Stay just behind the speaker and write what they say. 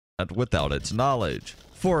without its knowledge.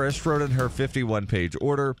 Forrest wrote in her 51-page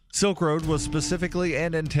order, Silk Road was specifically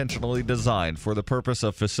and intentionally designed for the purpose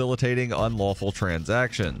of facilitating unlawful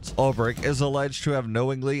transactions. Ulbricht is alleged to have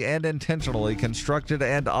knowingly and intentionally constructed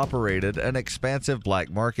and operated an expansive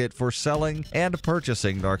black market for selling and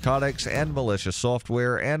purchasing narcotics and malicious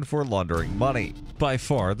software and for laundering money. By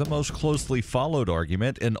far, the most closely followed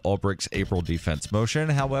argument in Ulbricht's April defense motion,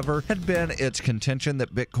 however, had been its contention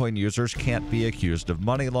that Bitcoin users can't be accused of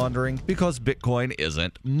money laundering because Bitcoin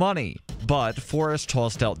isn't money. But Forrest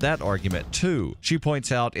tossed out that argument too. She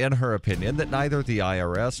points out in her opinion that neither the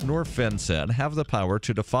IRS nor FinCEN have the power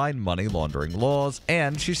to define money laundering laws,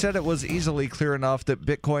 and she said it was easily clear enough that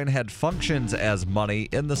Bitcoin had functions as money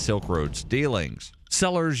in the Silk Road's dealings.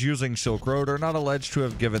 Sellers using Silk Road are not alleged to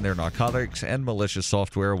have given their narcotics and malicious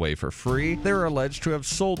software away for free. They are alleged to have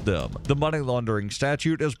sold them. The money laundering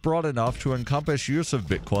statute is broad enough to encompass use of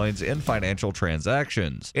Bitcoins in financial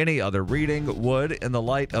transactions. Any other reading would, in the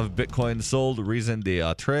light of Bitcoin's sole raison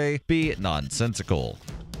d'etre, be nonsensical.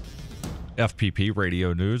 FPP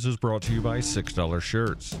Radio News is brought to you by $6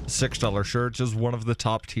 Shirts. $6 Shirts is one of the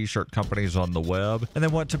top t-shirt companies on the web, and they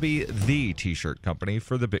want to be the t-shirt company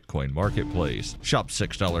for the Bitcoin marketplace. Shop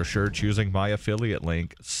 $6 Shirts using my affiliate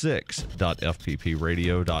link,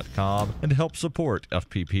 6.fppradio.com, and help support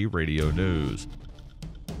FPP Radio News.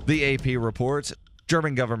 The AP reports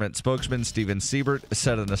German government spokesman Steven Siebert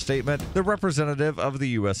said in a statement, the representative of the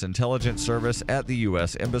U.S. intelligence service at the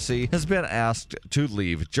U.S. Embassy has been asked to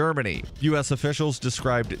leave Germany. U.S. officials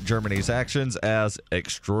described Germany's actions as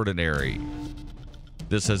extraordinary.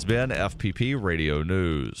 This has been FPP Radio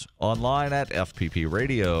News, online at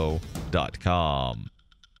fppradio.com.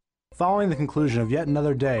 Following the conclusion of yet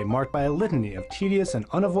another day marked by a litany of tedious and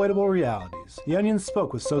unavoidable realities, The Onion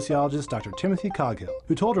spoke with sociologist Dr. Timothy Coghill,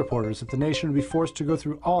 who told reporters that the nation would be forced to go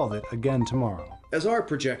through all of it again tomorrow. As our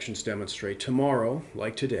projections demonstrate, tomorrow,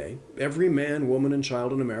 like today, every man, woman, and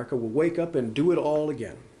child in America will wake up and do it all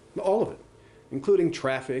again. All of it, including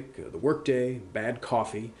traffic, the workday, bad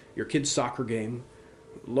coffee, your kid's soccer game,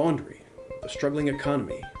 laundry, the struggling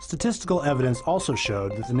economy. Statistical evidence also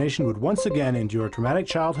showed that the nation would once again endure traumatic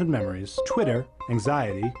childhood memories, Twitter,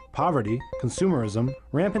 anxiety, poverty, consumerism,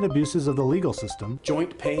 rampant abuses of the legal system,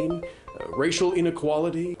 joint pain, racial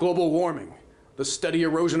inequality, global warming, the steady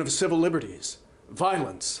erosion of civil liberties,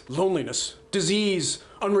 violence, loneliness, disease,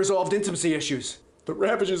 unresolved intimacy issues, the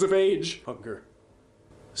ravages of age, hunger,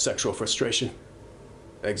 sexual frustration,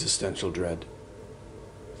 existential dread,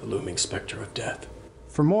 the looming specter of death.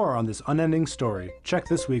 For more on this unending story, check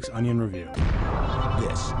this week's Onion Review.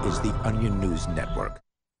 This is the Onion News Network.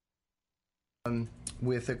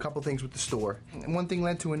 With a couple things with the store. And one thing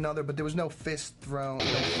led to another, but there was no fist thrown, no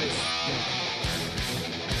fist...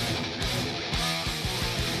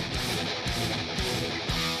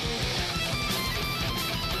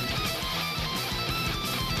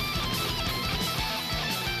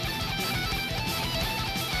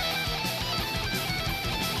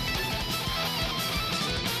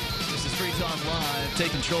 Live.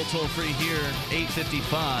 Take control toll-free here,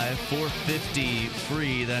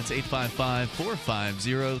 855-450-FREE. That's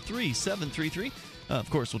 855-450-3733. Of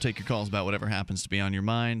course, we'll take your calls about whatever happens to be on your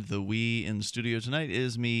mind. The we in the studio tonight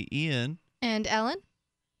is me, Ian. And Ellen.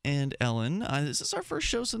 And Ellen. Is this our first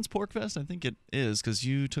show since Porkfest? I think it is, because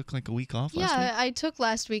you took like a week off last week. Yeah, I took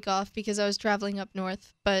last week off because I was traveling up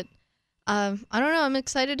north. But I don't know. I'm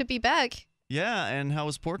excited to be back. Yeah, and how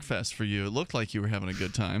was Porkfest for you? It looked like you were having a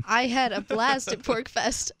good time. I had a blast at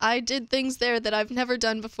Porkfest. I did things there that I've never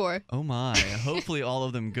done before. Oh my. Hopefully all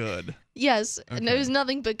of them good. Yes, Okay. and it was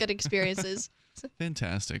nothing but good experiences.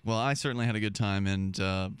 Fantastic. Well, I certainly had a good time, and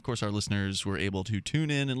of course our listeners were able to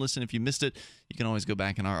tune in and listen. If you missed it, you can always go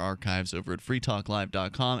back in our archives over at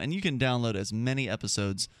freetalklive.com, and you can download as many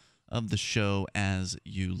episodes of the show as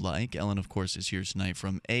you like. Ellen, of course, is here tonight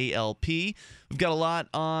from ALP. We've got a lot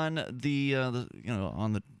on the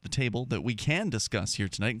table that we can discuss here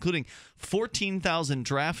tonight, including 14,000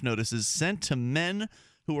 draft notices sent to men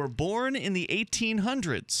who were born in the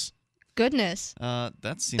 1800s. Goodness.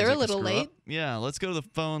 That seems They're like a little late. Yeah, let's go to the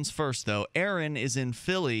phones first, though. Aaron is in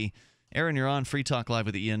Philly. Aaron, you're on Free Talk Live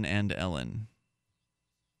with Ian and Ellen.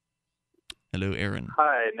 Hello, Aaron.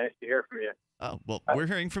 Hi, nice to hear from you. Oh, well, we're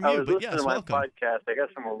hearing from you, but yes, welcome. I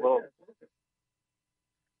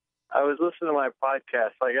was listening to my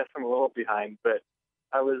podcast. I guess I'm a little behind, but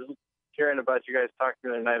I was hearing about you guys talking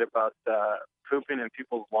the other night about pooping in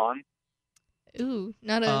people's lawn. Ooh,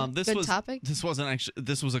 not a good topic. This wasn't actually.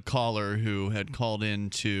 This was a caller who had called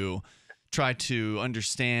in to try to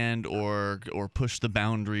understand or push the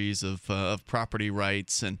boundaries of property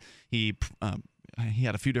rights, and he he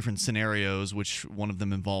had a few different scenarios, which one of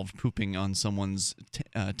them involved pooping on someone's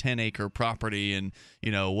 10-acre property, and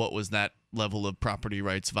what was that level of property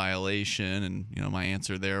rights violation? And my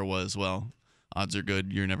answer there was, well, odds are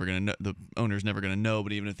good you're never going to know, the owner's never going to know,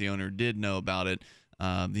 but even if the owner did know about it,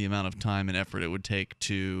 the amount of time and effort it would take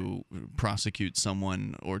to prosecute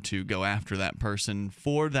someone or to go after that person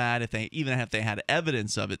for that, if they had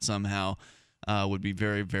evidence of it somehow, would be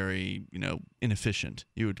very, very, inefficient.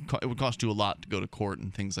 It would cost you a lot to go to court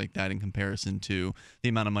and things like that in comparison to the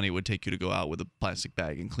amount of money it would take you to go out with a plastic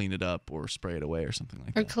bag and clean it up or spray it away or something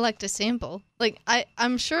like that. Or collect a sample. Like,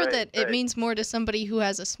 I'm sure that it means more to somebody who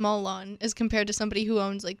has a small lawn as compared to somebody who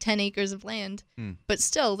owns like 10 acres of land. But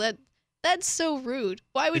still, that's so rude.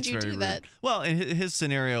 Why would you do that? Well, his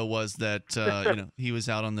scenario was that he was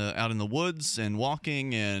out in the woods and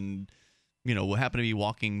walking, and happened to be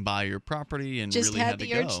walking by your property and just really had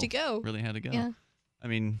the urge to go. Really had to go. Yeah. I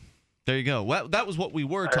mean, there you go. Well, that was what we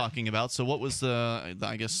were talking about. So what was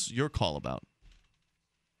I guess your call about?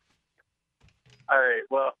 All right.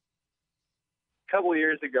 Well, a couple of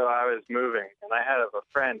years ago, I was moving, and I had a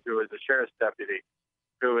friend who was a sheriff's deputy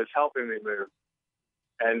who was helping me move.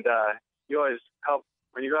 And you always help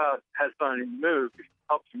when you go out, have someone move,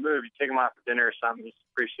 helps you move. You take them out for dinner or something. You just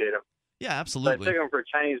appreciate them. Yeah, absolutely. So I took them for a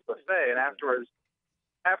Chinese buffet, and afterwards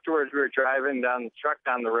we were driving down the truck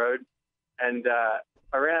down the road, and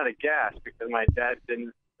I ran out of gas because my dad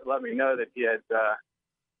didn't let me know that he had a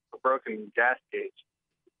broken gas gauge.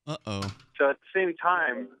 Uh-oh. So at the same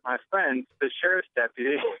time, my friend, the sheriff's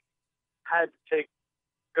deputy, had to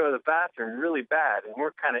go to the bathroom really bad, and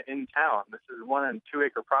we're kind of in town. This is 1 and 2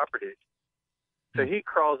 acre properties. So he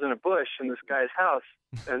crawls in a bush in this guy's house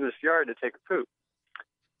in this yard to take a poop.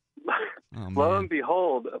 Lo and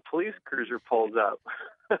behold, a police cruiser pulls up,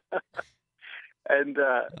 and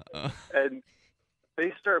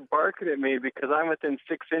they start barking at me because I'm within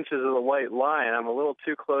 6 inches of the white line. I'm a little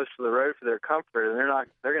too close to the road for their comfort, and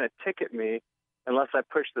they're going to ticket me unless I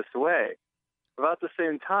push this away. About the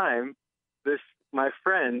same time, my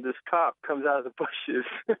friend, this cop, comes out of the bushes,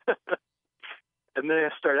 and they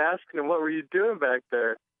start asking him, "What were you doing back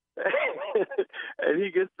there?" And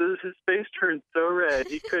he gets this, his face turned so red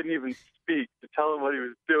he couldn't even speak to tell him what he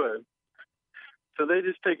was doing. So they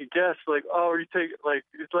just take a guess, like, "Oh, are you taking?" Like,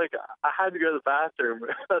 it's like, I had to go to the bathroom.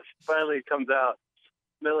 Finally, it comes out.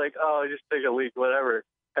 And they're like, "Oh, just take a leak, whatever."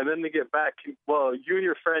 And then they get back. "Well, you and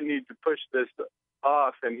your friend need to push this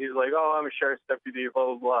off." And he's like, "Oh, I'm a sheriff's deputy, blah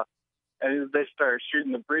blah blah." And they start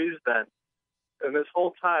shooting the breeze then. And this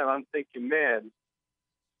whole time, I'm thinking, man,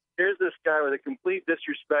 here's this guy with a complete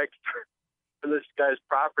disrespect for this guy's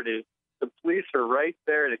property. The police are right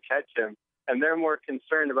there to catch him, and they're more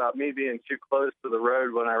concerned about me being too close to the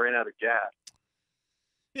road when I ran out of gas.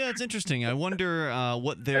 Yeah, it's interesting. I wonder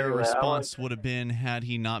what their response would have been had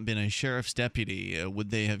he not been a sheriff's deputy.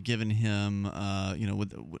 Would they have given him,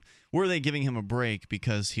 were they giving him a break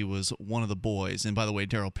because he was one of the boys? And by the way,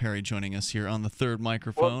 Daryl Perry joining us here on the third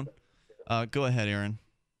microphone. Go ahead, Aaron.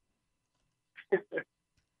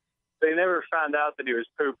 They never found out that he was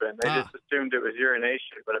pooping. They just assumed it was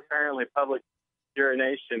urination. But apparently public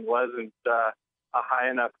urination wasn't a high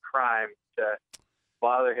enough crime to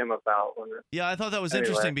bother him about. Yeah, I thought that was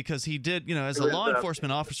interesting because he did, as a law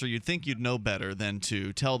enforcement officer, you'd think you'd know better than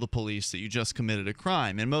to tell the police that you just committed a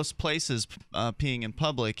crime. In most places, peeing in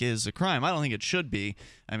public is a crime. I don't think it should be.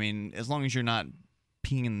 I mean, as long as you're not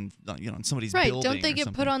peeing in somebody's building. Right, don't they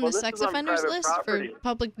get put on the sex offenders list for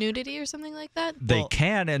public nudity or something like that? They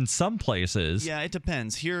can in some places. Yeah, it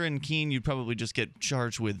depends. Here in Keene, you'd probably just get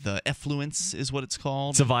charged with Effluence is what it's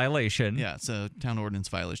called. It's a violation. Yeah, it's a town ordinance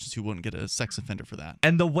violation, so you wouldn't get a sex offender for that.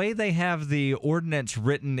 And the way they have the ordinance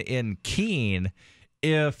written in Keene,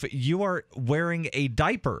 if you are wearing a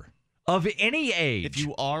diaper of any age. If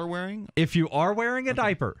you are wearing a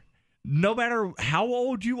diaper, no matter how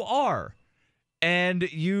old you are,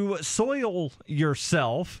 and you soil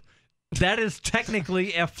yourself, that is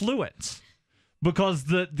technically effluence. Because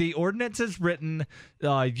the ordinance is written,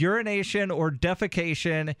 urination or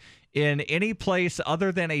defecation in any place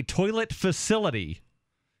other than a toilet facility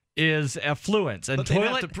is effluence. And but they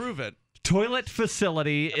have to prove it. Toilet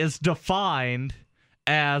facility is defined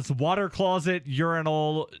as water closet,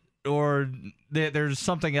 urinal, or there's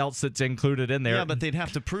something else that's included in there. Yeah, but they'd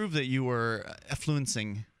have to prove that you were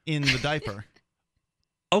effluencing in the diaper.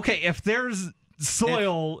 Okay, if there's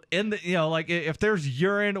soil in the, if there's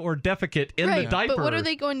urine or defecate in the diaper. But what are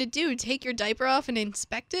they going to do? Take your diaper off and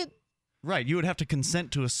inspect it? Right, you would have to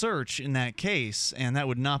consent to a search in that case, and that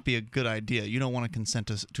would not be a good idea. You don't want to consent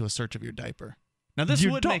to a search of your diaper. Now, this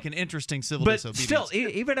would make an interesting civil disobedience. But still,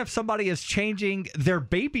 even if somebody is changing their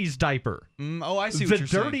baby's diaper, I see what you're saying. The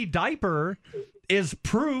dirty diaper is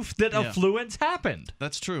proof that Effluence happened.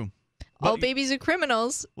 That's true. All babies are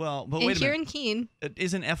criminals. Well, but wait a minute. Here in Keene.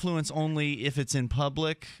 Isn't Effluence only if it's in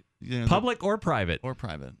public? Public or private. Or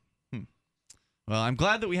private. Well, I'm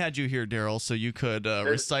glad that we had you here, Daryl, so you could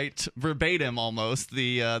recite verbatim almost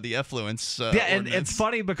the Effluence and ordinance. it's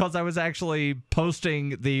funny because I was actually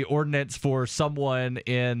posting the ordinance for someone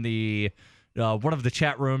in the one of the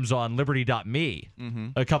chat rooms on liberty.me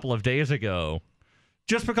a couple of days ago.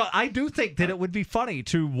 Just because I do think that it would be funny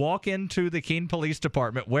to walk into the Keene Police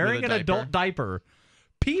Department wearing an adult diaper,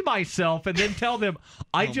 pee myself, and then tell them,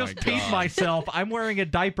 I just peed myself, I'm wearing a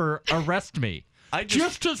diaper, arrest me.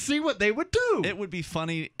 Just to see what they would do. It would be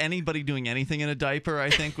funny. Anybody doing anything in a diaper, I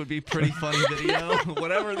think, would be pretty funny video.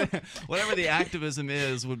 whatever the activism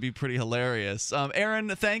is would be pretty hilarious. Aaron,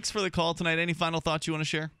 thanks for the call tonight. Any final thoughts you want to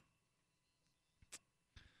share?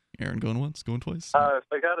 Aaron, going once, going twice? If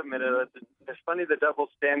I got a minute, it's funny the double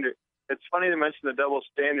standard. It's funny to mention the double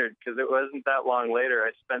standard because it wasn't that long later.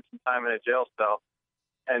 I spent some time in a jail cell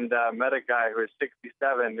and met a guy who was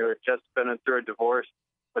 67 who had just been through a divorce,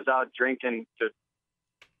 was out drinking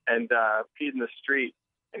and peed in the street.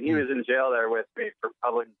 And he was in jail there with me for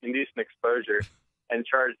public indecent exposure and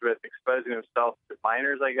charged with exposing himself to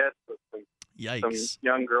minors, I guess. Some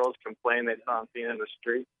young girls complained they saw him peeing in the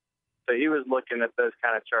street. So he was looking at those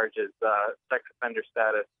kind of charges, sex offender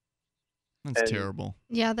status. That's terrible.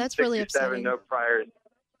 Yeah, that's really upsetting. No priors.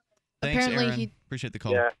 Thanks, Apparently Aaron. Appreciate the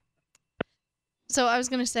call. Yeah. So I was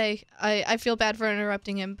going to say, I feel bad for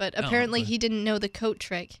interrupting him, but apparently he didn't know the coat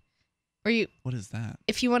trick. What is that?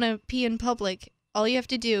 If you want to pee in public, all you have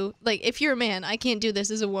to do, like, if you're a man, I can't do this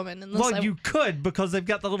as a woman. Unless you could, because they've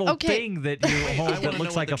got the little thing that you hold that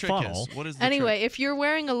looks like a funnel. What is the anyway, trick? If you're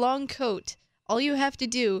wearing a long coat, all you have to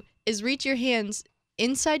do is reach your hands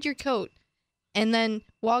inside your coat and then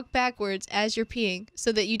walk backwards as you're peeing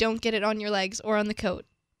so that you don't get it on your legs or on the coat.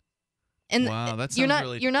 And wow, that sounds you're not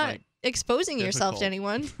like, exposing yourself to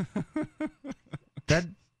anyone. That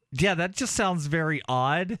just sounds very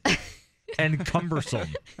odd and cumbersome.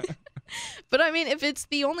 But I mean, if it's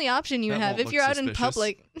the only option you have, if you're out in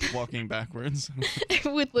public, walking backwards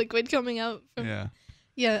with liquid coming out from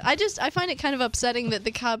Yeah, I find it kind of upsetting that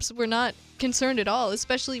the cops were not concerned at all,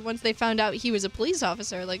 especially once they found out he was a police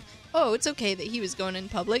officer. Like, oh, it's okay that he was going in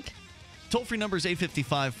public. Toll-free number is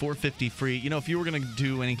 855-450-FREE. You know, if you were going to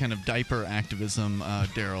do any kind of diaper activism,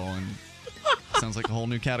 Daryl, and sounds like a whole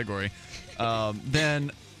new category,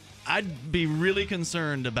 then I'd be really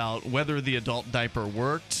concerned about whether the adult diaper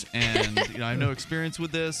worked. And, I have no experience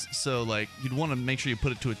with this, so, you'd want to make sure you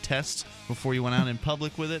put it to a test before you went out in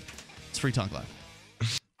public with it. It's Free Talk Live.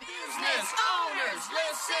 Business owners,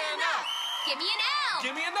 listen up. Give me an L.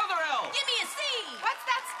 Give me another L. Give me a C. What's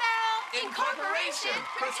that spell? Incorporation,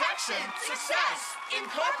 protection, success.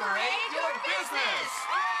 Incorporate your business.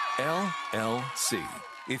 LLC.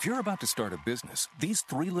 If you're about to start a business, these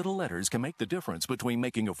three little letters can make the difference between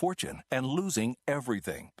making a fortune and losing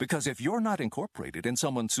everything. Because if you're not incorporated and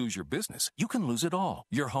someone sues your business, you can lose it all.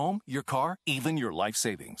 Your home, your car, even your life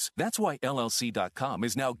savings. That's why LLC.com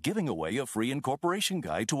is now giving away a free incorporation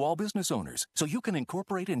guide to all business owners. So you can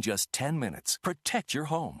incorporate in just 10 minutes. Protect your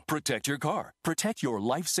home. Protect your car. Protect your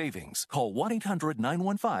life savings. Call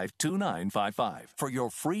 1-800-915-2955 for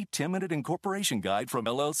your free 10-minute incorporation guide from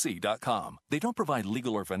LLC.com. They don't provide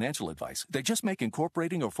legal or financial advice. They just make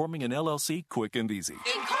incorporating or forming an LLC quick and easy.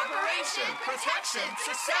 Incorporation, protection,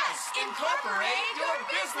 success. Incorporate your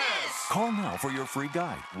business. Call now for your free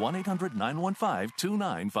guide.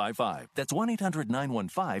 1-800-915-2955. That's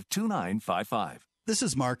 1-800-915-2955. This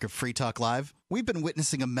is Mark of Free Talk Live. We've been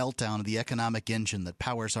witnessing a meltdown of the economic engine that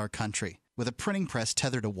powers our country. With a printing press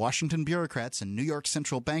tethered to Washington bureaucrats and New York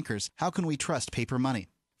central bankers, how can we trust paper money?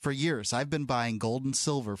 For years, I've been buying gold and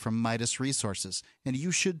silver from Midas Resources, and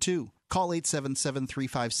you should too. Call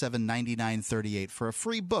 877-357-9938 for a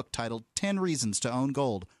free book titled 10 Reasons to Own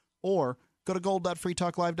Gold, or go to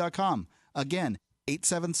gold.freetalklive.com. Again,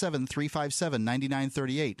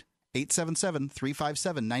 877-357-9938.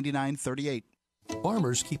 877-357-9938.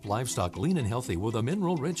 Farmers keep livestock lean and healthy with a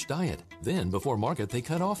mineral-rich diet. Then, before market, they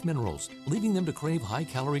cut off minerals, leaving them to crave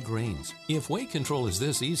high-calorie grains. If weight control is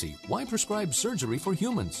this easy, why prescribe surgery for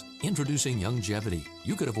humans? Introducing Youngevity.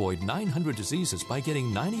 You could avoid 900 diseases by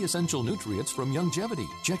getting 90 essential nutrients from Youngevity.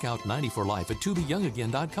 Check out 90 for Life at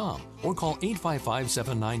tobeyoungagain.com or call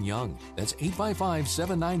 855-79-YOUNG. That's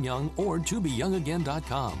 855-79-YOUNG or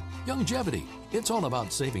tobeyoungagain.com. Youngevity. It's all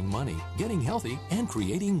about saving money, getting healthy, and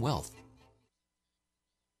creating wealth.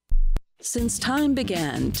 Since time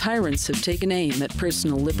began, tyrants have taken aim at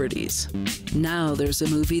personal liberties. Now there's a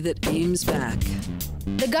movie that aims back.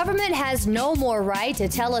 The government has no more right to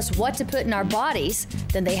tell us what to put in our bodies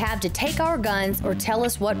than they have to take our guns or tell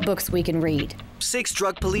us what books we can read. 6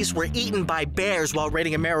 drug police were eaten by bears while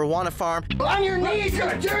raiding a marijuana farm. On your knees, you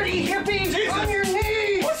dirty hippies! Jesus. On your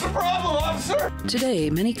knees! What's the problem, officer? Today,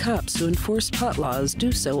 many cops who enforce pot laws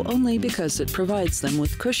do so only because it provides them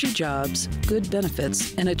with cushy jobs, good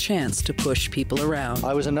benefits, and a chance to push people around.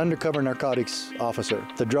 I was an undercover narcotics officer.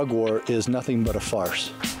 The drug war is nothing but a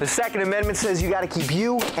farce. The Second Amendment says you gotta keep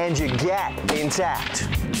you and your gat intact.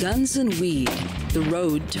 Guns and Weed, The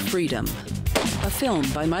Road to Freedom. A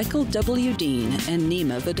film by Michael W. Dean and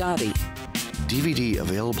Nima Vadati. DVD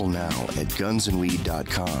available now at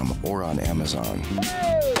gunsandweed.com or on Amazon.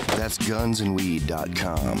 That's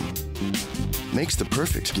gunsandweed.com. Makes the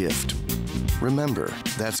perfect gift. Remember,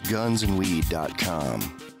 that's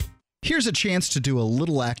gunsandweed.com. Here's a chance to do a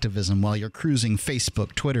little activism while you're cruising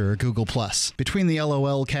Facebook, Twitter, or Google+. Between the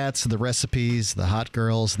LOL cats, the recipes, the hot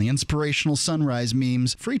girls, and the inspirational sunrise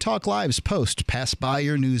memes, Free Talk Live's posts pass by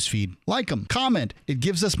your newsfeed. Like them, comment. It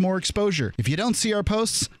gives us more exposure. If you don't see our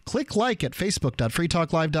posts, click like at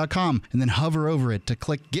facebook.freetalklive.com and then hover over it to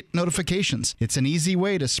click Get Notifications. It's an easy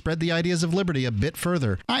way to spread the ideas of liberty a bit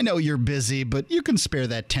further. I know you're busy, but you can spare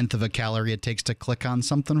that 1/10 of a calorie it takes to click on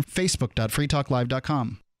something.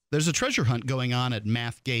 facebook.freetalklive.com. There's a treasure hunt going on at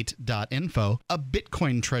mathgate.info, a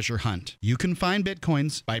Bitcoin treasure hunt. You can find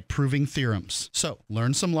Bitcoins by proving theorems. So,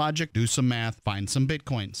 learn some logic, do some math, find some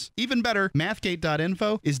Bitcoins. Even better,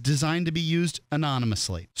 mathgate.info is designed to be used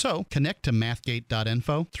anonymously. So, connect to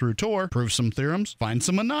mathgate.info through Tor, prove some theorems, find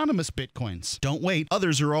some anonymous Bitcoins. Don't wait,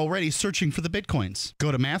 others are already searching for the Bitcoins.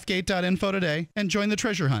 Go to mathgate.info today and join the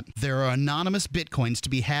treasure hunt. There are anonymous Bitcoins to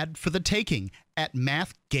be had for the taking at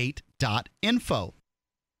mathgate.info.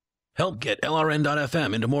 Help get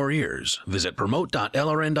LRN.FM into more ears. Visit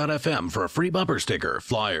promote.lrn.fm for a free bumper sticker,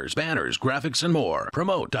 flyers, banners, graphics, and more.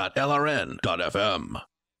 Promote.lrn.fm.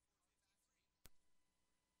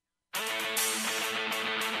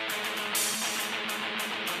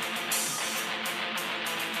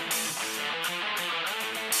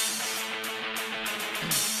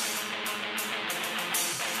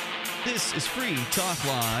 This is Free Talk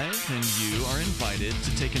Live, and you are invited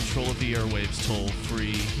to take control of the airwaves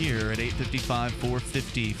toll-free here at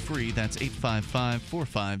 855-450-FREE. That's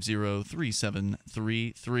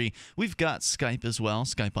 855-450-3733. We've got Skype as well.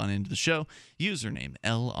 Skype on into the show. Username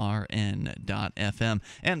LRN.FM.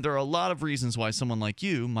 And there are a lot of reasons why someone like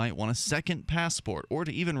you might want a second passport or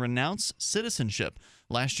to even renounce citizenship.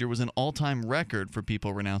 Last year was an all-time record for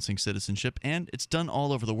people renouncing citizenship, and it's done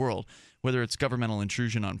all over the world, whether it's governmental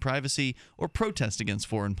intrusion on privacy or protest against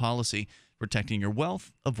foreign policy, protecting your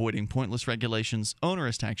wealth, avoiding pointless regulations,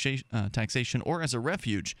 onerous taxation, or as a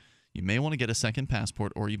refuge. You may want to get a second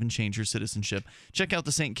passport or even change your citizenship. Check out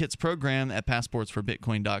the St. Kitts program at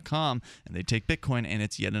passportsforbitcoin.com, and they take Bitcoin, and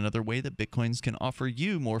it's yet another way that Bitcoins can offer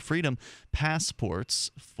you more freedom.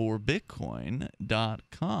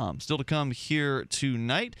 Passportsforbitcoin.com. Still to come here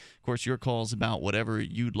tonight. Of course, your calls about whatever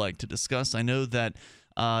you'd like to discuss. I know that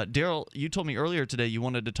Daryl, you told me earlier today you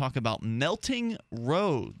wanted to talk about melting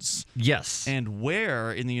roads. Yes. And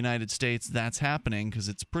where in the United States that's happening, because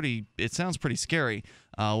it sounds pretty scary.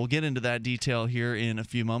 We'll get into that detail here in a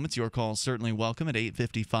few moments. Your call is certainly welcome at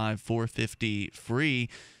 855-450-FREE.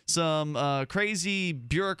 Some crazy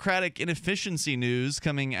bureaucratic inefficiency news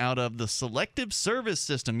coming out of the Selective Service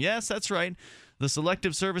System. Yes, that's right. The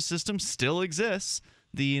Selective Service System still exists.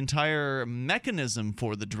 The entire mechanism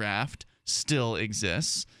for the draft still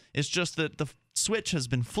exists. It's just that the switch has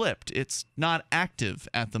been flipped. It's not active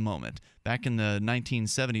at the moment. Back in the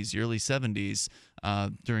 1970s, the early 70s,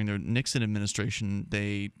 during the Nixon administration,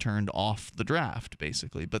 they turned off the draft,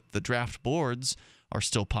 basically. But the draft boards are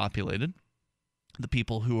still populated. The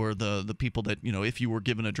people who are the people that, if you were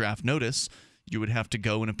given a draft notice, you would have to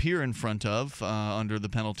go and appear in front of, under the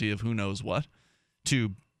penalty of who knows what,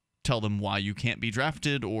 to tell them why you can't be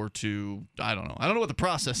drafted, or to, I don't know what the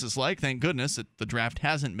process is like. Thank goodness that the draft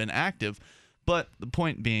hasn't been active. But the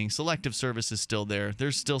point being, Selective Service is still there.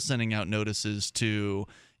 They're still sending out notices to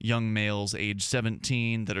young males age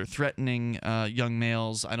 17 that are threatening young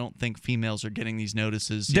males. I don't think females are getting these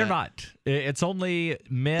notices yet. They're not. It's only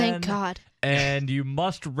men. Thank God. And you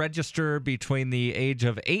must register between the age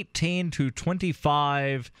of 18 to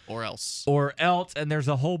 25. Or else. And there's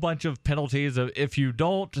a whole bunch of penalties. If you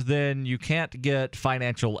don't, then you can't get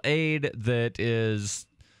financial aid that is,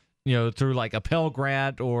 through like a Pell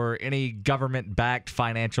Grant or any government-backed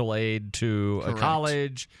financial aid to Correct. a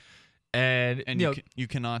college. And you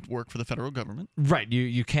cannot work for the federal government. Right.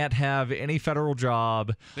 You can't have any federal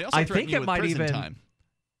job. They also threaten you with prison time.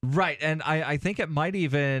 Right, and I think it might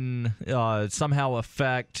even somehow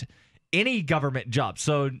affect any government job.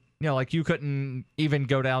 So, like you couldn't even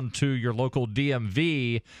go down to your local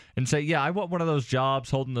DMV and say, yeah, I want one of those jobs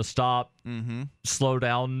holding the stop, slow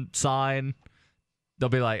down sign. They'll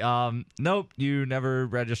be like, nope, you never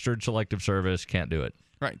registered Selective Service, can't do it.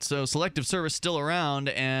 Right, so Selective Service still around,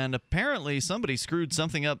 and apparently somebody screwed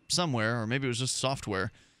something up somewhere, or maybe it was just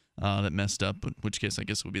software that messed up, in which case I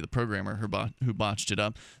guess it would be the programmer who botched it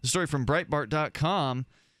up. The story from Breitbart.com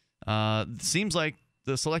seems like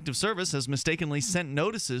the Selective Service has mistakenly sent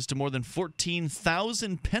notices to more than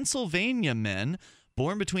 14,000 Pennsylvania men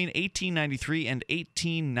born between 1893 and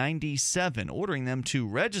 1897, ordering them to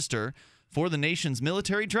register for the nation's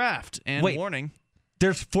military draft. And warning.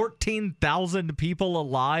 There's 14,000 people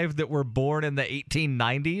alive that were born in the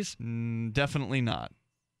 1890s? Definitely not.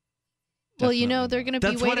 Well, they're going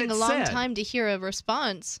to be waiting a long time to hear a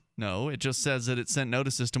response. No, it just says that it sent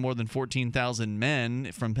notices to more than 14,000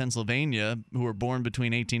 men from Pennsylvania who were born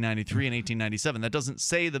between 1893 and 1897. That doesn't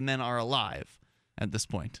say the men are alive at this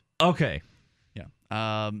point. Okay.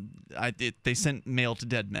 Yeah. They sent mail to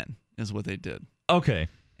dead men is what they did. Okay.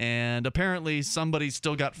 And apparently somebody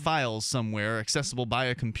still got files somewhere accessible by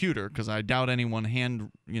a computer, because I doubt anyone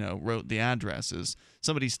wrote the addresses.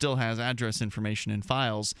 Somebody still has address information in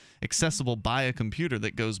files accessible by a computer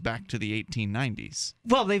that goes back to the 1890s.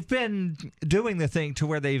 Well, they've been doing the thing to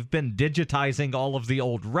where they've been digitizing all of the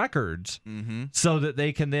old records so that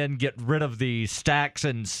they can then get rid of the stacks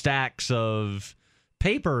and stacks of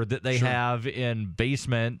paper that they have in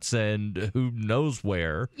basements and who knows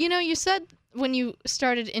where. You said when you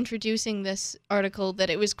started introducing this article that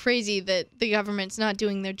it was crazy that the government's not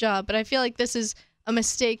doing their job, but I feel like this is a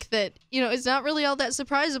mistake that, is not really all that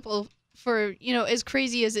surprisable for, as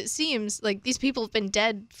crazy as it seems. Like, these people have been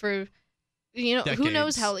dead for, decades. Who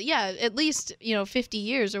knows how, at least, 50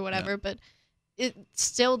 years or whatever, but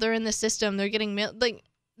still they're in the system. They're getting mail, like,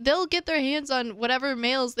 they'll get their hands on whatever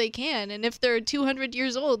mails they can, and if they're 200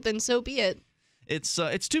 years old, then so be it.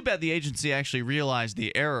 It's too bad the agency actually realized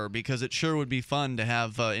the error, because it sure would be fun to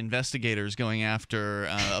have investigators going after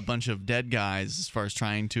a bunch of dead guys as far as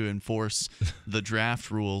trying to enforce the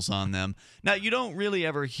draft rules on them. Now, you don't really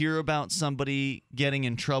ever hear about somebody getting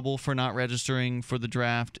in trouble for not registering for the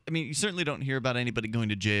draft. I mean, you certainly don't hear about anybody going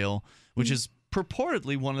to jail, which is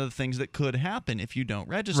purportedly one of the things that could happen if you don't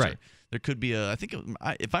register. Right. There could be I think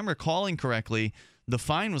if I'm recalling correctly, the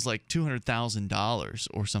fine was like $200,000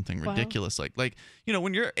 or something ridiculous. Like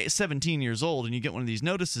when you're 17 years old and you get one of these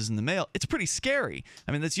notices in the mail, it's pretty scary.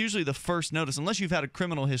 I mean, that's usually the first notice, unless you've had a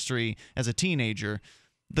criminal history as a teenager.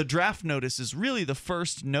 The draft notice is really the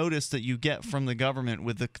first notice that you get from the government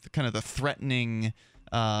with the kind of the threatening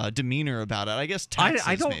demeanor about it. I guess taxes,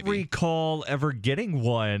 I don't recall ever getting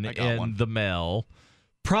one in the mail.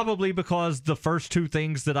 Probably because the first two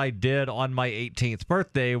things that I did on my 18th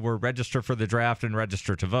birthday were register for the draft and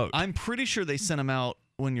register to vote. I'm pretty sure they sent them out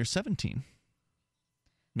when you're 17.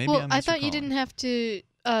 Maybe Well, I thought you didn't have to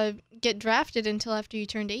get drafted until after you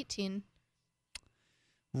turned 18.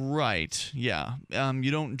 Right, yeah.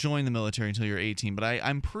 You don't join the military until you're 18, but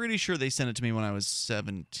I'm pretty sure they sent it to me when I was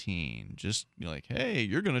 17. Just be like, hey,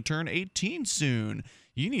 you're going to turn 18 soon.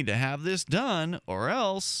 You need to have this done, or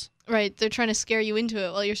else... Right, they're trying to scare you into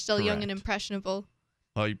it while you're still young Correct. and impressionable.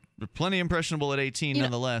 Well, you're plenty impressionable at 18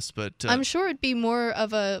 nonetheless, but... I'm sure it'd be more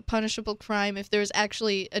of a punishable crime if there was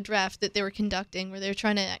actually a draft that they were conducting where they were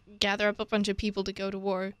trying to gather up a bunch of people to go to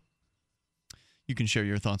war. You can share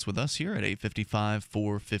your thoughts with us here at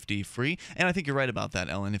 855-450-FREE. And I think you're right about that,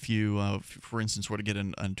 Ellen. If you, for instance, were to get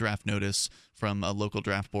a draft notice from a local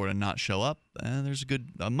draft board and not show up, there's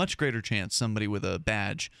a much greater chance somebody with a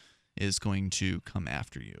badge is going to come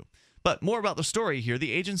after you. But more about the story here.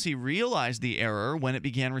 The agency realized the error when it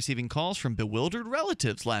began receiving calls from bewildered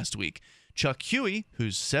relatives last week. Chuck Huey,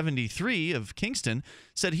 who's 73 of Kingston,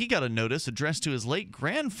 said he got a notice addressed to his late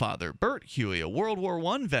grandfather, Bert Huey, a World War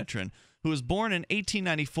I veteran who was born in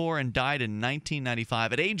 1894 and died in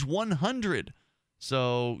 1995 at age 100.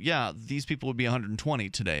 So, yeah, these people would be 120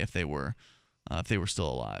 today if they were still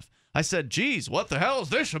alive. I said, geez, what the hell is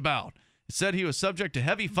this about? It said he was subject to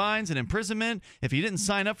heavy fines and imprisonment if he didn't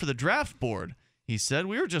sign up for the draft board. He said,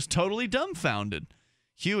 we were just totally dumbfounded.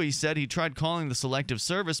 Huey said he tried calling the Selective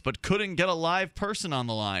Service but couldn't get a live person on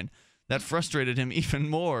the line. That frustrated him even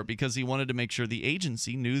more because he wanted to make sure the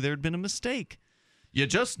agency knew there'd been a mistake. You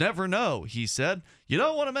just never know, he said. You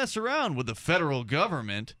don't want to mess around with the federal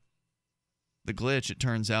government. The glitch, it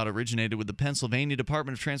turns out, originated with the Pennsylvania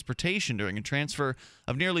Department of Transportation during a transfer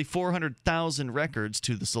of nearly 400,000 records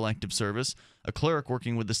to the Selective service. A clerk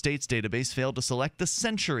working with the state's database failed to select the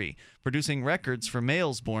century, producing records for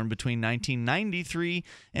males born between 1993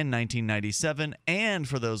 and 1997, and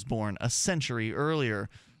for those born a century earlier,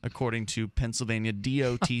 according to Pennsylvania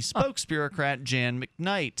DOT spokesbureaucrat Jan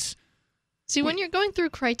McKnight. See, when you're going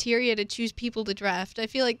through criteria to choose people to draft, I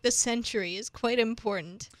feel like the century is quite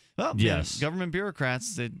important. Well, yes. Government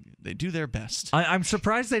bureaucrats, they do their best. I'm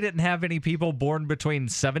surprised they didn't have any people born between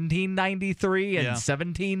 1793 and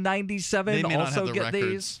 1797 They may not also have the get records.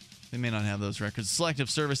 these. They may not have those records. The Selective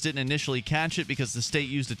Service didn't initially catch it because the state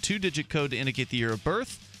used a 2-digit code to indicate the year of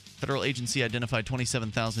birth. Federal agency identified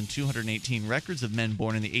 27,218 records of men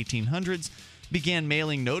born in the 1800s, began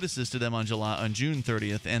mailing notices to them on June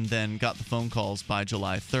 30th, and then got the phone calls by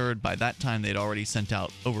July 3rd. By that time, they'd already sent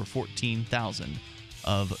out over 14,000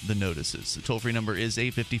 of the notices. The toll-free number is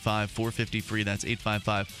 855-450-FREE. That's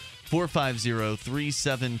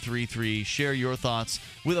 855-450-3733. Share your thoughts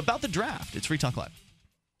about the draft. It's Free Talk Live.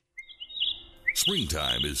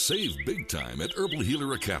 Springtime is save big time at Herbal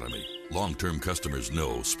Healer Academy. Long-term customers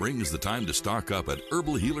know spring is the time to stock up at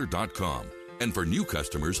herbalhealer.com. And for new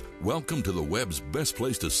customers, welcome to the web's best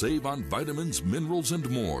place to save on vitamins, minerals, and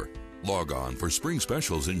more. Log on for spring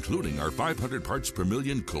specials, including our 500 parts per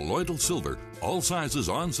million colloidal silver, all sizes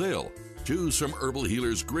on sale. Choose from Herbal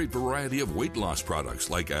Healer's great variety of weight loss products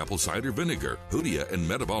like apple cider vinegar, Hoodia and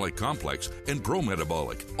Metabolic Complex, and Pro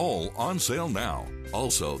Metabolic, all on sale now.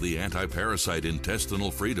 Also, the anti-parasite Intestinal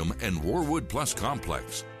Freedom and Warwood Plus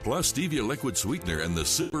Complex, plus Stevia Liquid Sweetener and the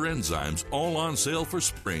Super Enzymes, all on sale for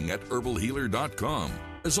spring at herbalhealer.com.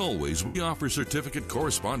 As always, we offer certificate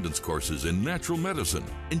correspondence courses in natural medicine.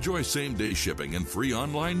 Enjoy same-day shipping and free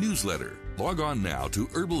online newsletter. Log on now to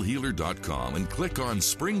herbalhealer.com and click on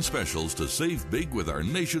Spring Specials to save big with our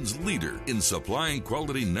nation's leader in supplying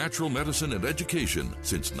quality natural medicine and education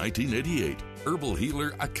since 1988. Herbal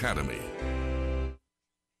Healer Academy.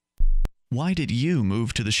 Why did you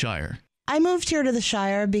move to the Shire? I moved here to the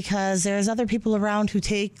Shire because there's other people around who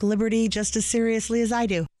take liberty just as seriously as I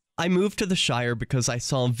do. I moved to the Shire because I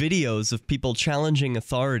saw videos of people challenging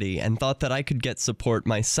authority and thought that I could get support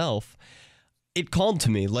myself. It called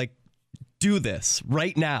to me, like, do this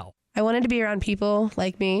right now. I wanted to be around people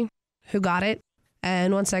like me who got it.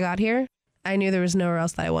 And once I got here, I knew there was nowhere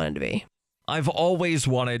else that I wanted to be. I've always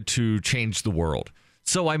wanted to change the world.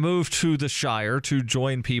 So I moved to the Shire to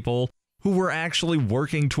join people who were actually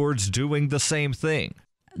working towards doing the same thing.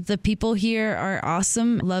 The people here are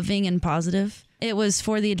awesome, loving, and positive. It was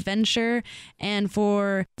for the adventure and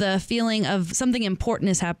for the feeling of something important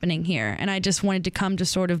is happening here. And I just wanted to come to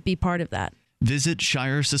sort of be part of that. Visit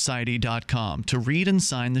ShireSociety.com to read and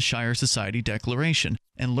sign the Shire Society Declaration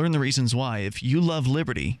and learn the reasons why, if you love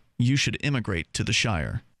liberty, you should immigrate to the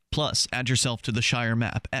Shire. Plus, add yourself to the Shire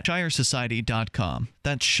map at ShireSociety.com.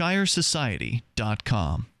 That's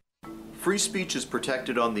ShireSociety.com. Free speech is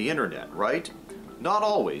protected on the internet, right? Not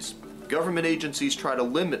always. Government agencies try to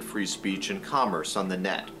limit free speech and commerce on the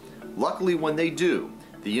net. Luckily, when they do,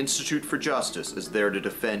 the Institute for Justice is there to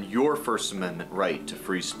defend your First Amendment right to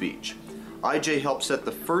free speech. IJ helped set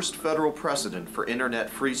the first federal precedent for internet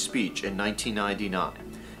free speech in 1999,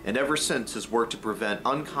 and ever since has worked to prevent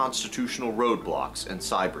unconstitutional roadblocks in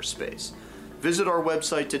cyberspace. Visit our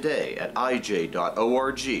website today at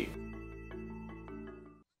ij.org.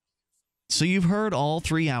 So you've heard all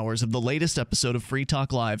 3 hours of the latest episode of Free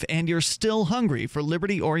Talk Live, and you're still hungry for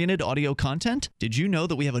liberty-oriented audio content? Did you know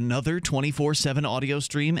that we have another 24/7 audio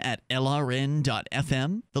stream at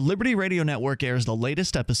LRN.FM? The Liberty Radio Network airs the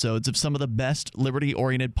latest episodes of some of the best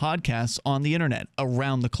liberty-oriented podcasts on the internet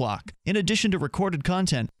around the clock. In addition to recorded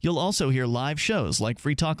content, you'll also hear live shows like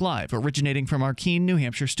Free Talk Live, originating from our Keene, New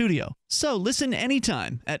Hampshire studio. So listen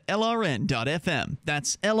anytime at LRN.FM.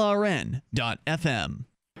 That's LRN.FM.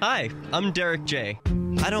 Hi, I'm Derek J.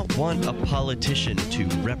 I don't want a politician to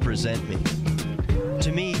represent me.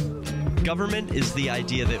 To me, government is the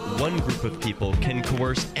idea that one group of people can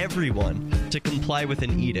coerce everyone to comply with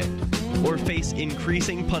an edict or face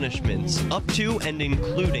increasing punishments up to and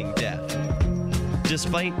including death.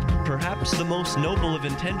 Despite perhaps the most noble of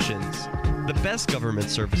intentions, the best government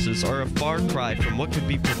services are a far cry from what could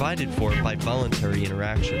be provided for by voluntary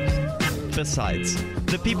interactions. Besides,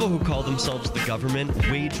 the people who call themselves the government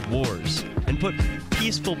wage wars and put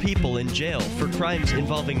peaceful people in jail for crimes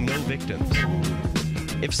involving no victims.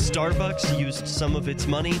 If Starbucks used some of its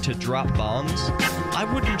money to drop bombs, I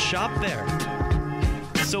wouldn't shop there.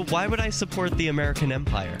 So why would I support the American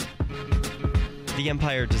empire? The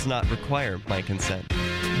empire does not require my consent.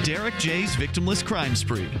 Derek J's Victimless Crime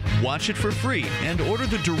Spree. Watch it for free and order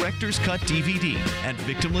the Director's Cut DVD at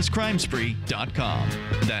victimlesscrimespree.com.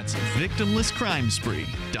 That's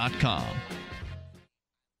victimlesscrimespree.com.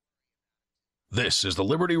 This is the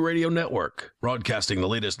Liberty Radio Network, broadcasting the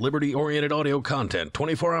latest liberty-oriented audio content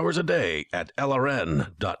 24 hours a day at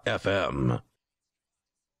LRN.FM.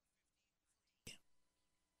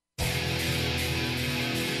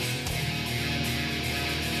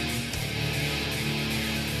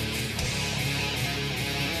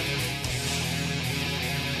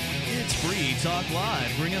 It's Free Talk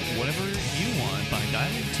Live. Bring up whatever you want by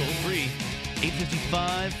dialing toll-free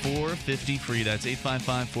 855-450-FREE. That's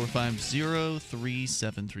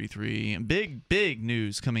 855-450-3733. Big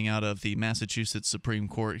news coming out of the Massachusetts Supreme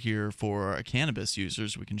Court here for cannabis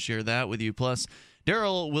users. We can share that with you. Plus,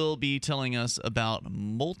 Daryl will be telling us about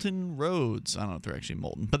molten roads. I don't know if they're actually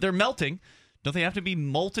molten, but they're melting. Don't they have to be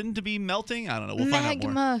molten to be melting? I don't know. We'll find out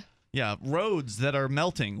more. Magma. Yeah, roads that are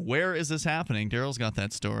melting. Where is this happening? Daryl's got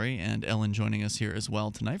that story, and Ellen joining us here as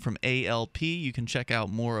well tonight from ALP. You can check out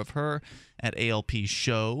more of her at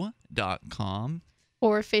alpshow.com.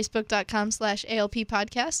 Or facebook.com/ALP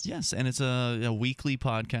podcast. Yes, and it's a weekly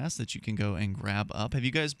podcast that you can go and grab up. Have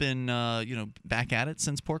you guys been, back at it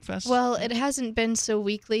since PorkFest? Well, it hasn't been so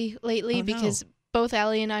weekly lately because both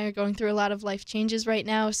Allie and I are going through a lot of life changes right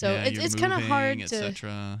now, so yeah, it's kind of hard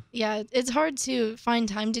to. Yeah, it's hard to find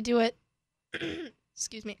time to do it.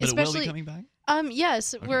 Excuse me. But especially, it will be coming back?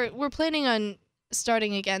 Yes, Okay. we're planning on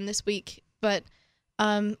starting again this week, but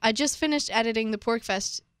I just finished editing the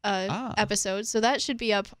PorkFest episode, so that should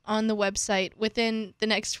be up on the website within the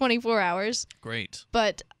next 24 hours. Great.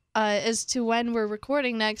 But as to when we're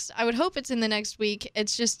recording next, I would hope it's in the next week.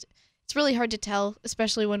 It's really hard to tell,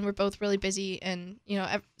 especially when we're both really busy and,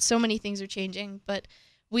 so many things are changing. But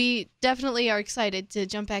we definitely are excited to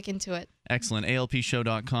jump back into it. Excellent.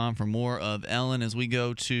 ALPshow.com for more of Ellen as we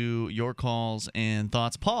go to your calls and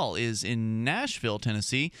thoughts. Paul is in Nashville,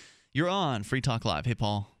 Tennessee. You're on Free Talk Live. Hey,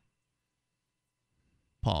 Paul.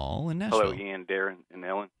 Paul in Nashville. Hello, Ian, Darren, and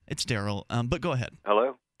Ellen. It's Daryl, but go ahead.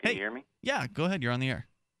 Hello? Can you hear me? Yeah, go ahead. You're on the air.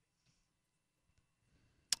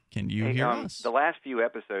 Can you hear us? The last few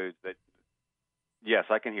episodes that... Yes,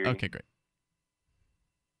 I can hear you. Okay, great.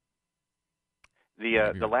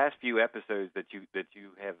 The last few episodes that you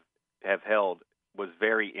have held was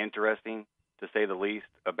very interesting, to say the least,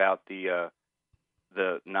 about the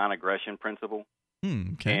non-aggression principle.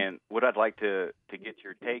 Okay. And what I'd like to get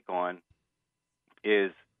your take on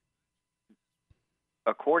is,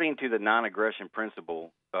 according to the non-aggression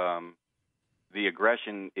principle, the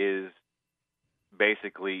aggression is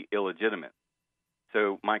basically illegitimate.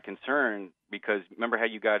 So my concern, because remember how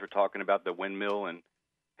you guys were talking about the windmill and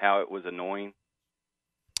how it was annoying?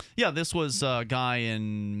 Yeah, this was a guy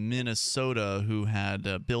in Minnesota who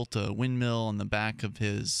had built a windmill in the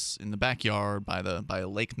backyard by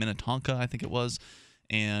Lake Minnetonka, I think it was,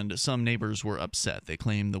 and some neighbors were upset. They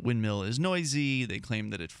claimed the windmill is noisy. They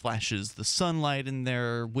claimed that it flashes the sunlight in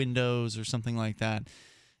their windows or something like that.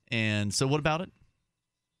 And so, what about it?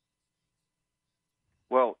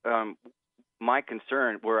 Well, my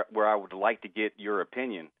concern, where I would like to get your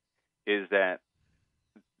opinion, is that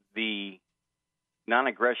the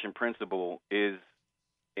non-aggression principle is,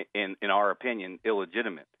 in our opinion,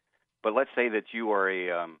 illegitimate. But let's say that you are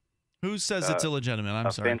a who says it's illegitimate?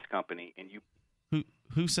 I'm sorry. Fence company, and you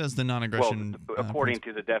who says the non-aggression? Well, according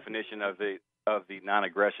to the definition of the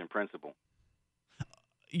non-aggression principle.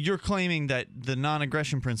 You're claiming that the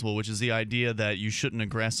non-aggression principle, which is the idea that you shouldn't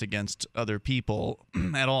aggress against other people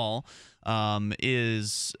at all,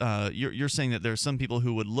 is you're saying that there are some people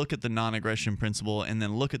who would look at the non-aggression principle and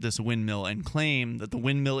then look at this windmill and claim that the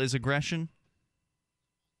windmill is aggression?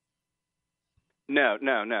 No.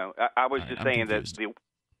 I was just saying confused. that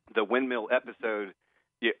the windmill episode,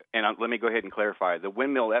 and let me go ahead and clarify. The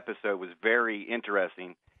windmill episode was very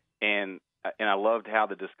interesting, and I loved how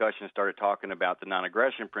the discussion started talking about the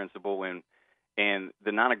non-aggression principle, and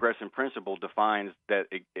the non-aggression principle defines that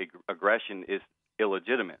aggression is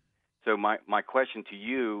illegitimate. So my question to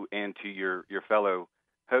you and to your fellow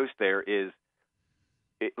host there is,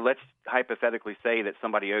 let's hypothetically say that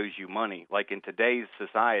somebody owes you money. Like in today's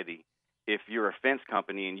society, if you're a fence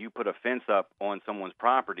company and you put a fence up on someone's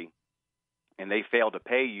property and they fail to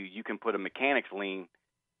pay you, you can put a mechanic's lien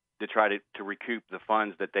to try to recoup the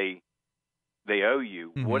funds that they owe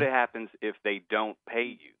you. Mm-hmm. What happens if they don't pay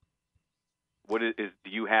you? Do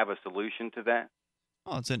you have a solution to that?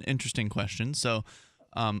 Oh, it's an interesting question. So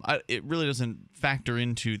it really doesn't factor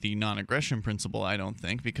into the non-aggression principle, I don't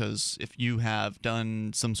think, because if you have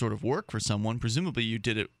done some sort of work for someone, presumably you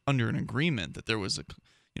did it under an agreement that there was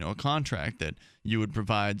a contract that you would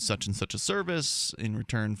provide such and such a service in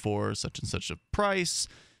return for such and such a price.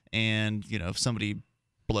 And, if somebody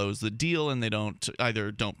blows the deal and they don't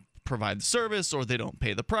provide the service or they don't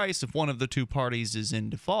pay the price, if one of the two parties is in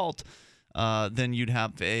default, then you'd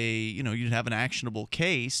have an actionable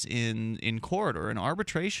case in court or in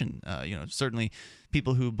arbitration. Certainly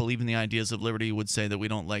people who believe in the ideas of liberty would say that we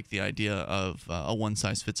don't like the idea of a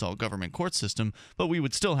one-size-fits-all government court system, but we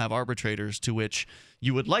would still have arbitrators to which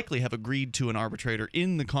you would likely have agreed to an arbitrator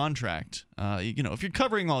in the contract. If you're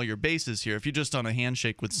covering all your bases here, if you're just on a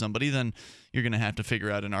handshake with somebody, then you're going to have to figure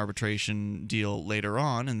out an arbitration deal later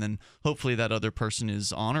on, and then hopefully that other person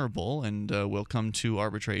is honorable and will come to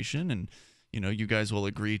arbitration, and you guys will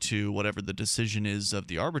agree to whatever the decision is of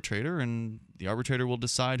the arbitrator, and the arbitrator will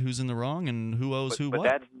decide who's in the wrong and who owes who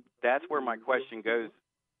what. That's where my question goes.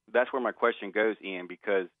 That's where my question goes, Ian.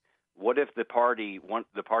 Because what if the party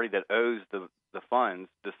that owes the funds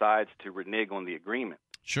decides to renege on the agreement?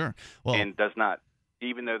 Sure. Well, and does not,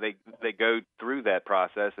 even though they go through that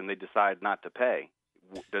process and they decide not to pay.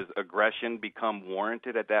 Does aggression become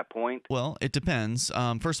warranted at that point? Well, it depends.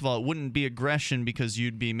 First of all, it wouldn't be aggression because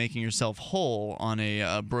you'd be making yourself whole on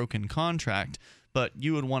a broken contract, but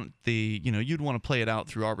you would want you'd want to play it out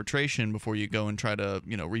through arbitration before you go and try to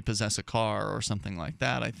repossess a car or something like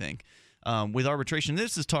that, I think. With arbitration,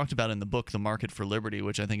 this is talked about in the book The Market for Liberty,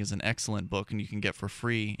 which I think is an excellent book and you can get for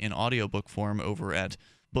free in audiobook form over at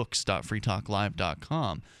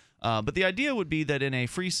books.freetalklive.com. But the idea would be that in a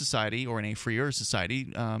free society or in a freer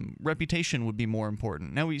society, reputation would be more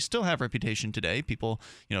important. Now, we still have reputation today. People,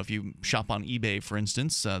 if you shop on eBay, for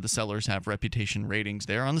instance, the sellers have reputation ratings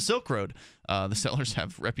there. On the Silk Road, the sellers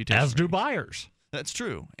have reputation As do ratings. buyers. That's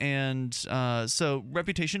true. And so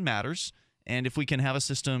reputation matters. And if we can have a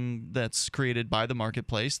system that's created by the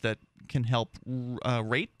marketplace that can help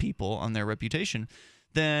rate people on their reputation,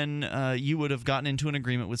 then you would have gotten into an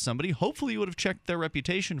agreement with somebody. Hopefully you would have checked their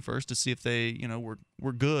reputation first to see if they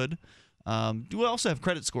were good. We also have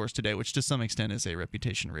credit scores today, which to some extent is a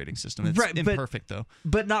reputation rating system. It's imperfect, though.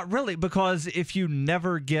 But not really, because if you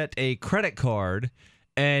never get a credit card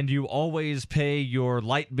and you always pay your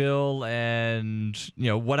light bill and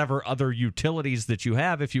whatever other utilities that you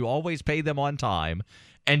have, if you always pay them on time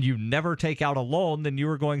and you never take out a loan, then you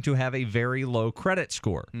are going to have a very low credit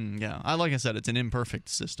score. Yeah, like I said, it's an imperfect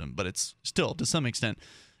system, but it's still, to some extent,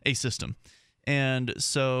 a system. And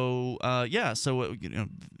so,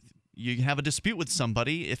 you have a dispute with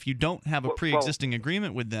somebody. If you don't have a pre-existing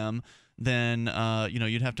agreement with them, then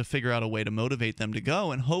you'd have to figure out a way to motivate them to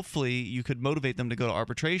go, and hopefully you could motivate them to go to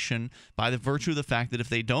arbitration by the virtue of the fact that if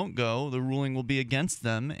they don't go, the ruling will be against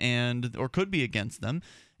them or could be against them,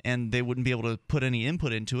 and they wouldn't be able to put any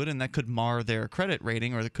input into it, and that could mar their credit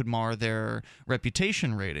rating or that could mar their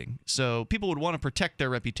reputation rating. So people would want to protect their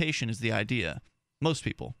reputation is the idea. Most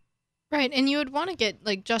people. Right, and you would want to get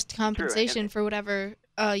just compensation for whatever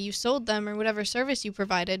you sold them or whatever service you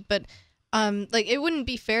provided, but it wouldn't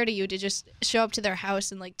be fair to you to just show up to their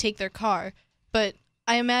house and take their car. But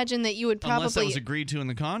I imagine that you would probably, unless that was agreed to in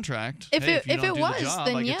the contract. If hey, it if it was, the job,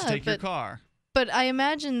 then I get to take your car. But I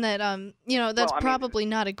imagine that that's probably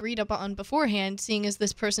not agreed upon beforehand, seeing as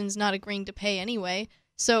this person's not agreeing to pay anyway.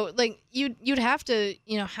 So you'd have to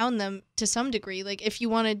hound them to some degree, if you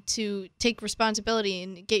wanted to take responsibility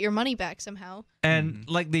and get your money back somehow. And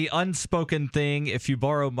the unspoken thing, if you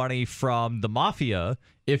borrow money from the mafia,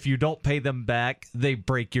 if you don't pay them back, they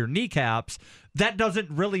break your kneecaps. That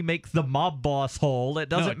doesn't really make the mob boss whole. It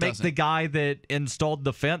doesn't make the guy that installed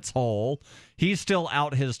the fence whole. He's still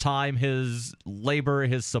out his time, his labor,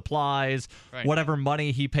 his supplies, whatever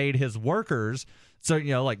money he paid his workers. So,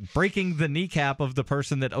 breaking the kneecap of the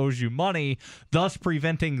person that owes you money, thus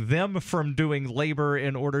preventing them from doing labor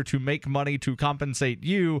in order to make money to compensate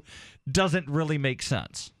you, doesn't really make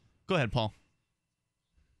sense. Go ahead, Paul.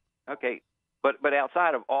 Okay. But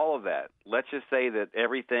outside of all of that, let's just say that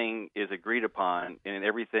everything is agreed upon and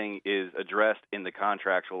everything is addressed in the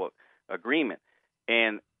contractual agreement,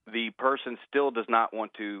 and the person still does not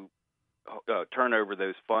want to turn over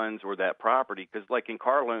those funds or that property, because in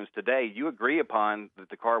car loans today, you agree upon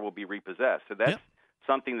that the car will be repossessed. So that's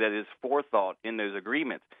something that is forethought in those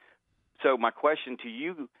agreements. So my question to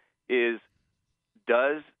you is,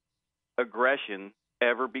 does aggression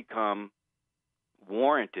ever become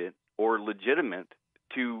warranted or legitimate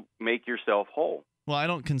to make yourself whole? Well, I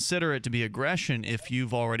don't consider it to be aggression if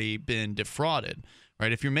you've already been defrauded.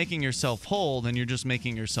 Right? If you're making yourself whole, then you're just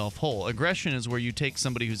making yourself whole. Aggression is where you take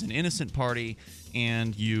somebody who's an innocent party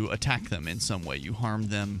and you attack them in some way. You harm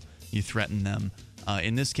them, you threaten them.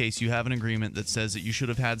 In this case, you have an agreement that says that you should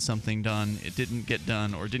have had something done, it didn't get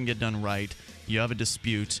done, or didn't get done right. You have a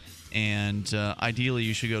dispute, and ideally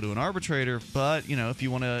you should go to an arbitrator. But if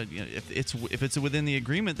you want to, if it's within the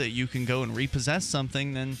agreement that you can go and repossess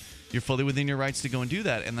something, then you're fully within your rights to go and do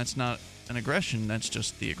that, and that's not an aggression. That's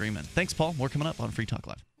just the agreement. Thanks, Paul. More coming up on Free Talk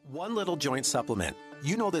Live. One little joint supplement.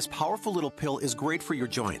 You know this powerful little pill is great for your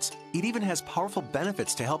joints. It even has powerful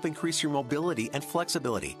benefits to help increase your mobility and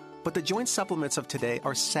flexibility. But the joint supplements of today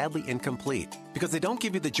are sadly incomplete because they don't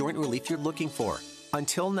give you the joint relief you're looking for.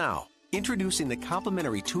 Until now. Introducing the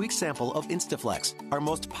complimentary 2-week sample of Instaflex, our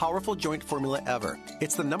most powerful joint formula ever.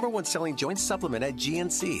 It's the #1 selling joint supplement at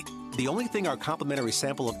GNC. The only thing our complimentary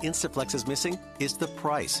sample of Instaflex is missing is the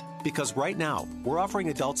price. Because right now, we're offering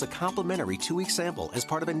adults a complimentary 2-week sample as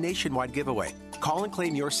part of a nationwide giveaway. Call and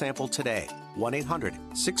claim your sample today.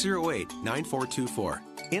 1-800-608-9424.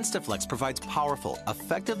 Instaflex provides powerful,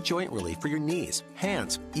 effective joint relief for your knees,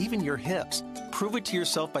 hands, even your hips. Prove it to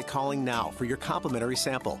yourself by calling now for your complimentary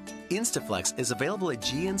sample. Instaflex is available at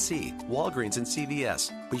GNC, Walgreens, and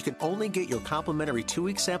CVS, but you can only get your complimentary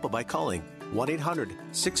 2-week sample by calling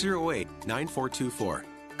 1-800-608-9424.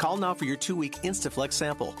 Call now for your 2-week Instaflex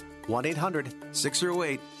sample.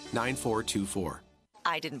 1-800-608-9424.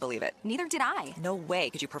 I didn't believe it. Neither did I. No way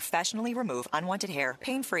could you professionally remove unwanted hair,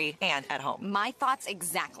 pain-free, and at home. My thoughts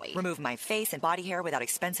exactly. Remove my face and body hair without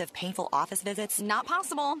expensive, painful office visits? Not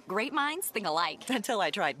possible. Great minds think alike. Until I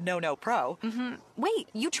tried No Pro. Wait,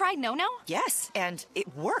 you tried No? Yes, and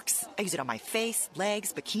it works. I use it on my face,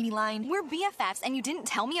 legs, bikini line. We're BFFs, and you didn't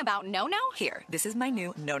tell me about No? Here, this is my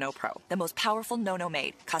new No Pro. The most powerful No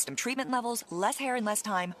made. Custom treatment levels, less hair in less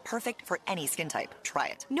time. Perfect for any skin type. Try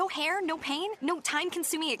it. No hair, no pain, no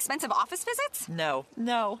time-consuming expensive office visits? No,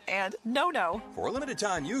 and no. For a limited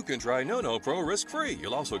time, you can try No Pro risk-free.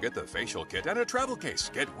 You'll also get the facial kit and a travel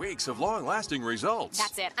case. Get weeks of long-lasting results.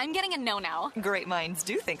 That's it. I'm getting a No. Great minds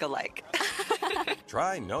do think alike.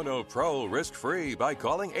 Try No Pro risk-free by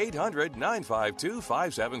calling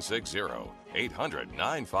 800-952-5760.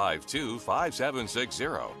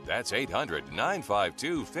 800-952-5760. That's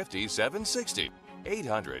 800-952-5760.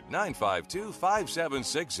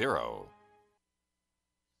 800-952-5760.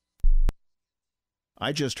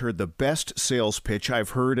 I just heard the best sales pitch I've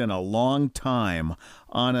heard in a long time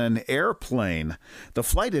on an airplane. The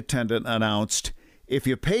flight attendant announced, "If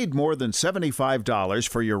you paid more than $75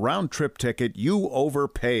 for your round-trip ticket, you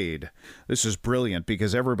overpaid." This is brilliant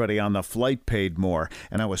because everybody on the flight paid more,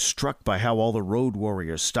 and I was struck by how all the road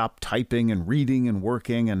warriors stopped typing and reading and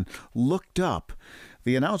working and looked up.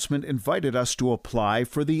 The announcement invited us to apply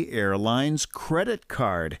for the airline's credit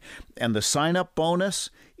card, and the sign-up bonus,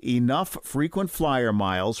 enough frequent flyer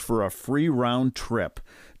miles for a free round trip.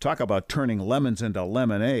 Talk about turning lemons into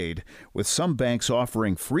lemonade. With some banks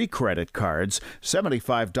offering free credit cards,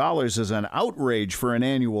 $75 is an outrage for an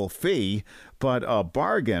annual fee, but a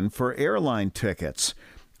bargain for airline tickets.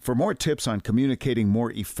 For more tips on communicating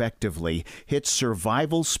more effectively, hit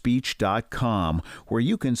survivalspeech.com, where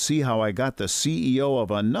you can see how I got the CEO of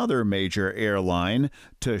another major airline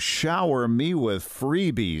to shower me with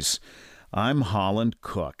freebies. I'm Holland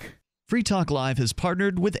Cook. Free Talk Live has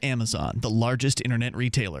partnered with Amazon, the largest internet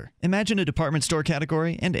retailer. Imagine a department store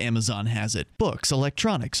category, and Amazon has it. Books,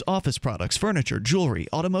 electronics, office products, furniture, jewelry,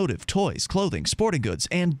 automotive, toys, clothing, sporting goods,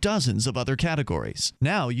 and dozens of other categories.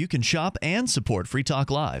 Now you can shop and support Free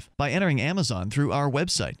Talk Live by entering Amazon through our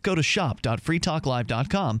website. Go to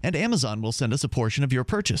shop.freetalklive.com, and Amazon will send us a portion of your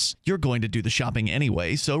purchase. You're going to do the shopping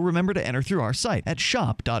anyway, so remember to enter through our site at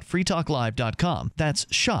shop.freetalklive.com.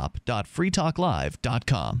 That's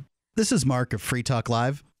shop.freetalklive.com. This is Mark of Free Talk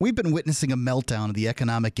Live. We've been witnessing a meltdown of the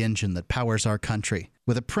economic engine that powers our country.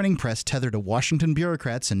 With a printing press tethered to Washington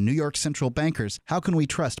bureaucrats and New York central bankers, how can we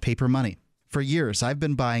trust paper money? For years, I've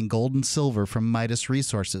been buying gold and silver from Midas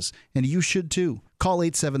Resources, and you should too. Call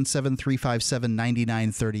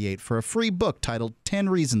 877-357-9938 for a free book titled 10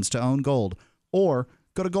 Reasons to Own Gold, or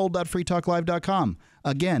go to gold.freetalklive.com.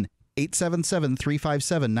 Again,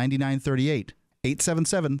 877-357-9938.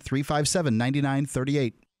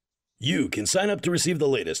 877-357-9938. You can sign up to receive the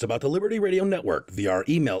latest about the Liberty Radio Network via our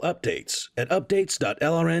email updates at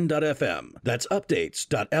updates.lrn.fm. That's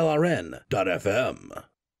updates.lrn.fm.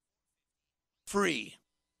 Free.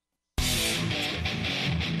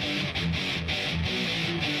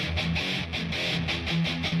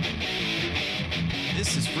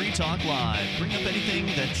 This is Free Talk Live. Bring up anything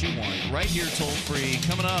that you want right here toll free.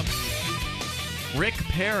 Coming up, Rick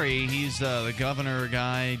Perry. He's the governor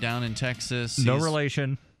guy down in Texas. No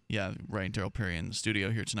relation. Yeah, right. Daryl Perry in the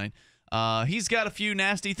studio here tonight. He's got a few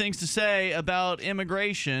nasty things to say about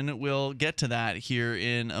immigration. We'll get to that here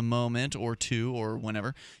in a moment or two or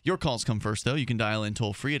whenever. Your calls come first, though. You can dial in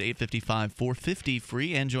toll-free at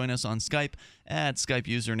 855-450-FREE and join us on Skype at Skype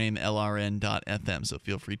username LRN.FM. So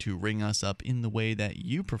feel free to ring us up in the way that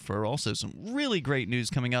you prefer. Also, some really great news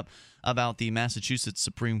coming up about the Massachusetts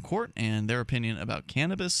Supreme Court and their opinion about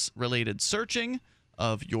cannabis-related searching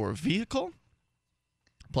of your vehicle.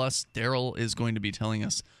 Plus, Daryl is going to be telling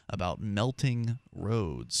us about melting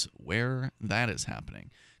roads, where that is happening.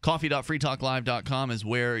 Coffee.freetalklive.com is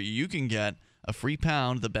where you can get a free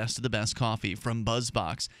pound, the best of the best coffee from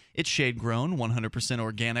BuzzBox. It's shade-grown, 100%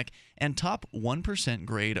 organic, and top 1%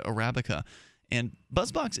 grade Arabica. And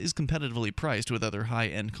BuzzBox is competitively priced with other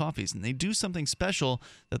high-end coffees, and they do something special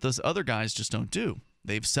that those other guys just don't do.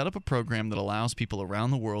 They've set up a program that allows people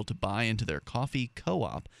around the world to buy into their coffee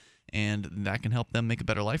co-op, and that can help them make a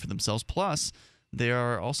better life for themselves. Plus, they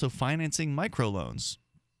are also financing microloans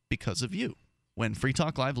because of you. When Free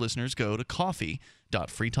Talk Live listeners go to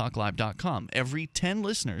coffee.freetalklive.com, every 10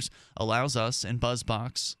 listeners allows us and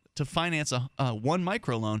BuzzBox to finance one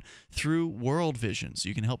microloan through World Vision. So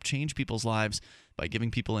you can help change people's lives by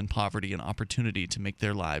giving people in poverty an opportunity to make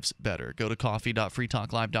their lives better. Go to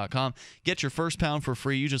coffee.freetalklive.com. Get your first pound for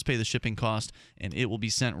free. You just pay the shipping cost, and it will be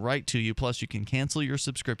sent right to you. Plus, you can cancel your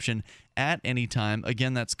subscription at any time.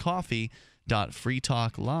 Again, that's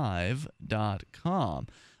coffee.freetalklive.com.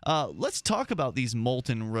 Let's talk about these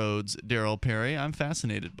molten roads, Daryl Perry. I'm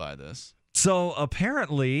fascinated by this. So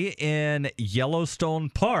apparently in Yellowstone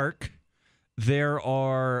Park, there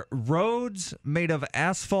are roads made of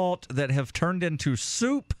asphalt that have turned into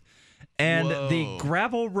soup, and the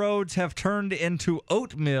gravel roads have turned into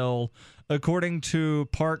oatmeal, according to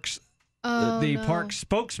park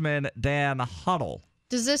spokesman Dan Huddle.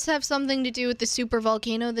 Does this have something to do with the super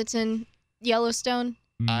volcano that's in Yellowstone?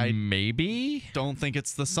 I maybe don't think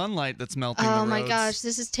it's the sunlight that's melting the roads. Oh my gosh,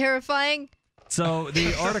 this is terrifying. So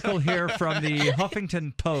the article here from the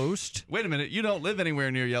Huffington Post. Wait a minute, you don't live anywhere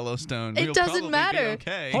near Yellowstone. It doesn't matter.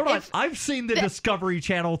 Okay. Hold on, I've seen the Discovery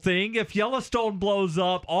Channel thing. If Yellowstone blows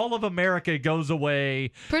up, all of America goes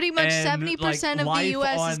away. Pretty much 70% of the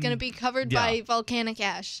U.S. is going to be covered by volcanic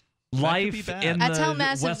ash. Life in That's the how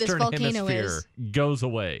massive Western this volcano Hemisphere is. goes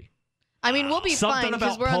away. I mean, we'll be fine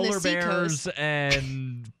because we're on the Something about polar seacoast. bears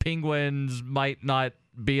and penguins might not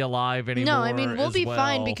be alive anymore. No, I mean, we'll be well.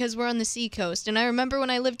 fine because we're on the seacoast. And I remember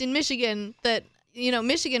when I lived in Michigan that,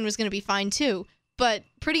 Michigan was going to be fine too. But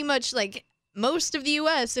pretty much like most of the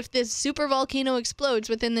U.S., if this super volcano explodes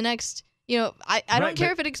within the next, I don't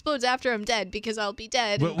care if it explodes after I'm dead because I'll be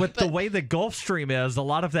dead. With the way the Gulf Stream is, a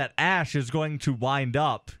lot of that ash is going to wind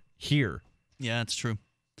up here. Yeah, it's true.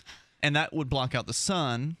 And that would block out the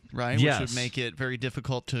sun, right? Yes. Which would make it very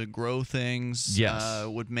difficult to grow things. Yes.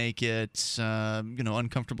 Would make it,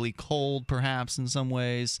 uncomfortably cold, perhaps, in some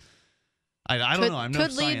ways. I don't know. I'm no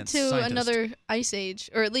could lead to scientist. another ice age,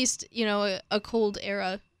 or at least, a cold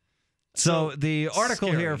era. So the article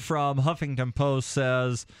scary. here from Huffington Post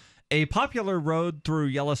says, a popular road through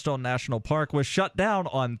Yellowstone National Park was shut down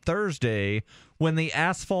on Thursday when the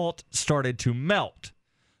asphalt started to melt.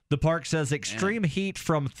 The park says extreme heat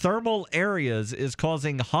from thermal areas is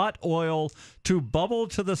causing hot oil to bubble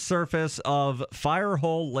to the surface of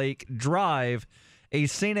Firehole Lake Drive, a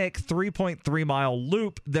scenic 3.3-mile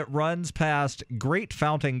loop that runs past Great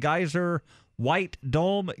Fountain Geyser, White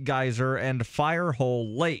Dome Geyser, and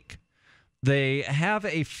Firehole Lake. They have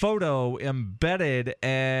a photo embedded,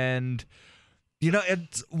 and,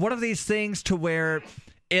 it's one of these things to where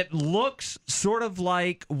it looks sort of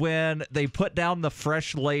like when they put down the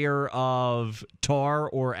fresh layer of tar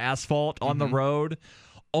or asphalt on the road,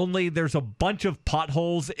 only there's a bunch of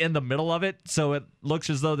potholes in the middle of it, so it looks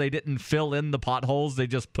as though they didn't fill in the potholes. They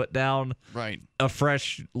just put down a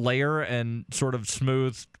fresh layer and sort of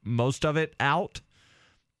smoothed most of it out.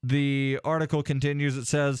 The article continues. It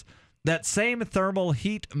says, that same thermal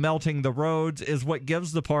heat melting the roads is what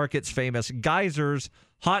gives the park its famous geysers,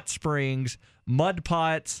 hot springs, mud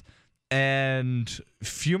pots, and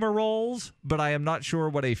fumaroles, but I am not sure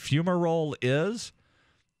what a fumarole is.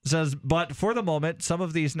 It says, but for the moment, some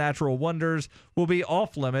of these natural wonders will be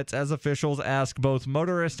off limits as officials ask both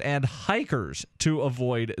motorists and hikers to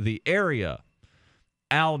avoid the area.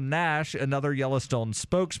 Al Nash, another Yellowstone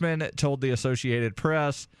spokesman, told the Associated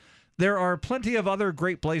Press, there are plenty of other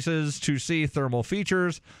great places to see thermal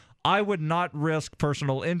features. I would not risk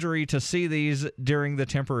personal injury to see these during the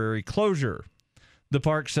temporary closure. The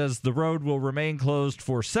park says the road will remain closed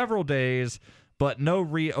for several days, but no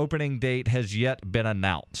reopening date has yet been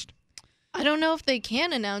announced. I don't know if they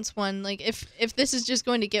can announce one. Like, if this is just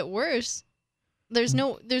going to get worse. There's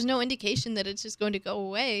no indication that it's just going to go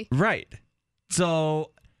away. Right.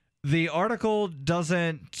 So the article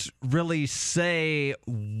doesn't really say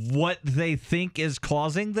what they think is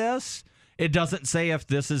causing this. It doesn't say if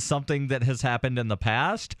this is something that has happened in the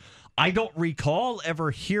past. I don't recall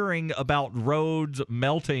ever hearing about roads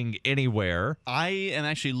melting anywhere. I am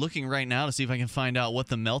actually looking right now to see if I can find out what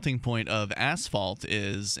the melting point of asphalt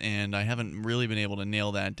is, and I haven't really been able to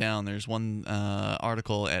nail that down. There's one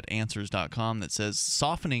article at answers.com that says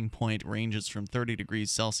softening point ranges from 30 degrees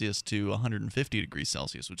Celsius to 150 degrees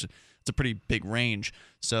Celsius, which it's a pretty big range.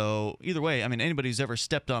 So either way, I mean, anybody who's ever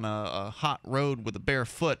stepped on a hot road with a bare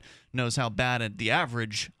foot knows how bad the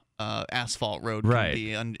average asphalt road can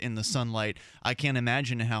be in the sunlight. I can't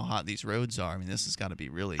imagine how hot these roads are. I mean, this has got to be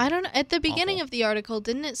really I don't know. At the beginning awful. of the article,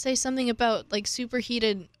 didn't it say something about like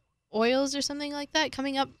superheated oils or something like that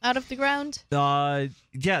coming up out of the ground?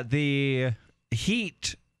 Yeah, the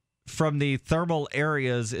heat from the thermal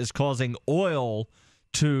areas is causing oil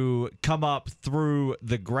to come up through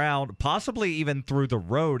the ground, possibly even through the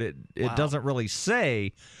road. It doesn't really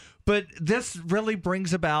say. But this really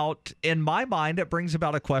brings about, in my mind, it brings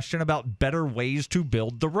about a question about better ways to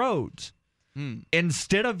build the roads.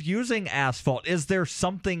 Instead of using asphalt, is there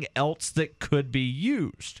something else that could be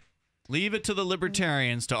used? Leave it to the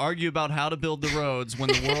libertarians to argue about how to build the roads when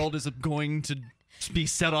the world is going to be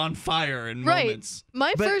set on fire in moments.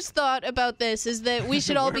 My first thought about this is that we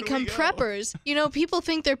should all become preppers. You know, people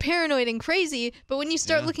think they're paranoid and crazy, but when you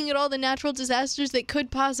start looking at all the natural disasters that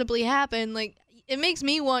could possibly happen, like, it makes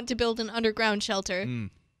me want to build an underground shelter.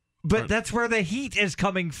 But that's where the heat is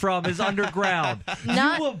coming from, is underground.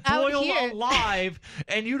 Not you will out boil here. alive,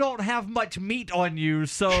 and you don't have much meat on you,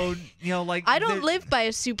 so, like... I don't live by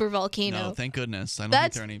a super volcano. No, thank goodness. I don't That's,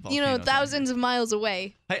 think there are any volcanoes. thousands of miles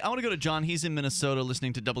away. Hey, I want to go to John. He's in Minnesota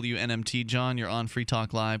listening to WNMT. John, you're on Free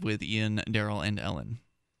Talk Live with Ian, Daryl, and Ellen.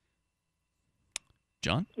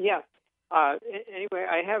 John? Yeah. Anyway,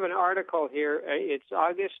 I have an article here. It's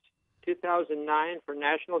August 2009 for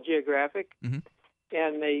National Geographic, and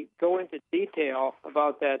they go into detail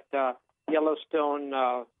about that Yellowstone,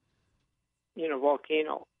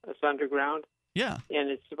 volcano that's underground. Yeah. And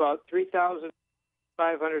it's about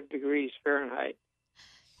 3,500 degrees Fahrenheit.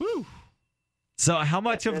 Woo. So how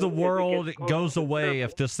much of the world goes away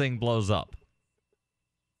if this thing blows up?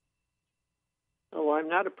 Oh, I'm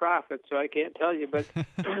not a prophet, so I can't tell you, but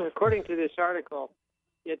according to this article,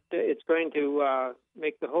 it's going to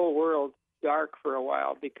make the whole world dark for a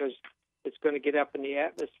while because it's going to get up in the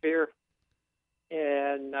atmosphere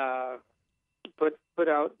and put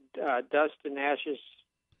out dust and ashes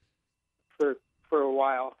for a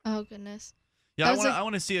while. Oh goodness! Yeah, I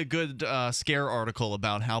want to see a good scare article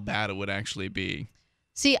about how bad it would actually be.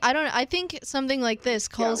 See, I think something like this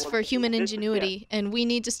calls for human ingenuity, and we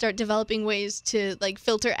need to start developing ways to like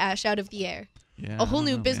filter ash out of the air. Yeah, a whole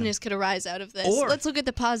new business could arise out of this. Let's look at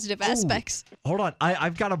the positive aspects. Hold on.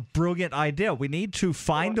 I've got a brilliant idea. We need to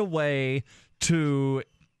find a way to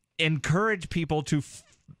encourage people to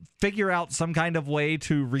figure out some kind of way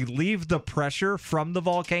to relieve the pressure from the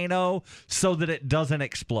volcano so that it doesn't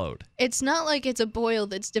explode. It's not like it's a boil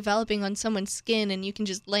that's developing on someone's skin and you can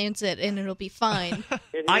just lance it and it'll be fine.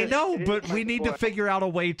 I know, but we need to figure out a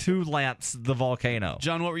way to lance the volcano.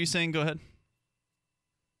 John, what were you saying? Go ahead.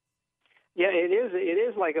 Yeah, it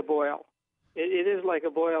is like a boil. It is like a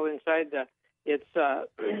boil inside the. It's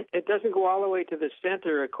it doesn't go all the way to the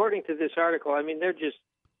center, according to this article. I mean, they're just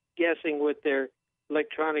guessing with their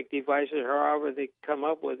electronic devices, or however they come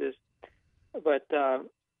up with this. But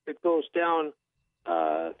it goes down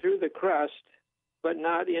through the crust, but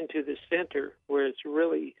not into the center where it's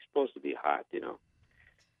really supposed to be hot.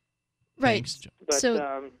 Right. Thanks, but,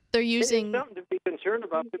 so they're using it's something to be concerned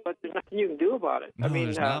about, but there's nothing you can do about it. No, I mean,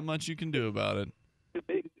 there's not much you can do about it.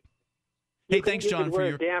 Hey, thanks, John, you could for wear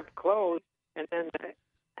your damp clothes, and then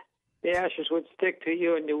the ashes would stick to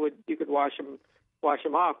you, and you could wash them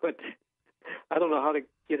off. But I don't know how to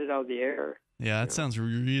get it out of the air. Yeah, that sounds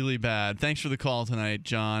really bad. Thanks for the call tonight,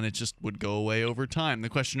 John. It just would go away over time. The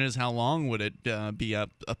question is, how long would it be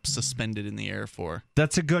up suspended in the air for?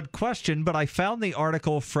 That's a good question, but I found the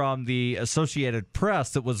article from the Associated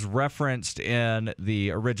Press that was referenced in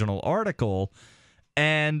the original article,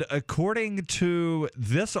 and according to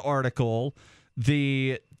this article,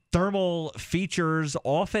 the thermal features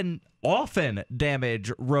often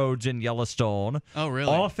damage roads in Yellowstone. Oh,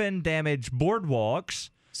 really? Often damage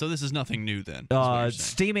boardwalks. So this is nothing new then?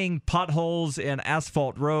 Steaming potholes in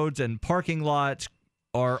asphalt roads and parking lots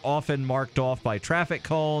are often marked off by traffic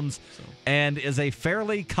cones and is a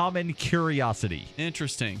fairly common curiosity.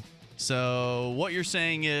 Interesting. So what you're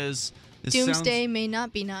saying is Doomsday may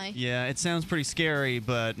not be nigh. Yeah, it sounds pretty scary,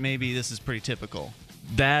 but maybe this is pretty typical.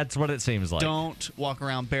 That's what it seems like. Don't walk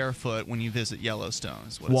around barefoot when you visit Yellowstone.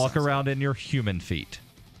 Is what it Walk sounds around in your human feet,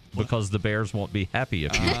 because the bears won't be happy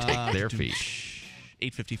if you take their feet.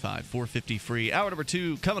 855, 450 free. Hour number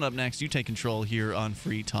 2 coming up next. You take control here on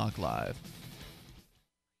Free Talk Live.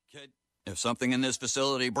 Kid, if something in this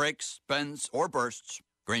facility breaks, bends, or bursts,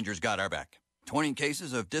 Granger's got our back. 20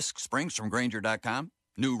 cases of disc springs from Granger.com,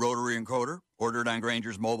 new rotary encoder ordered on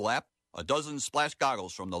Granger's mobile app, a dozen splash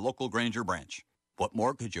goggles from the local Granger branch. What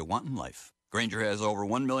more could you want in life? Granger has over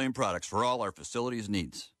 1 million products for all our facilities'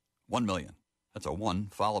 needs. 1 million. That's a 1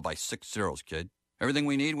 followed by 6 zeros, kid. Everything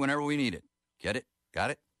we need whenever we need it. Get it?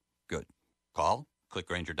 Got it? Good. Call, click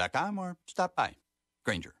Granger.com, or stop by.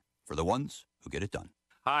 Granger, for the ones who get it done.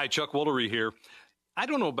 Hi, Chuck Woolery here. I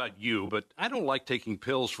don't know about you, but I don't like taking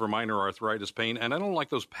pills for minor arthritis pain, and I don't like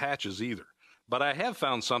those patches either. But I have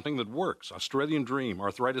found something that works. Australian Dream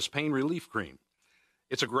Arthritis Pain Relief Cream.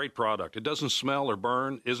 It's a great product. It doesn't smell or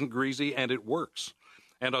burn, isn't greasy, and it works.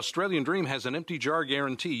 And Australian Dream has an empty jar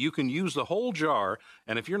guarantee. You can use the whole jar,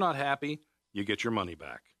 and if you're not happy, you get your money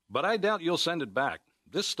back. But I doubt you'll send it back.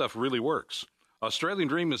 This stuff really works. Australian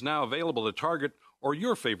Dream is now available at Target or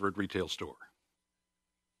your favorite retail store.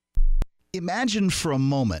 Imagine for a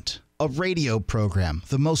moment a radio program,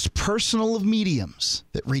 the most personal of mediums,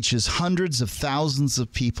 that reaches hundreds of thousands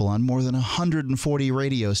of people on more than 140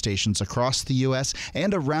 radio stations across the U.S.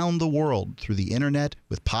 and around the world through the internet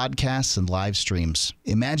with podcasts and live streams.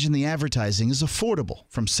 Imagine the advertising is affordable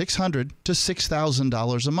from $600 to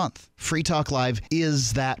 $6,000 a month. Free Talk Live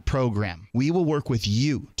is that program. We will work with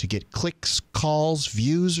you to get clicks, calls,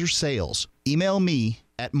 views, or sales. Email me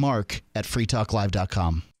at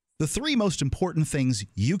mark@freetalklive.com. The 3 most important things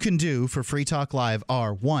you can do for Free Talk Live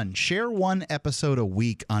are: 1, share 1 episode a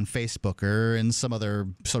week on Facebook or in some other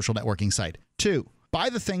social networking site. 2,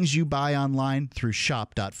 buy the things you buy online through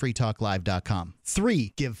shop.freetalklive.com.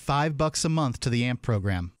 3, give $5 a month to the AMP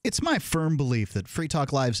program. It's my firm belief that Free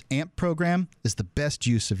Talk Live's AMP program is the best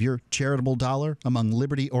use of your charitable dollar among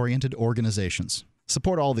liberty-oriented organizations.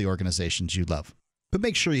 Support all the organizations you love, but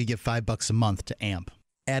make sure you give $5 a month to AMP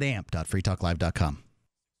at amp.freetalklive.com.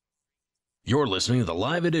 You're listening to the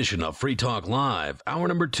live edition of Free Talk Live. Hour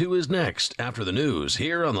number 2 is next after the news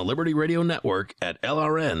here on the Liberty Radio Network at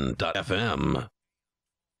LRN.FM.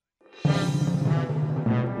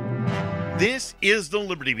 This is the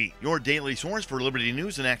Liberty Beat, your daily source for Liberty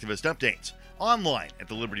news and activist updates. Online at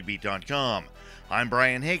thelibertybeat.com. I'm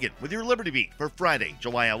Brian Hagan with your Liberty Beat for Friday,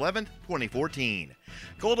 July 11th, 2014.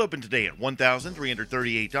 Gold opened today at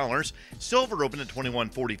 $1,338, silver opened at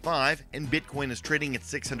 $21.45, and Bitcoin is trading at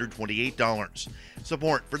 $628.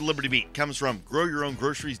 Support for the Liberty Beat comes from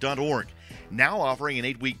GrowYourOwnGroceries.org, now offering an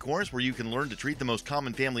 8-week course where you can learn to treat the most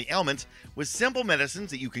common family ailments with simple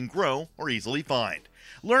medicines that you can grow or easily find.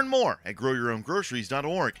 Learn more at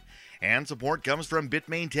GrowYourOwnGroceries.org. And support comes from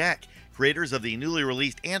Bitmain Tech, creators of the newly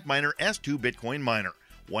released Antminer S2 Bitcoin miner,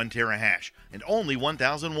 1 terahash and only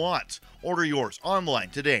 1,000 watts. Order yours online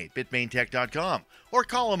today, bitmaintech.com, or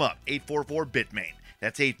call them up, 844-BITMAIN.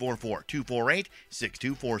 That's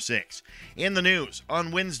 844-248-6246. In the news,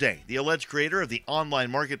 on Wednesday, the alleged creator of the online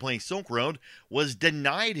marketplace Silk Road was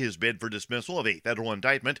denied his bid for dismissal of a federal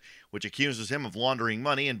indictment, which accuses him of laundering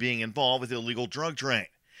money and being involved with the illegal drug trade.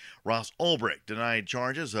 Ross Ulbricht denied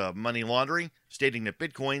charges of money laundering, stating that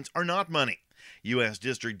bitcoins are not money. U.S.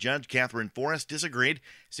 District Judge Catherine Forrest disagreed,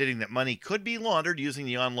 stating that money could be laundered using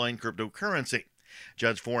the online cryptocurrency.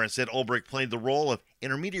 Judge Forrest said Ulbricht played the role of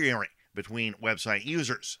intermediary between website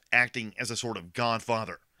users, acting as a sort of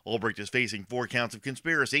godfather. Ulbricht is facing 4 counts of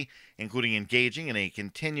conspiracy, including engaging in a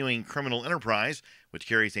continuing criminal enterprise, which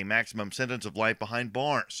carries a maximum sentence of life behind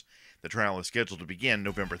bars. The trial is scheduled to begin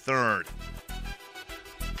November 3rd.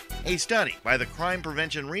 A study by the Crime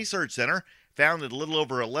Prevention Research Center found that a little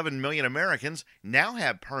over 11 million Americans now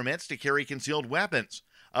have permits to carry concealed weapons,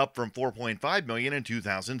 up from 4.5 million in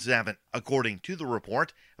 2007. According to the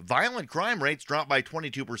report, violent crime rates dropped by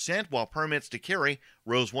 22%, while permits to carry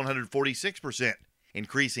rose 146%.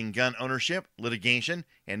 Increasing gun ownership, litigation,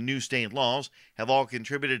 and new state laws have all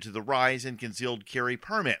contributed to the rise in concealed carry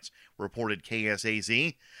permits, reported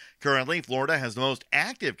KSAZ. Currently, Florida has the most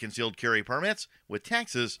active concealed carry permits, with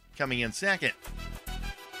Texas coming in second.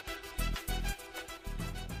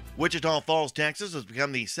 Wichita Falls, Texas has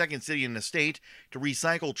become the second city in the state to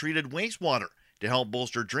recycle treated wastewater. to help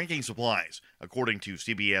bolster drinking supplies, according to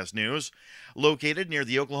CBS News. Located near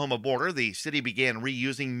the Oklahoma border, the city began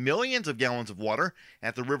reusing millions of gallons of water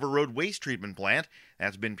at the River Road Waste Treatment Plant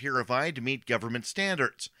that's been purified to meet government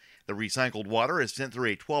standards. The recycled water is sent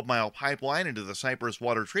through a 12-mile pipeline into the Cypress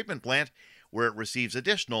Water Treatment Plant, where it receives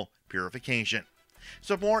additional purification.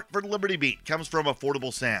 Support for Liberty Beat comes from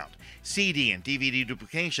Affordable Sound, CD and DVD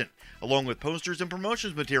duplication, along with posters and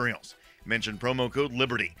promotions materials. Mention promo code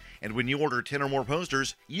LIBERTY, and when you order 10 or more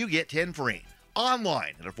posters, you get 10 free.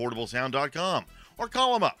 Online at affordablesound.com or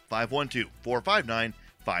call them up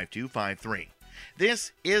 512-459-5253.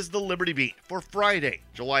 This is the Liberty Beat for Friday,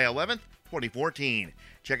 July 11th, 2014.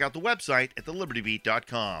 Check out the website at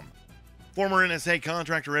thelibertybeat.com. Former NSA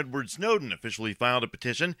contractor Edward Snowden officially filed a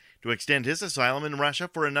petition to extend his asylum in Russia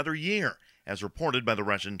for another year, as reported by the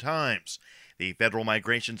Russian Times. The Federal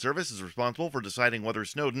Migration Service is responsible for deciding whether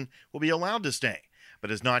Snowden will be allowed to stay, but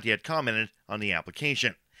has not yet commented on the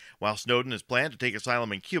application. While Snowden has planned to take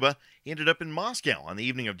asylum in Cuba, he ended up in Moscow on the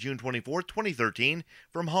evening of June 24, 2013,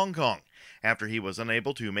 from Hong Kong, after he was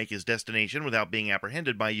unable to make his destination without being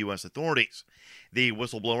apprehended by U.S. authorities. The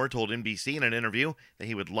whistleblower told NBC in an interview that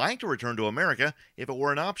he would like to return to America if it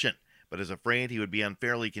were an option, but is afraid he would be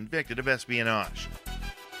unfairly convicted of espionage.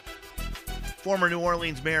 Former New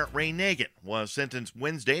Orleans Mayor Ray Nagin was sentenced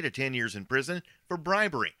Wednesday to 10 years in prison for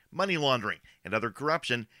bribery, money laundering, and other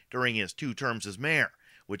corruption during his 2 terms as mayor,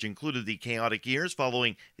 which included the chaotic years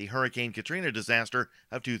following the Hurricane Katrina disaster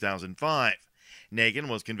of 2005. Nagin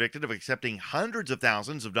was convicted of accepting hundreds of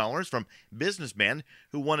thousands of dollars from businessmen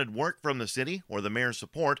who wanted work from the city or the mayor's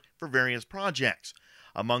support for various projects.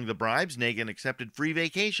 Among the bribes, Nagin accepted free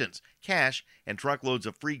vacations, cash, and truckloads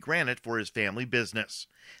of free granite for his family business.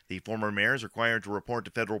 The former mayor is required to report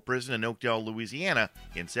to federal prison in Oakdale, Louisiana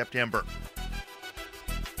in September.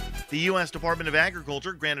 The U.S. Department of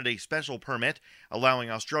Agriculture granted a special permit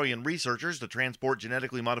allowing Australian researchers to transport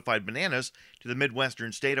genetically modified bananas to the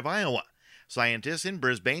Midwestern state of Iowa. Scientists in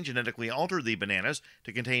Brisbane genetically altered the bananas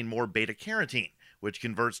to contain more beta-carotene, which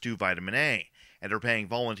converts to vitamin A, and are paying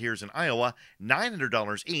volunteers in Iowa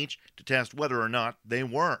 $900 each to test whether or not they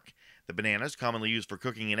work. The bananas, commonly used for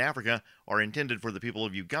cooking in Africa, are intended for the people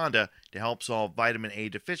of Uganda to help solve vitamin A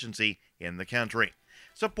deficiency in the country.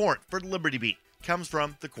 Support for Liberty Beat comes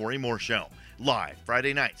from The Corey Moore Show, live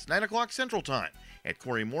Friday nights, 9 o'clock Central Time at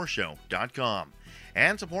CoreyMooreShow.com.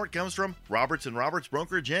 And support comes from Roberts & Roberts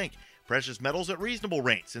Brokerage Inc., precious metals at reasonable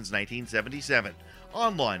rates since 1977,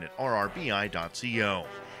 online at rrbi.co.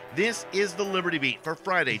 This is the Liberty Beat for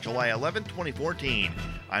Friday, July 11, 2014.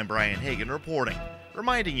 I'm Brian Hagan reporting,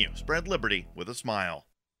 reminding you, spread liberty with a smile.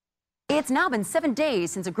 It's now been 7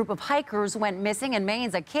 days since a group of hikers went missing in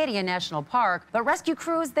Maine's Acadia National Park, but rescue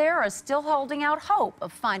crews there are still holding out hope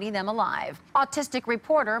of finding them alive. Autistic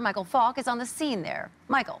reporter Michael Falk is on the scene there.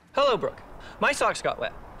 Michael. Hello, Brooke. My socks got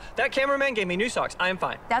wet. That cameraman gave me new socks. I am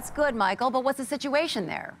fine. That's good, Michael, but what's the situation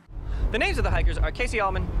there? The names of the hikers are Casey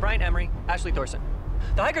Allman, Brian Emery, Ashley Thorson.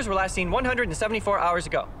 The hikers were last seen 174 hours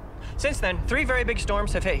ago. Since then, 3 very big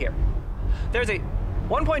storms have hit here. There's a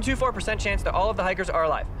 1.24% chance that all of the hikers are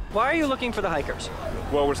alive. Why are you looking for the hikers?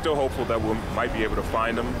 Well, we're still hopeful that we might be able to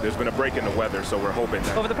find them. There's been a break in the weather, so we're hoping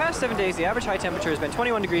that... Over the past 7 days, the average high temperature has been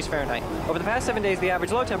 21 degrees Fahrenheit. Over the past 7 days, the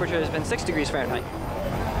average low temperature has been 6 degrees Fahrenheit.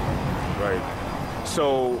 Right.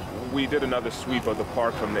 So we did another sweep of the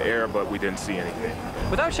park from the air, but we didn't see anything.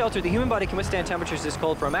 Without shelter, the human body can withstand temperatures this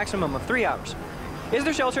cold for a maximum of 3 hours. Is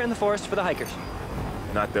there shelter in the forest for the hikers?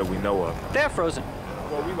 Not that we know of. They are frozen.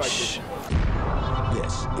 Well, we like Shh.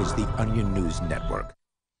 This is the Onion News Network.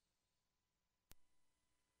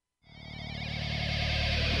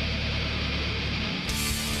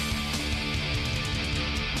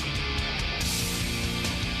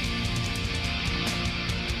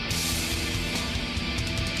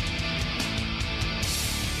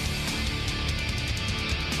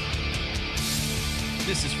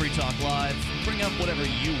 This is Free Talk Live. Bring up whatever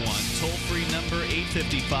you want. Toll-free number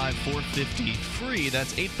 855-450-FREE.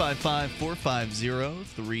 That's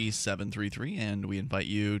 855-450-3733. And we invite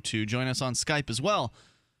you to join us on Skype as well.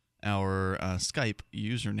 Our Skype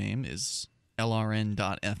username is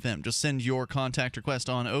lrn.fm. Just send your contact request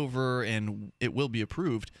on over, and it will be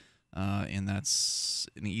approved. And that's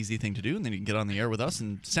an easy thing to do. And then you can get on the air with us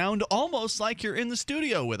and sound almost like you're in the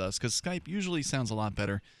studio with us, because Skype usually sounds a lot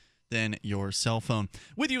better than your cell phone.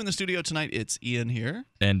 With you in the studio tonight, it's Ian here.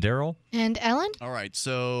 And Daryl. And Ellen. All right.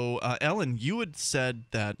 So, Ellen, you had said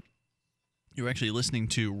that you were actually listening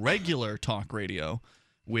to regular talk radio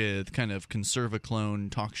with kind of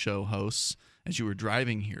conserva-clone talk show hosts as you were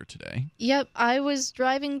driving here today. Yep. I was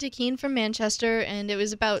driving to Keene from Manchester, and it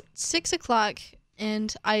was about 6 o'clock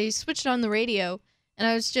and I switched on the radio, and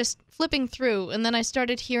I was just flipping through, and then I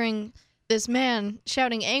started hearing this man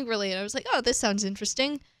shouting angrily, and I was like, oh, this sounds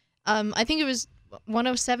interesting. I think it was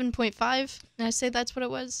 107.5, and I say that's what it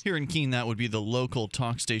was. Here in Keene, that would be the local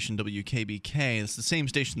talk station WKBK. It's the same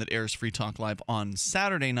station that airs Free Talk Live on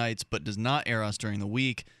Saturday nights, but does not air us during the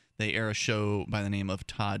week. They air a show by the name of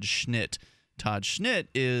Todd Schnitt. Todd Schnitt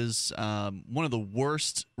is one of the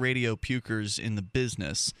worst radio pukers in the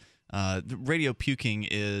business. Radio puking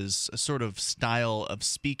is a sort of style of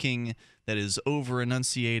speaking that is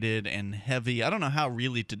over-enunciated and heavy. I don't know how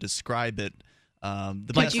really to describe it.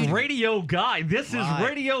 Radio Guy. This is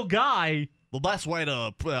Radio Guy. The best way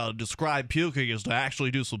to describe puking is to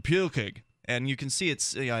actually do some puking. And you can see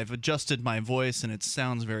I've adjusted my voice, and it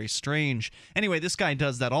sounds very strange. Anyway, this guy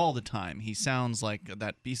does that all the time. He sounds like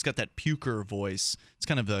that. He's got that puker voice. It's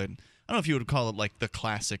kind of I don't know if you would call it like the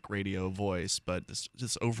classic radio voice, but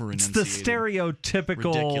this over-enunciated. It's the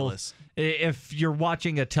stereotypical. Ridiculous. If you're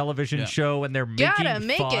watching a television show and they're making Gotta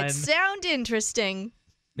make fun, it sound interesting.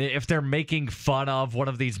 If they're making fun of one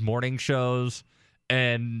of these morning shows,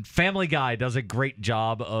 and Family Guy does a great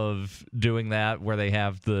job of doing that, where they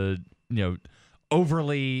have the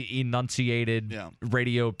overly enunciated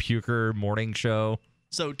radio puker morning show.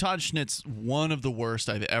 So Todd Schnitt's one of the worst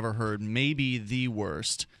I've ever heard, maybe the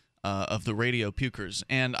worst of the radio pukers.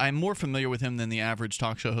 And I'm more familiar with him than the average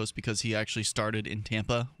talk show host because he actually started in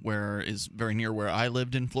Tampa, where is very near where I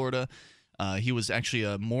lived in Florida. He was actually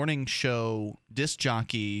a morning show disc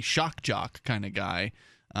jockey, shock jock kind of guy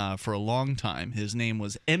for a long time. His name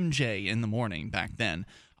was MJ in the morning back then.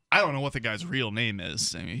 I don't know what the guy's real name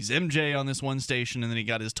is. I mean, he's MJ on this one station, and then he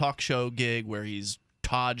got his talk show gig where he's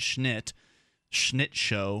Todd Schnitt. Schnitt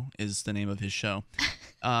Show is the name of his show.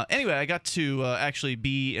 Anyway, I got to actually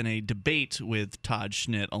be in a debate with Todd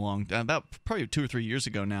Schnitt about probably 2 or 3 years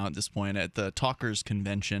ago now at this point at the Talkers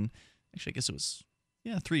Convention. Actually, I guess it was,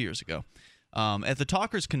 3 years ago. At the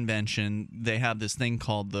Talkers Convention, they have this thing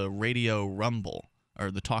called the Radio Rumble, or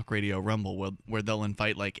the Talk Radio Rumble, where they'll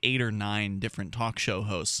invite like 8 or 9 different talk show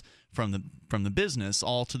hosts from the business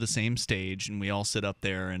all to the same stage, and we all sit up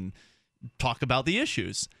there and talk about the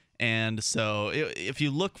issues. And so if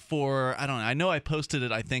you look for, I know I posted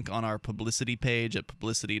it, I think, on our publicity page at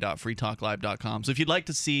publicity.freetalklive.com. So if you'd like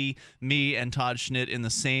to see me and Todd Schnitt in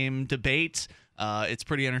the same debate, it's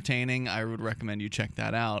pretty entertaining. I would recommend you check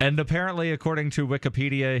that out. And apparently, according to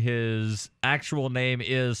Wikipedia, his actual name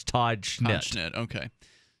is Todd Schnitt. Todd Schnitt, okay.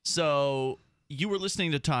 So you were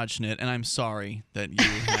listening to Todd Schnitt, and I'm sorry that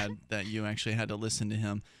you actually had to listen to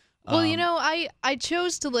him. Well, I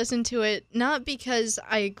chose to listen to it not because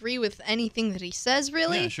I agree with anything that he says,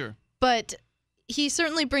 really. Yeah, sure. But he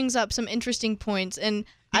certainly brings up some interesting points, and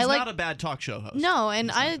He's not a bad talk show host. No, and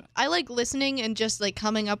I like listening and just like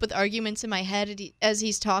coming up with arguments in my head as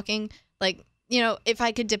he's talking. Like, if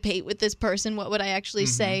I could debate with this person, what would I actually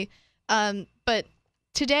say? But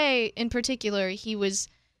today, in particular, he was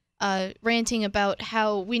ranting about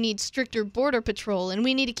how we need stricter border patrol and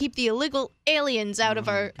we need to keep the illegal aliens out of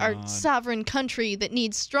our sovereign country that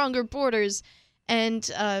needs stronger borders. And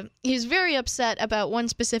he was very upset about one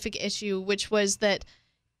specific issue, which was that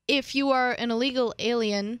if you are an illegal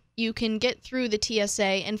alien, you can get through the TSA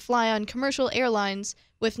and fly on commercial airlines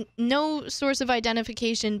with no source of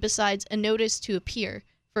identification besides a notice to appear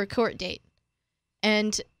for a court date.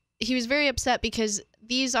 And he was very upset because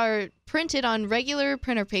these are printed on regular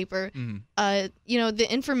printer paper. The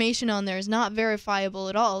information on there is not verifiable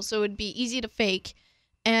at all, so it would be easy to fake.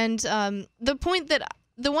 And the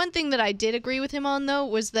one thing that I did agree with him on, though,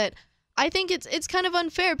 was that I think it's kind of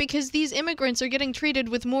unfair because these immigrants are getting treated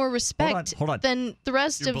with more respect than the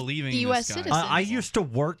rest of the U.S. citizens. I used to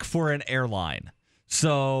work for an airline,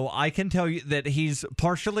 so I can tell you that he's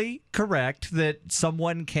partially correct that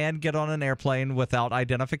someone can get on an airplane without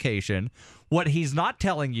identification. What he's not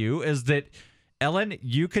telling you is that, Ellen,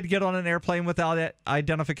 you could get on an airplane without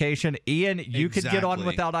identification. Ian, you could get on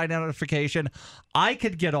without identification. I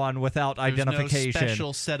could get on without identification. There's no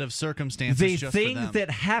special set of circumstances The just thing for them. that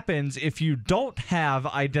happens if you don't have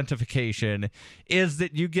identification is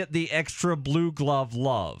that you get the extra blue glove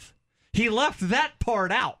love. He left that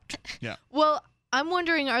part out. Yeah. Well, I'm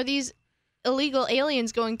wondering, are these illegal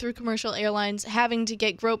aliens going through commercial airlines having to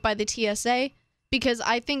get groped by the TSA? Because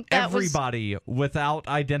I think that everybody without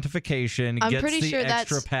identification gets the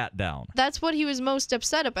extra pat down. That's what he was most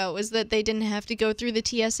upset about, was that they didn't have to go through the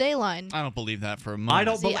TSA line. I don't believe that for a moment. I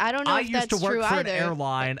don't know if that's true either. I used to work for an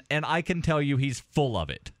airline, and I can tell you he's full of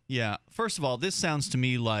it. Yeah. First of all, this sounds to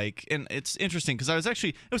me like, and it's interesting because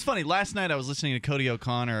it was funny. Last night I was listening to Cody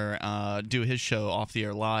O'Connor do his show Off the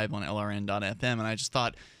Air Live on LRN.FM, and I just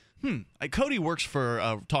thought, Cody works for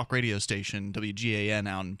a talk radio station, WGAN,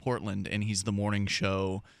 out in Portland, and he's the morning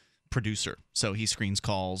show producer. So he screens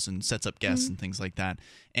calls and sets up guests and things like that.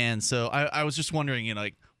 And so I was just wondering, you know,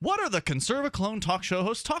 like, what are the Conservaclone talk show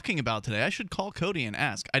hosts talking about today? I should call Cody and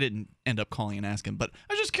ask. I didn't end up calling and asking, but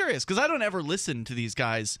I was just curious because I don't ever listen to these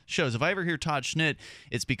guys' shows. If I ever hear Todd Schnitt,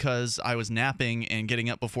 it's because I was napping and getting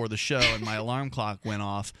up before the show and my alarm clock went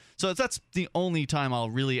off. So that's the only time I'll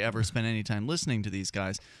really ever spend any time listening to these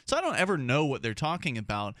guys. So I don't ever know what they're talking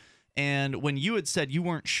about. And when you had said you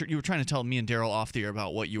weren't sure, you were trying to tell me and Daryl off the air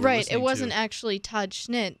about what you were listening to. Right, it wasn't actually Todd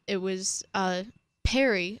Schnitt. It was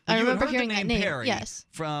Perry. I remember hearing that name. Perry, yes.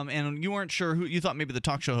 And you weren't sure who you thought maybe the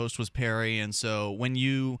talk show host was Perry. And so when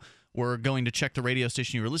you were going to check the radio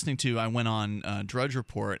station you were listening to, I went on Drudge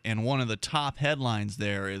Report, and one of the top headlines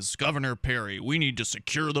there is Governor Perry, we need to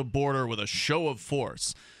secure the border with a show of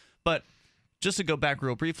force. But just to go back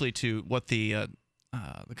real briefly to what the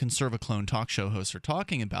Conservaclone talk show hosts are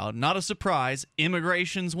talking about, not a surprise,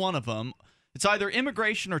 immigration's one of them. It's either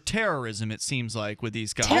immigration or terrorism, it seems like, with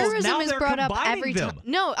these guys. Terrorism is brought up every time.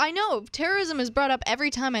 No, I know. Terrorism is brought up every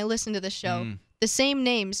time I listen to the show. The same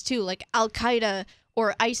names, too, like Al-Qaeda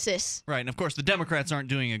or ISIS. Right, and of course the Democrats aren't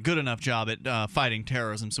doing a good enough job at fighting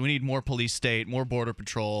terrorism, so we need more police state, more border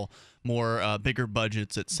patrol, more bigger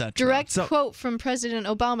budgets, etc. Direct quote from President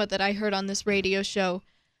Obama that I heard on this radio show.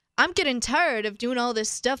 I'm getting tired of doing all this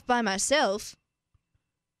stuff by myself.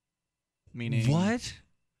 Meaning? What?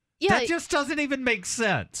 Yeah, that just doesn't even make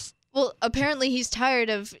sense. Well, apparently he's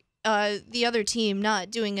tired of the other team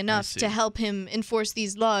not doing enough to help him enforce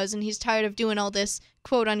these laws, and he's tired of doing all this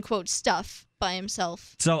quote-unquote stuff by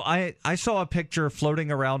himself. So I saw a picture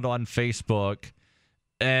floating around on Facebook,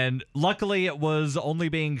 and luckily it was only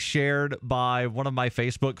being shared by one of my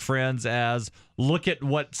Facebook friends as, look at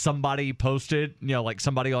what somebody posted, you know, like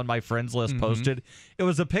somebody on my friends list posted. It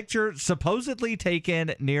was a picture supposedly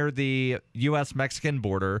taken near the U.S.-Mexican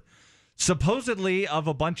border, supposedly of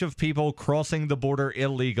a bunch of people crossing the border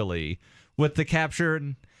illegally, with the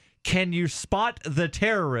caption, "Can you spot the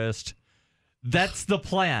terrorist? That's the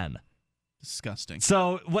plan." Disgusting.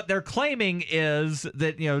 So what they're claiming is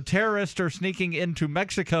that, you know, terrorists are sneaking into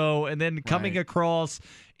Mexico and then coming across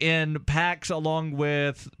in packs along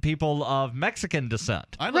with people of Mexican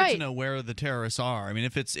descent. I'd like to know where the terrorists are. I mean,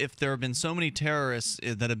 if there have been so many terrorists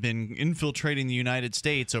that have been infiltrating the United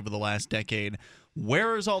States over the last decade,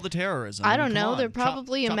 where is all the terrorism? I don't know. They're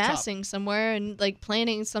probably amassing somewhere and like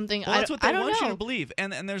planning something. Well, that's what they want know. you to believe.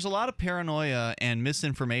 And there's a lot of paranoia and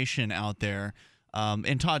misinformation out there.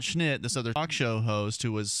 And Todd Schnitt, this other talk show host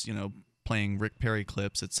who was, you know, playing Rick Perry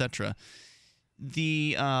clips, etc.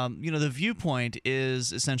 The the viewpoint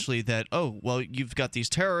is essentially that, oh, well, you've got these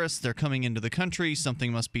terrorists, they're coming into the country,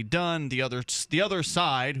 something must be done. The other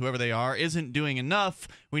side, whoever they are, isn't doing enough.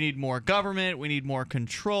 We need more government, we need more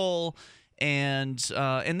control. And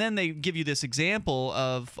then they give you this example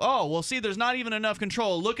of, oh, well, see, there's not even enough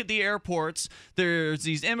control. Look at the airports. There's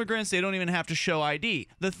these immigrants. They don't even have to show ID.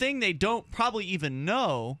 The thing they don't probably even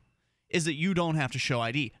know is that you don't have to show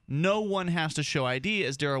ID. No one has to show ID,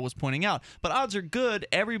 as Daryl was pointing out. But odds are good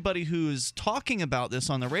everybody who's talking about this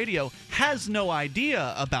on the radio has no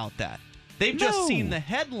idea about that. They've just seen the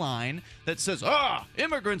headline that says,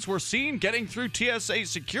 immigrants were seen getting through TSA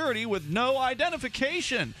security with no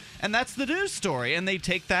identification. And that's the news story. And they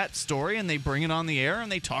take that story and they bring it on the air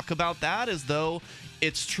and they talk about that as though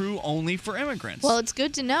it's true only for immigrants. Well, it's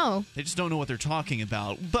good to know. They just don't know what they're talking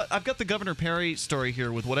about. But I've got the Governor Perry story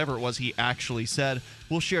here with whatever it was he actually said.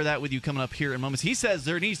 We'll share that with you coming up here in moments. He says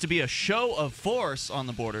there needs to be a show of force on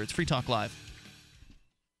the border. It's Free Talk Live.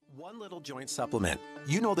 One little joint supplement.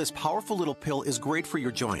 You know this powerful little pill is great for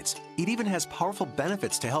your joints. It even has powerful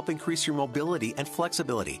benefits to help increase your mobility and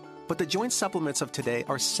flexibility. But the joint supplements of today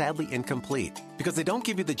are sadly incomplete because they don't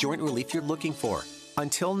give you the joint relief you're looking for.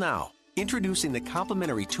 Until now. Introducing the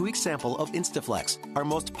complimentary 2-week sample of Instaflex, our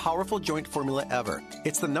most powerful joint formula ever.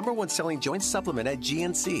 It's the #1 selling joint supplement at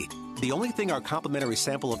GNC. The only thing our complimentary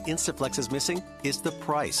sample of Instaflex is missing is the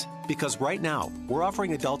price. Because right now, we're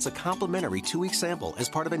offering adults a complimentary 2-week sample as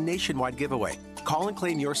part of a nationwide giveaway. Call and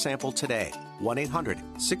claim your sample today.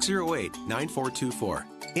 1-800-608-9424.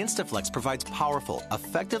 Instaflex provides powerful,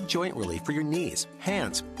 effective joint relief for your knees,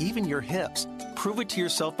 hands, even your hips. Prove it to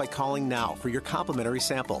yourself by calling now for your complimentary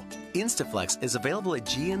sample. Instaflex is available at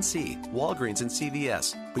GNC, Walgreens, and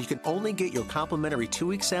CVS, but you can only get your complimentary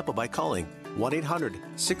 2-week sample by calling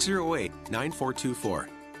 1-800-608-9424.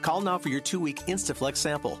 Call now for your 2-week Instaflex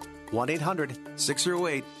sample.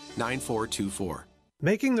 1-800-608-9424.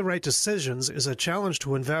 Making the right decisions is a challenge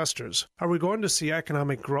to investors. Are we going to see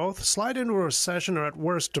economic growth, slide into a recession, or at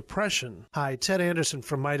worst, depression? Hi, Ted Anderson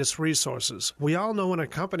from Midas Resources. We all know when a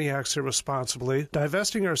company acts irresponsibly,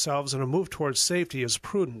 divesting ourselves in a move towards safety is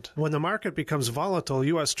prudent. When the market becomes volatile,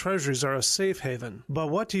 U.S. Treasuries are a safe haven. But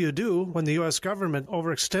what do you do when the U.S. government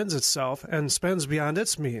overextends itself and spends beyond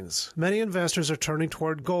its means? Many investors are turning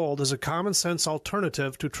toward gold as a common-sense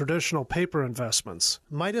alternative to traditional paper investments.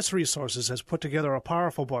 Midas Resources has put together a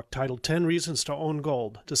powerful book titled 10 Reasons to Own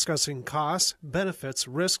Gold, discussing costs, benefits,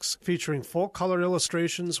 risks, featuring full-color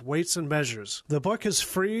illustrations, weights, and measures. The book is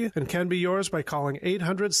free and can be yours by calling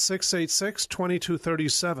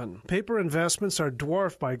 800-686-2237. Paper investments are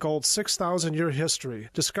dwarfed by gold's 6,000-year history.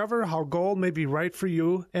 Discover how gold may be right for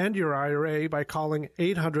you and your IRA by calling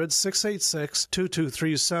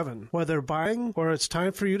 800-686-2237. Whether buying or it's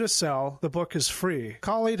time for you to sell, the book is free.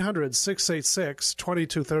 Call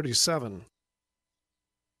 800-686-2237.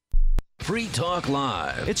 Free Talk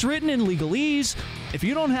Live. It's written in legalese. If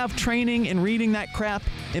you don't have training in reading that crap,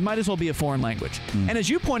 it might as well be a foreign language. And as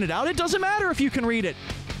you pointed out, it doesn't matter if you can read it.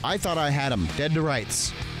 I thought I had them dead to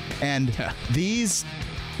rights. And these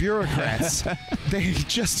bureaucrats, they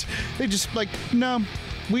just like, no,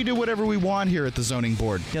 we do whatever we want here at the zoning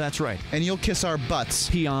board. Yeah, that's right. And you'll kiss our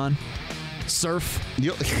butts. Peon. Serf.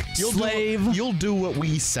 You'll slave. You'll do what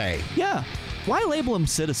we say. Yeah. Why label them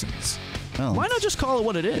citizens? Oh. Why not just call it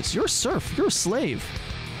what it is? You're a serf. You're a slave.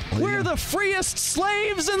 We're the freest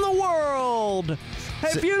slaves in the world.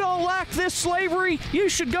 If you don't like this slavery, you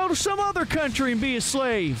should go to some other country and be a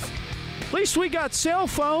slave. At least we got cell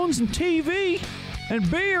phones and TV and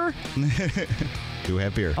beer. Do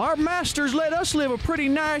have beer. Our masters let us live a pretty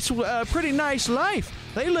nice life.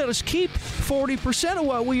 They let us keep 40% of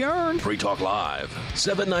what we earn. Free Talk Live,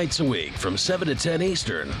 7 nights a week from 7 to 10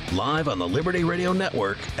 Eastern, live on the Liberty Radio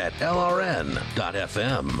Network at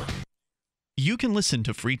LRN.FM. You can listen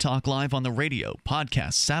to Free Talk Live on the radio,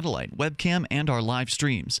 podcast, satellite, webcam, and our live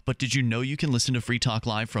streams. But did you know you can listen to Free Talk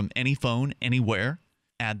Live from any phone, anywhere?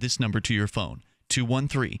 Add this number to your phone,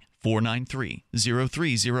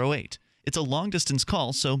 213-493-0308. It's a long-distance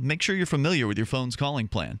call, so make sure you're familiar with your phone's calling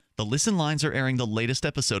plan. The Listen lines are airing the latest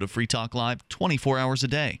episode of Free Talk Live 24 hours a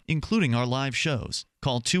day, including our live shows.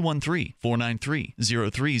 Call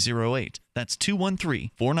 213-493-0308. That's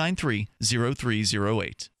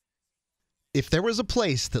 213-493-0308. If there was a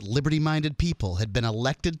place that liberty-minded people had been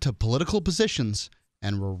elected to political positions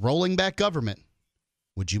and were rolling back government,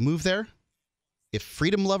 would you move there? If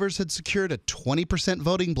freedom lovers had secured a 20%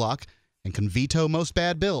 voting bloc and can veto most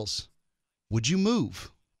bad bills, would you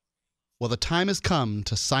move? Well, the time has come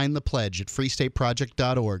to sign the pledge at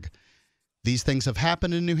freestateproject.org. These things have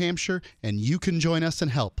happened in New Hampshire, and you can join us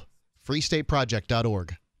and help.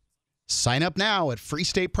 freestateproject.org. Sign up now at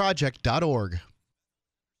freestateproject.org.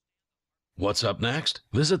 What's up next?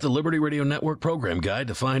 Visit the Liberty Radio Network program guide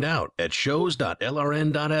to find out at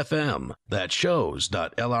shows.lrn.fm. That's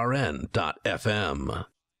shows.lrn.fm.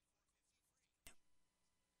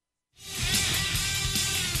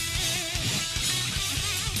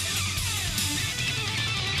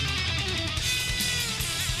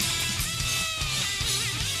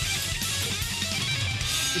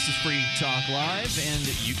 This is Free Talk Live, and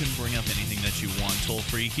you can bring up anything that you want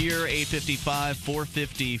toll-free here,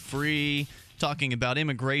 855-450-FREE, talking about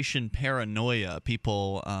immigration paranoia.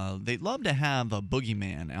 People, they love to have a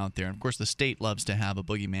boogeyman out there. And, of course, the state loves to have a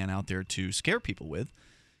boogeyman out there to scare people with,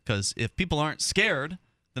 because if people aren't scared,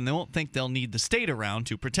 then they won't think they'll need the state around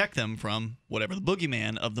to protect them from whatever the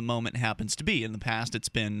boogeyman of the moment happens to be. In the past, it's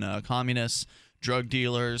been communists, drug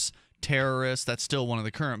dealers, terrorists. That's still one of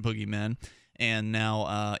the current boogeymen. And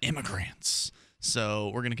now immigrants.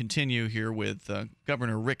 So we're going to continue here with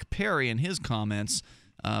Governor Rick Perry and his comments.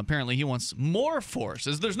 Apparently he wants more force,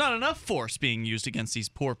 as there's not enough force being used against these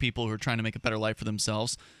poor people who are trying to make a better life for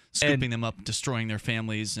themselves, scooping them up, destroying their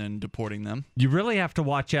families, and deporting them. You really have to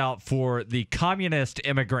watch out for the communist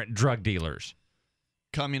immigrant drug dealers.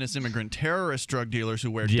 Communist immigrant terrorist drug dealers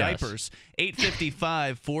who wear diapers.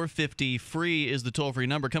 855-450-FREE is the toll-free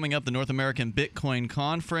number. Coming up, the North American Bitcoin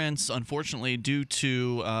Conference. Unfortunately, due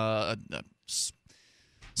to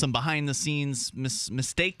some behind-the-scenes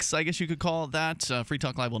mistakes, I guess you could call it that, Free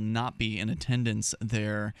Talk Live will not be in attendance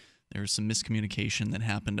there. There's some miscommunication that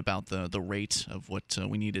happened about the rate of what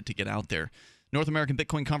we needed to get out there. North American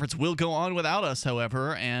Bitcoin Conference will go on without us,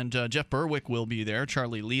 however, and Jeff Berwick will be there,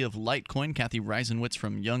 Charlie Lee of Litecoin, Kathy Reisenwitz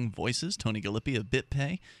from Young Voices, Tony Galippi of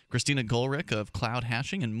BitPay, Christina Golrick of Cloud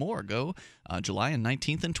Hashing, and more. Go July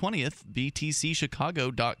 19th and 20th,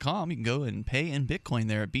 btcchicago.com. You can go and pay in Bitcoin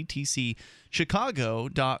there at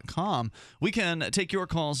btcchicago.com. We can take your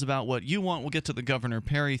calls about what you want. We'll get to the Governor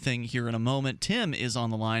Perry thing here in a moment. Tim is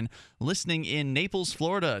on the line, listening in Naples,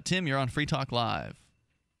 Florida. Tim, you're on Free Talk Live.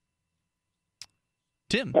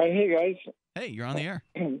 Tim. Hey guys. Hey, you're on the air.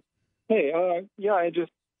 Hey, yeah, I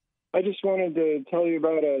just wanted to tell you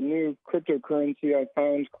about a new cryptocurrency I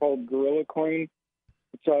found called Gorilla Coin.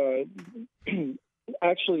 It's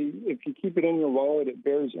actually, if you keep it in your wallet, it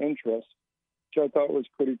bears interest, which I thought was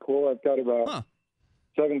pretty cool. I've got about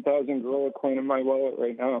 7,000 Gorilla Coin in my wallet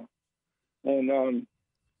right now, and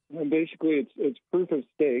basically it's proof of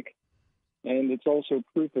stake, and it's also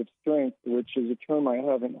proof of strength, which is a term I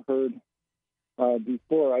haven't heard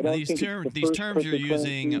before. I don't these think these terms you're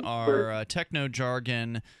using are techno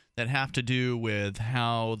jargon that have to do with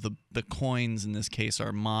how the coins in this case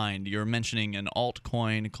are mined. You're mentioning an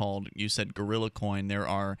altcoin called, you said, Gorilla Coin. There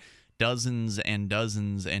are dozens and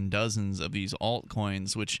dozens and dozens of these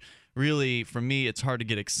altcoins, which really, for me, it's hard to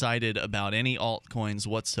get excited about any altcoins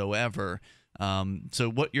whatsoever. So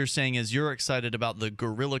what you're saying is you're excited about the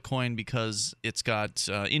Gorilla Coin because it's got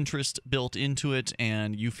interest built into it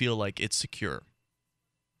and you feel like it's secure.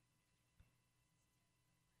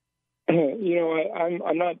 You know,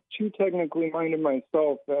 I'm not too technically minded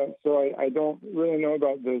myself, so I don't really know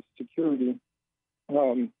about the security.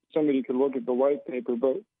 Somebody could look at the white paper,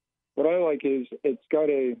 but what I like is it's got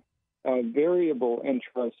a variable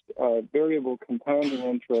interest, variable compounding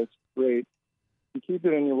interest rate. You keep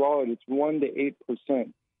it in your wallet, it's 1 to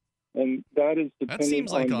 8%, and that is dependent on the network. That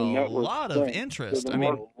seems like a lot of strength. interest. So I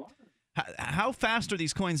mean, how fast are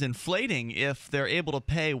these coins inflating if they're able to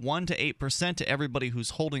pay 1 to 8% to everybody who's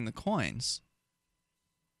holding the coins?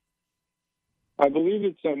 I believe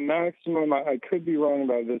it's a maximum. I could be wrong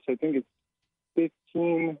about this. I think it's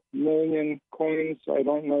 15 million coins. I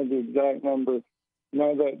don't know the exact number.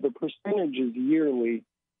 Now, the percentage is yearly,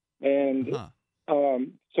 and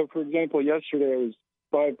so, for example, yesterday it was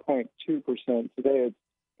 5.2%. Today it's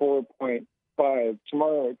 4.5%.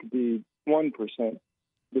 Tomorrow it could be 1%.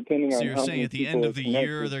 Depending so on you're how saying many at the people end are of the connected.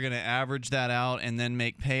 year they're going to average that out and then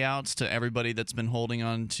make payouts to everybody that's been holding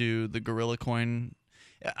on to the Gorilla Coin?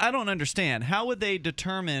 I don't understand. How would they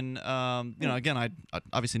determine, again, I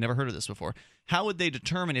obviously never heard of this before. How would they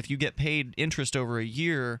determine if you get paid interest over a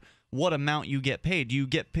year, what amount you get paid? Do you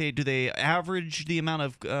get paid? Do they average the amount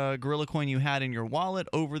of Gorilla Coin you had in your wallet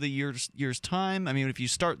over the year's time? I mean, if you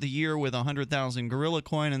start the year with 100,000 Gorilla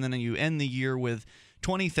Coin and then you end the year with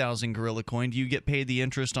 20,000 Gorilla Coin, do you get paid the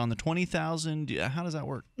interest on the 20,000? How does that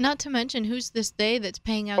work? Not to mention, who's this they that's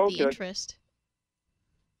paying out the interest?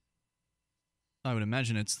 I would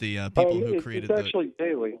imagine it's the people who created It's actually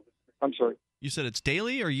daily. I'm sorry. You said it's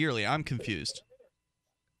daily or yearly? I'm confused.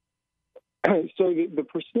 So the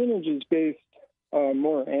percentage is based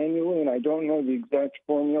more annually, and I don't know the exact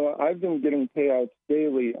formula. I've been getting payouts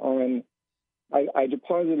daily on. I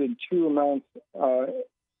deposited two amounts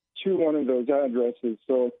to one of those addresses,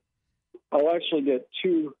 so I'll actually get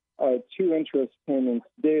two interest payments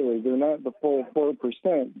daily. They're not the full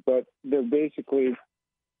 4%, but they're basically.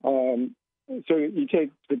 So you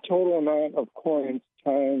take the total amount of coins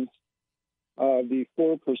times the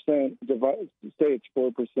 4%, say it's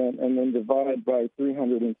 4%, and then divide by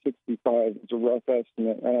 365 is a rough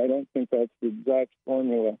estimate, and I don't think that's the exact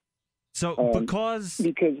formula. So because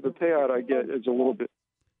the payout I get is a little bit.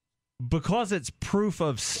 Because it's proof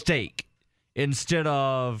of stake instead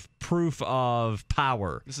of proof of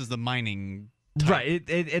power. This is the mining type. Right,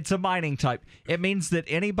 it's a mining type. It means that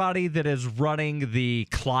anybody that is running the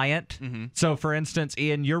client, so for instance,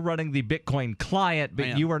 Ian, you're running the Bitcoin client,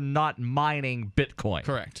 but you are not mining Bitcoin.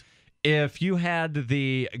 Correct. If you had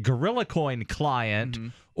the Gorilla Coin client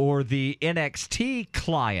or the NXT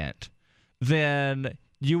client, then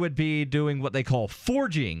you would be doing what they call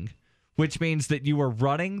forging, which means that you are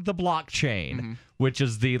running the blockchain, which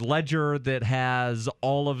is the ledger that has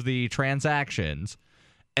all of the transactions.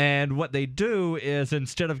 And what they do is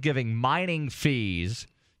instead of giving mining fees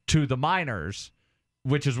to the miners,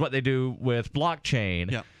 which is what they do with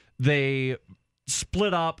blockchain, they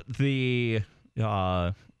split up the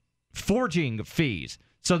forging fees.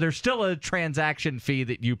 So there's still a transaction fee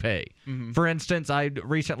that you pay. For instance, I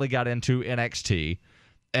recently got into NXT,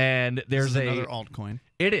 and there's another altcoin.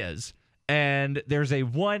 It is. And there's a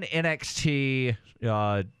 1 NXT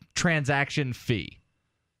transaction fee.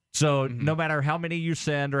 So no matter how many you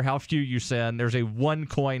send or how few you send, there's a 1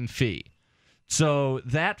 coin fee. So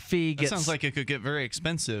that fee gets... That sounds like it could get very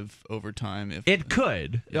expensive over time. If It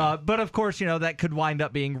could. But of course, that could wind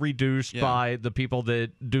up being reduced by the people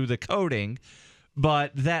that do the coding.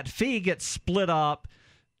 But that fee gets split up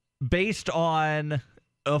based on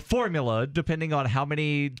a formula, depending on how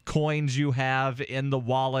many coins you have in the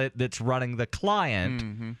wallet that's running the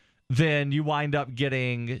client. Then you wind up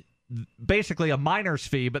getting basically a miner's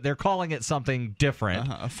fee, but they're calling it something different.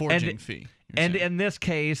 a forging fee. And in this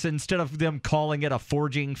case, instead of them calling it a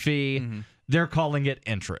forging fee, they're calling it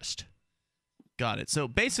interest. Got it. So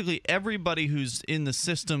basically, everybody who's in the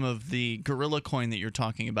system of the gorilla coin that you're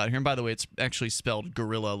talking about here, and by the way, it's actually spelled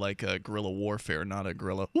gorilla like a guerrilla warfare, not a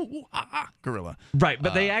gorilla. Gorilla. Right,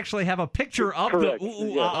 but they actually have a picture of the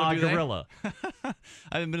gorilla. I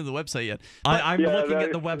haven't been to the website yet. I'm looking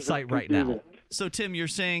at the website right now. So, Tim, you're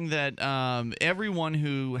saying that everyone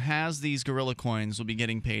who has these gorilla coins will be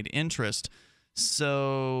getting paid interest.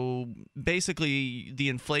 So, basically, the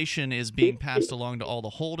inflation is being passed along to all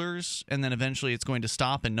the holders, and then eventually it's going to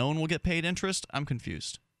stop and no one will get paid interest? I'm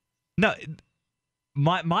confused. No,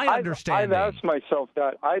 my understanding... I've asked myself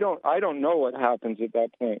that. I don't know what happens at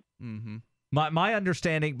that point. My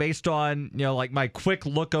understanding, based on like my quick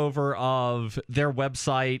look over of their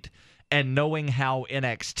website and knowing how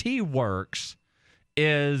NXT works,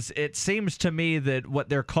 is it seems to me that what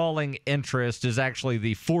they're calling interest is actually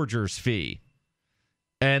the forger's fee.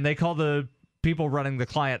 And they call the people running the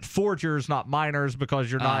client forgers, not miners,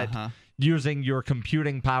 because you're not using your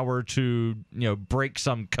computing power to, break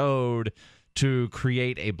some code to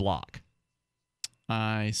create a block.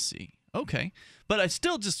 I see. Okay. But I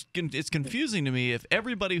still it's confusing to me if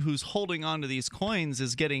everybody who's holding on to these coins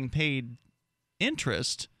is getting paid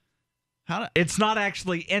interest. It's not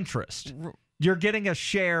actually interest. You're getting a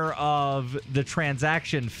share of the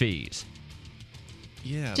transaction fees.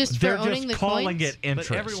 Yeah, they're just calling it interest.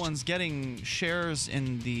 But everyone's getting shares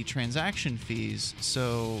in the transaction fees,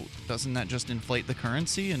 so doesn't that just inflate the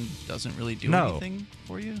currency and doesn't really do anything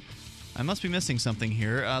for you? I must be missing something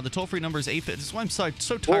here. The toll-free number is 850. This is why I'm so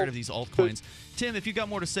tired of these altcoins. Tim, if you've got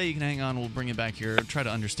more to say, you can hang on. We'll bring it back here. Try to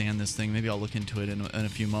understand this thing. Maybe I'll look into it in a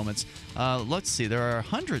few moments. Let's see. There are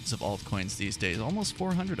hundreds of altcoins these days, almost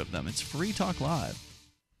 400 of them. It's Free Talk Live.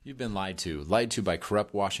 You've been lied to by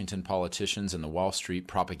corrupt Washington politicians and the Wall Street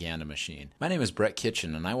propaganda machine. My name is Brett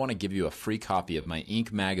Kitchen, and I want to give you a free copy of my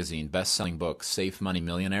Inc. magazine best-selling book, Safe Money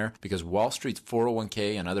Millionaire, because Wall Street's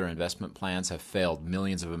 401k and other investment plans have failed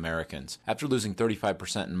millions of Americans. After losing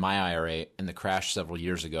 35% in my IRA in the crash several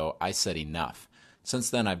years ago, I said enough.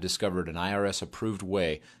 Since then, I've discovered an IRS-approved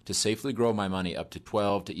way to safely grow my money up to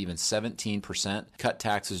 12 to even 17%, cut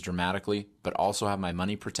taxes dramatically, but also have my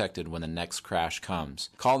money protected when the next crash comes.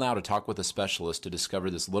 Call now to talk with a specialist to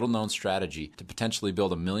discover this little-known strategy to potentially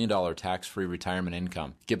build $1 million tax-free retirement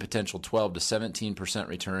income. Get potential 12 to 17%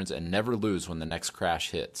 returns and never lose when the next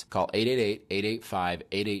crash hits. Call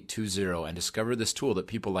 888-885-8820 and discover this tool that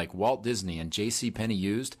people like Walt Disney and J.C. Penney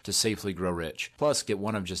used to safely grow rich. Plus, get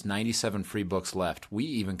one of just 97 free books left. We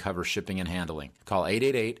even cover shipping and handling. Call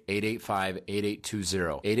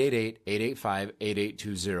 888-885-8820.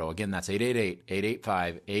 888-885-8820. Again, that's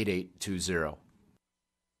 888-885-8820.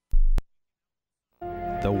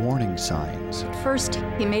 The warning signs. At first,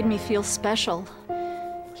 he made me feel special.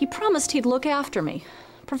 He promised he'd look after me,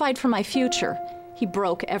 provide for my future. He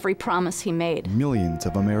broke every promise he made. Millions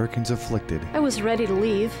of Americans afflicted. I was ready to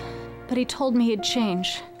leave, but he told me he'd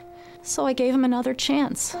change. So I gave him another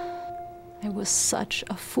chance. I was such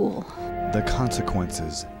a fool. The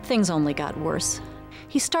consequences. Things only got worse.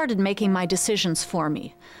 He started making my decisions for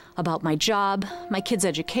me. About my job, my kids'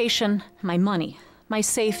 education, my money, my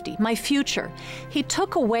safety, my future. He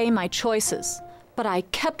took away my choices, but I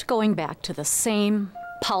kept going back to the same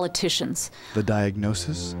politicians. The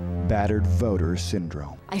diagnosis? Battered voter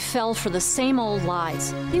syndrome. I fell for the same old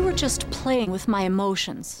lies. They were just playing with my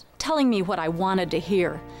emotions, telling me what I wanted to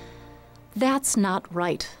hear. That's not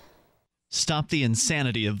right. Stop the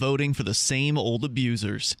insanity of voting for the same old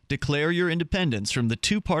abusers. Declare your independence from the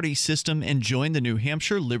two-party system and join the New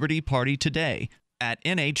Hampshire Liberty Party today at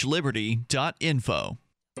nhliberty.info.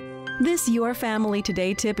 This Your Family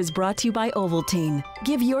Today tip is brought to you by Ovaltine.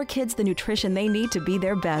 Give your kids the nutrition they need to be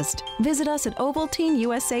their best. Visit us at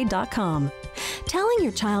ovaltineusa.com. Telling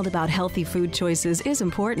your child about healthy food choices is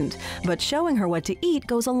important, but showing her what to eat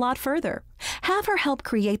goes a lot further. Have her help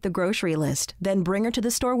create the grocery list, then bring her to the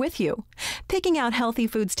store with you. Picking out healthy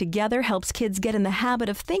foods together helps kids get in the habit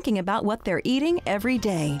of thinking about what they're eating every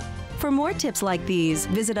day. For more tips like these,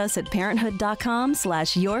 visit us at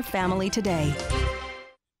parenthood.com/yourfamilytoday.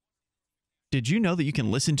 Did you know that you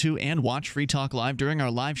can listen to and watch Free Talk Live during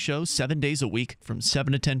our live show 7 days a week from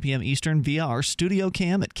 7 to 10 p.m. Eastern via our studio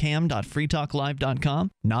cam at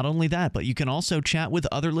cam.freetalklive.com? Not only that, but you can also chat with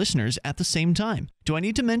other listeners at the same time. Do I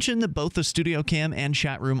need to mention that both the studio cam and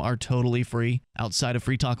chat room are totally free? Outside of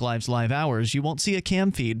Free Talk Live's live hours, you won't see a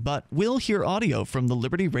cam feed, but will hear audio from the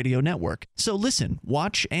Liberty Radio Network. So listen,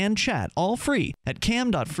 watch, and chat all free at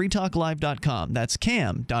cam.freetalklive.com. That's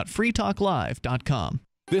cam.freetalklive.com.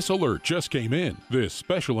 This alert just came in. This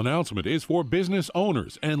special announcement is for business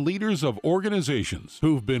owners and leaders of organizations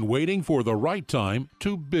who've been waiting for the right time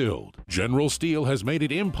to build. General Steel has made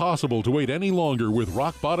it impossible to wait any longer with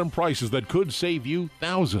rock-bottom prices that could save you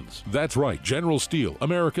thousands. That's right, General Steel,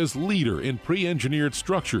 America's leader in pre-engineered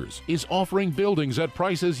structures, is offering buildings at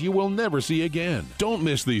prices you will never see again. Don't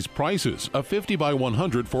miss these prices. A 50 by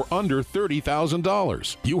 100 for under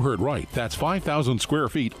 $30,000. You heard right. That's 5,000 square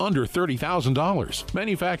feet under $30,000.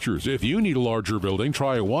 Manufacturers, if you need a larger building,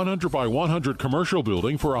 try a 100 by 100 commercial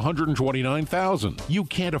building for $129,000. You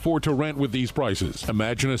can't afford to rent with these prices.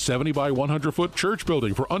 Imagine a 70 by 100 foot church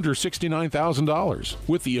building for under $69,000.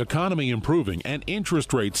 With the economy improving and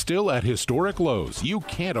interest rates still at historic lows, you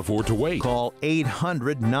can't afford to wait. Call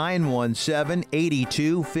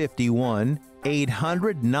 800-917-8251.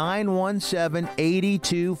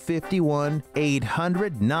 800-917-8251.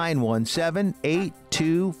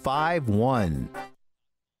 800-917-8251.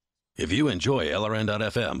 If you enjoy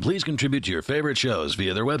LRN.FM, please contribute to your favorite shows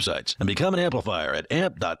via their websites and become an amplifier at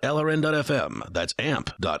amp.lrn.fm. That's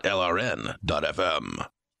amp.lrn.fm.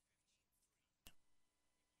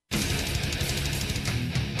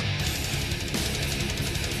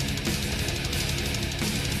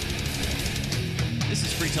 This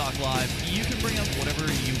is Free Talk Live. You can bring up whatever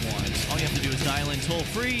you want. All you have to do is dial in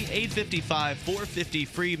toll-free,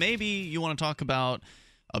 855-450-FREE. Maybe you want to talk about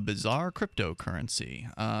a bizarre cryptocurrency,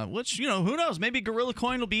 which, who knows? Maybe Gorilla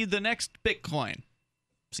Coin will be the next Bitcoin.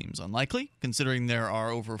 Seems unlikely, considering there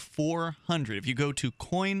are over 400. If you go to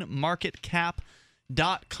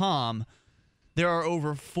coinmarketcap.com, there are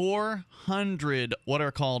over 400 what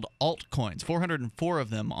are called altcoins, 404 of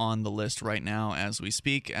them on the list right now as we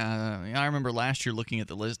speak. I remember last year looking at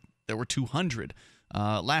the list, there were 200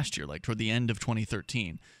 last year, like toward the end of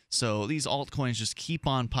 2013. So these altcoins just keep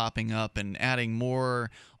on popping up and adding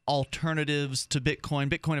more alternatives to Bitcoin.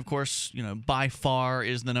 Bitcoin, of course, by far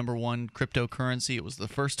is the number one cryptocurrency. It was the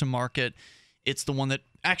first to market. It's the one that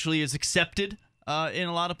actually is accepted in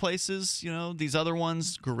a lot of places. These other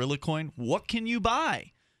ones, Gorilla Coin. What can you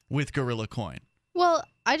buy with Gorilla Coin? Well,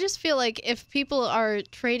 I just feel like if people are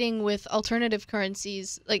trading with alternative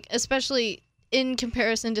currencies, like especially in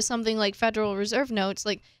comparison to something like Federal Reserve notes,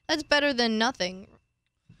 like that's better than nothing.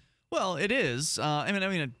 Well, it is. I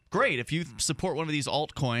mean, great. If you support one of these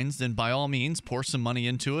altcoins, then by all means, pour some money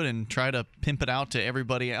into it and try to pimp it out to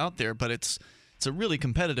everybody out there. But it's a really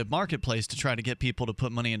competitive marketplace to try to get people to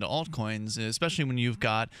put money into altcoins, especially when you've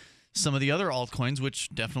got some of the other altcoins, which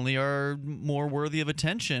definitely are more worthy of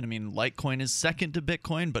attention. I mean, Litecoin is second to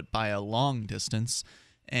Bitcoin, but by a long distance.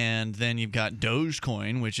 And then you've got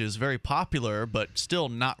Dogecoin, which is very popular, but still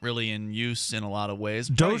not really in use in a lot of ways.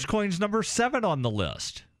 Dogecoin's number 7 on the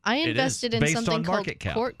list. I invested in something called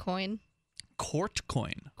Quartcoin.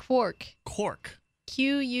 Quartcoin. Quark.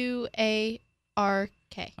 Q-U-A-R-K.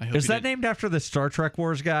 Is that named after the Star Trek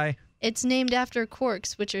Wars guy? It's named after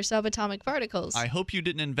quarks, which are subatomic particles. I hope you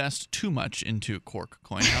didn't invest too much into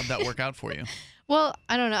Quarkcoin. How'd that work out for you? Well,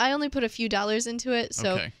 I don't know. I only put a few dollars into it,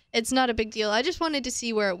 so It's not a big deal. I just wanted to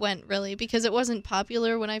see where it went, really, because it wasn't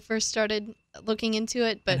popular when I first started looking into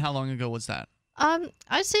it. But and how long ago was that?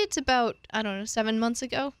 I'd say it's about, 7 months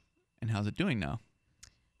ago. And how's it doing now?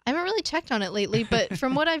 I haven't really checked on it lately, but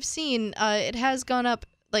from what I've seen, it has gone up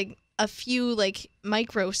like a few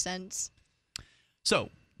micro cents. So,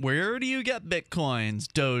 where do you get Bitcoins,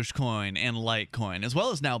 Dogecoin, and Litecoin, as well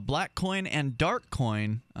as now Blackcoin and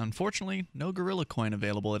Darkcoin? Unfortunately, no Gorilla Coin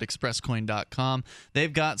available at expresscoin.com.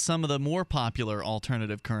 They've got some of the more popular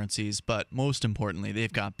alternative currencies, but most importantly,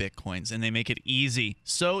 they've got Bitcoins, and they make it easy,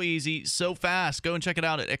 so fast. Go and check it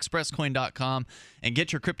out at expresscoin.com and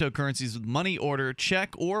get your cryptocurrencies with money order,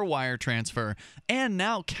 check, or wire transfer, and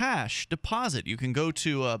now cash deposit. You can go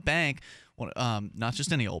to a bank. Not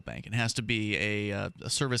just any old bank. It has to be a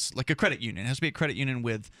service like a credit union. It has to be a credit union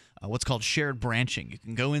with what's called shared branching. You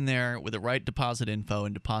can go in there with the right deposit info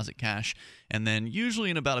and deposit cash, and then usually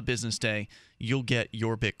in about a business day, you'll get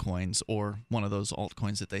your Bitcoins or one of those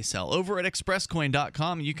altcoins that they sell. Over at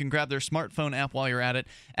expresscoin.com, you can grab their smartphone app while you're at it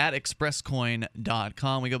at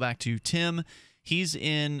expresscoin.com. We go back to Tim. He's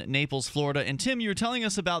in Naples, Florida. And Tim, you were telling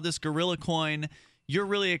us about this Gorilla Coin. You're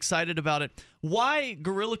really excited about it. Why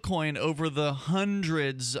Gorilla Coin over the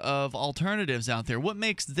hundreds of alternatives out there? What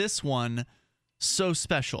makes this one so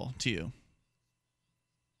special to you?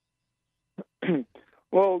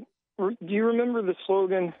 Well, do you remember the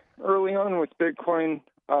slogan early on with Bitcoin,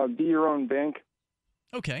 be your own bank?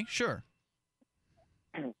 Okay, sure.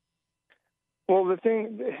 Well, the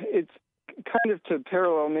thing, it's kind of to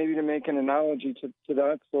parallel, maybe to make an analogy to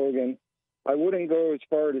that slogan. I wouldn't go as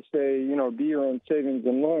far to say, be your own savings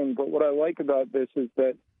and loan. But what I like about this is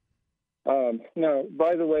that, now,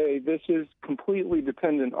 by the way, this is completely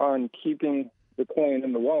dependent on keeping the coin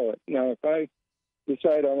in the wallet. Now, if I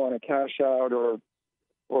decide I want to cash out or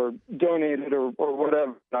donate it or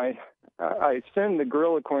whatever, I send the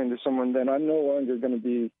Gorilla Coin to someone, then I'm no longer going to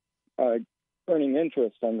be earning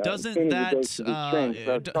interest on that.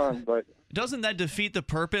 Doesn't that defeat the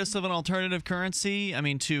purpose of an alternative currency? I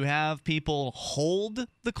mean, to have people hold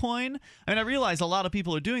the coin? I mean, I realize a lot of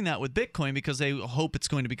people are doing that with Bitcoin because they hope it's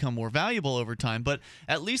going to become more valuable over time. But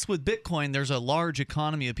at least with Bitcoin, there's a large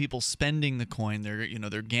economy of people spending the coin.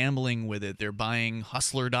 They're gambling with it. They're buying.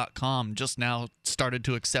 Hustler.com just now started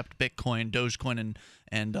to accept Bitcoin, Dogecoin,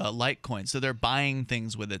 and Litecoin. So they're buying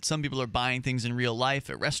things with it. Some people are buying things in real life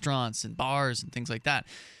at restaurants and bars and things like that.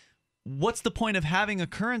 What's the point of having a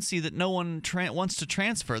currency that no one wants to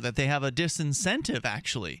transfer, that they have a disincentive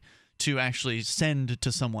to actually send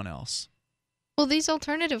to someone else? Well, these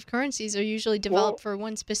alternative currencies are usually developed for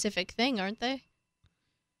one specific thing, aren't they?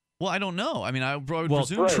 Well, I don't know. I mean, I would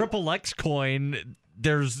presume XXX coin,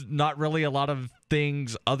 there's not really a lot of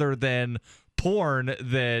things other than porn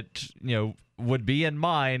that, would be in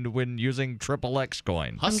mind when using XXX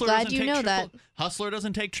coin. I'm glad you know that. Hustler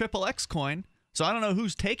doesn't take XXX coin. So I don't know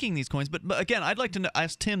who's taking these coins, but again, I'd like to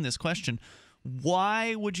ask Tim this question.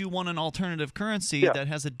 Why would you want an alternative currency that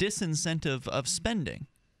has a disincentive of spending?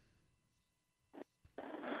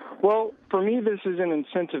 Well, for me, this is an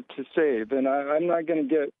incentive to save, and I'm not going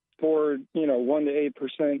to get 1 to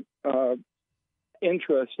 8%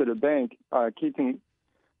 interest at a bank, keeping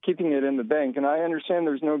it in the bank. And I understand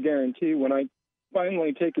there's no guarantee when I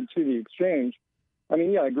finally take it to the exchange. I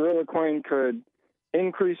mean, Gorilla Coin could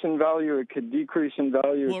increase in value, it could decrease in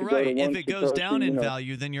value. Well, right. If it goes down in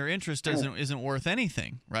value, then your interest isn't worth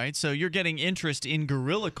anything, right? So you're getting interest in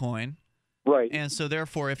Gorilla Coin. Right. And so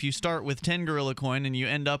therefore, if you start with 10 Gorilla Coin and you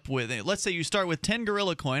end up with, let's say you start with 10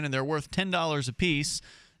 Gorilla Coin and they're worth $10 a piece,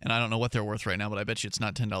 and I don't know what they're worth right now, but I bet you it's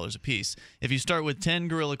not $10 a piece. If you start with 10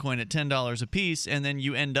 Gorilla Coin at $10 a piece and then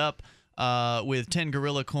you end up with 10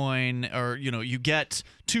 Gorilla Coin, or you get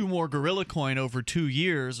 2 more Gorilla Coin over 2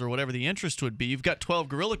 years, or whatever the interest would be. You've got 12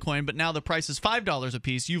 Gorilla Coin, but now the price is $5 a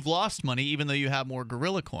piece. You've lost money, even though you have more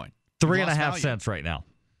Gorilla Coin. 3.5 cents right now.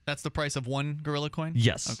 That's the price of 1 Gorilla Coin?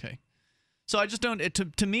 Yes. Okay. So I just don't.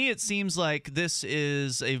 To me, it seems like this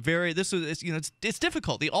is it's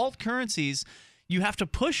difficult. The alt currencies, you have to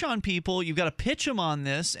push on people. You've got to pitch them on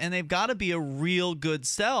this, and they've got to be a real good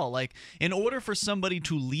sell. Like, in order for somebody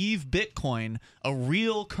to leave Bitcoin, a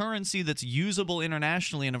real currency that's usable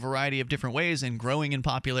internationally in a variety of different ways and growing in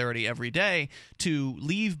popularity every day, to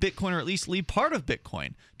leave Bitcoin, or at least leave part of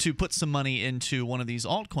Bitcoin, to put some money into one of these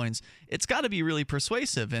altcoins, it's got to be really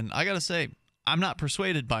persuasive. And I got to say, I'm not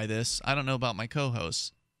persuaded by this. I don't know about my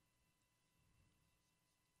co-hosts.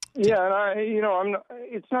 Yeah, and I'm not,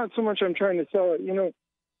 it's not so much I'm trying to sell it.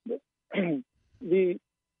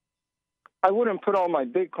 I wouldn't put all my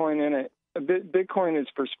Bitcoin in it. Bitcoin is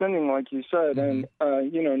for spending, like you said, and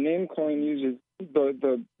Namecoin uses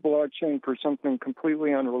the blockchain for something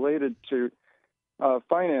completely unrelated to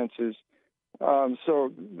finances.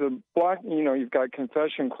 So the block, you've got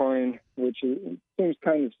Confession Coin, which seems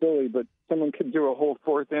kind of silly, but someone could do a whole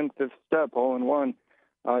 4th and 5th step all in one.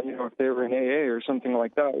 If they were in AA or something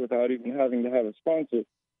like that, without even having to have a sponsor.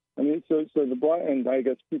 I mean, so the block, and I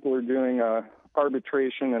guess people are doing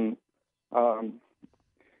arbitration and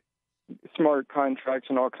smart contracts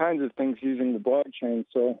and all kinds of things using the blockchain.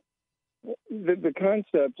 So the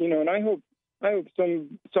concept, and I hope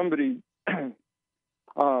somebody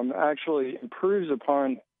actually improves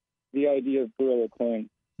upon the idea of Gorilla Coin.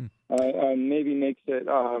 Maybe makes it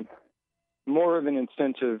more of an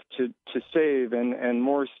incentive to save and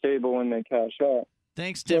more stable when they cash out.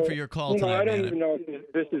 Thanks, Tim, for your call tonight. I don't even know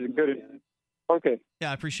if this is a good. Okay. Yeah,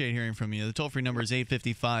 I appreciate hearing from you. The toll-free number is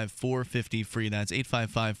 855-450-FREE. That's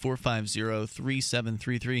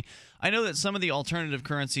 855-450-3733. I know that some of the alternative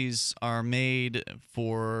currencies are made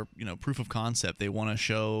for, proof of concept. They want to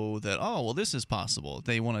show that, this is possible.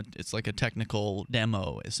 They want to. It's like a technical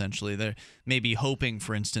demo, essentially. They're maybe hoping,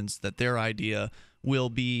 for instance, that their idea will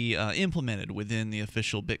be implemented within the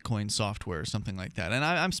official Bitcoin software or something like that. And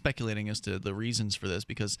I'm speculating as to the reasons for this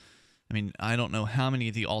because, I mean, I don't know how many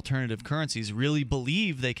of the alternative currencies really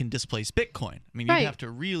believe they can displace Bitcoin. I mean, you'd have to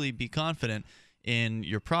really be confident in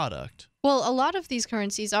your product. Well, a lot of these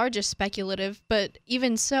currencies are just speculative, but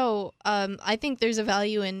even so, I think there's a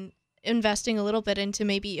value in investing a little bit into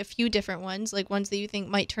maybe a few different ones, like ones that you think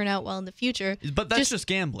might turn out well in the future. But that's just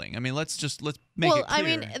gambling. I mean, let's make it clear. Well, I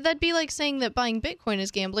mean, that'd be like saying that buying Bitcoin is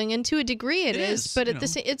gambling, and to a degree it is, but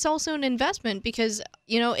it's also an investment because,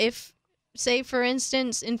 if, say, for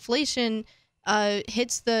instance, inflation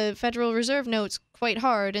hits the Federal Reserve notes quite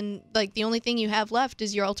hard, and like the only thing you have left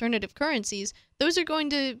is your alternative currencies, those are going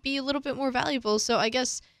to be a little bit more valuable. So I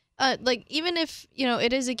guess like even if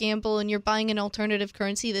it is a gamble and you're buying an alternative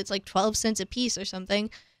currency that's like 12 cents a piece or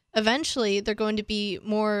something, eventually they're going to be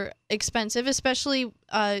more expensive, especially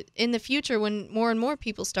in the future when more and more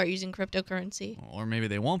people start using cryptocurrency. Or maybe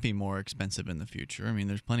they won't be more expensive in the future. I mean,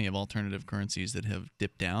 there's plenty of alternative currencies that have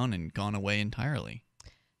dipped down and gone away entirely.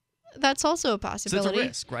 That's also a possibility. So it's a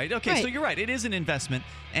risk, right? Okay, so you're right. It is an investment.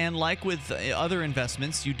 And like with other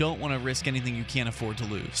investments, you don't want to risk anything you can't afford to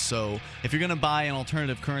lose. So if you're going to buy an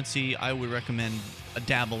alternative currency, I would recommend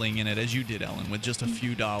dabbling in it, as you did, Ellen, with just a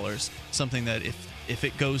few dollars. Something that if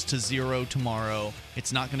it goes to zero tomorrow,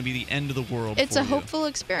 it's not going to be the end of the world It's a hopeful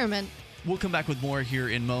experiment. We'll come back with more here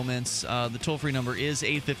in moments. The toll-free number is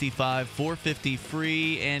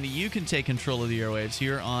 855-450-FREE, and you can take control of the airwaves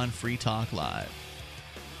here on Free Talk Live.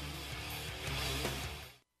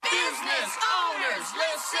 Business owners,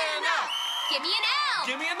 listen up. Give me an L.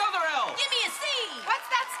 Give me another L. Give me a C. What's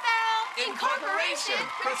that spell? Incorporation,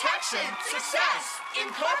 protection, success.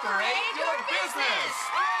 Incorporate your business.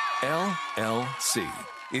 LLC.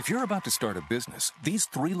 If you're about to start a business, these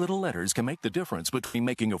three little letters can make the difference between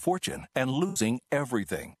making a fortune and losing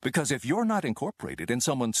everything. Because if you're not incorporated and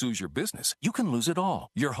someone sues your business, you can lose it all.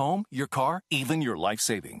 Your home, your car, even your life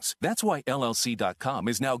savings. That's why LLC.com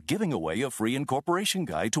is now giving away a free incorporation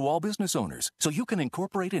guide to all business owners. So you can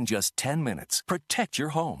incorporate in just 10 minutes. Protect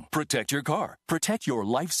your home. Protect your car. Protect your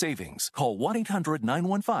life savings. Call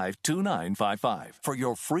 1-800-915-2955 for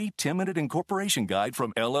your free 10-minute incorporation guide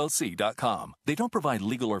from LLC.com. They don't provide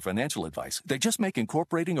legal or financial advice. They just make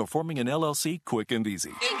incorporating or forming an LLC quick and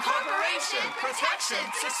easy. Incorporation, protection,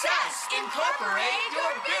 success. Incorporate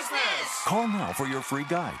your business. Call now for your free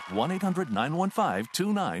guide.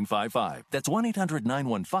 1-800-915-2955. That's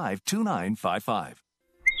 1-800-915-2955.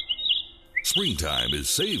 Springtime is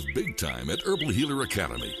save big time at Herbal Healer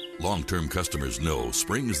Academy. Long-term customers know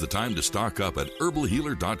spring is the time to stock up at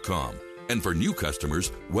herbalhealer.com. And for new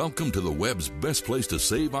customers, welcome to the web's best place to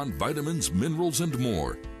save on vitamins, minerals, and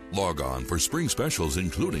more. Log on for spring specials,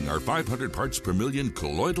 including our 500 parts per million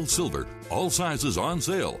colloidal silver, all sizes on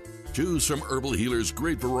sale. Choose from Herbal Healer's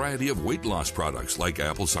great variety of weight loss products like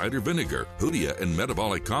apple cider vinegar, Hoodia and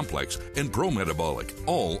Metabolic Complex, and Pro Metabolic,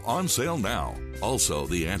 all on sale now. Also,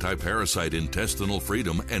 the Anti-Parasite Intestinal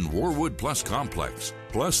Freedom and Warwood Plus Complex,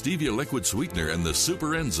 plus Stevia Liquid Sweetener and the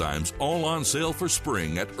Super Enzymes, all on sale for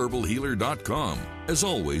spring at herbalhealer.com. As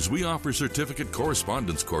always, we offer certificate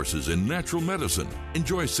correspondence courses in natural medicine.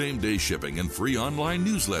 Enjoy same-day shipping and free online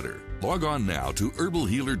newsletter. Log on now to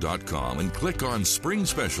herbalhealer.com and click on Spring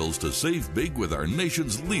Specials to save big with our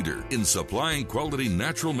nation's leader in supplying quality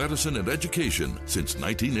natural medicine and education since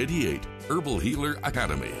 1988, Herbal Healer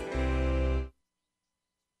Academy.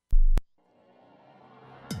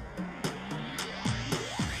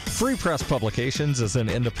 Free Press Publications is an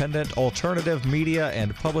independent alternative media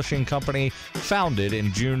and publishing company founded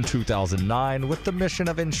in June 2009 with the mission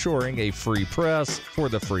of ensuring a free press for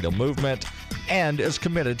the freedom movement and is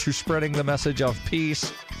committed to spreading the message of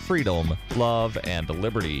peace, freedom, love, and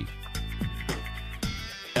liberty.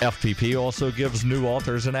 FPP also gives new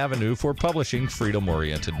authors an avenue for publishing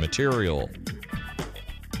freedom-oriented material.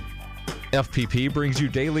 FPP brings you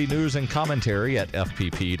daily news and commentary at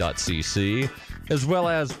fpp.cc, as well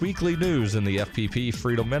as weekly news in the FPP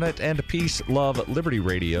Freedom Minute and Peace, Love, Liberty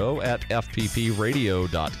Radio at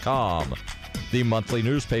fppradio.com. The monthly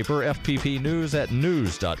newspaper FPP News at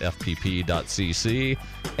news.fpp.cc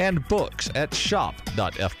and books at shop.fpp.cc.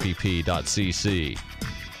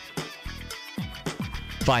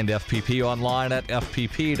 Find FPP online at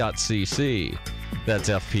fpp.cc. That's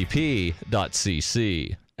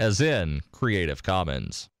fpp.cc, as in Creative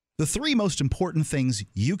Commons. The three most important things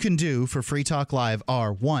you can do for Free Talk Live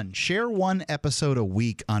are: 1, share one episode a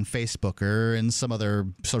week on Facebook or in some other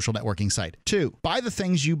social networking site. 2, buy the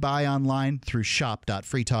things you buy online through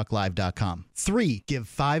shop.freetalklive.com. 3, give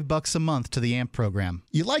 $5 a month to the AMP program.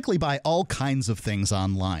 You likely buy all kinds of things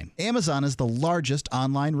online. Amazon is the largest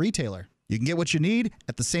online retailer. You can get what you need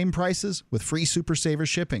at the same prices with free Super Saver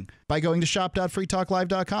shipping by going to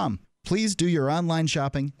shop.freetalklive.com. Please do your online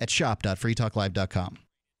shopping at shop.freetalklive.com.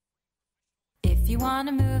 If you want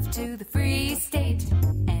to move to the free state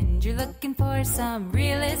and you're looking for some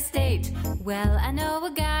real estate, well, I know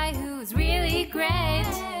a guy who's really great.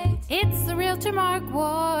 It's the realtor Mark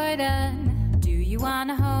Warden. Do you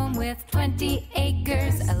want a home with 20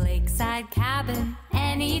 acres, a lakeside cabin,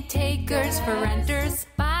 any takers for renters,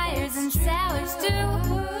 buyers, and sellers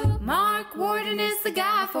too? Mark Warden is the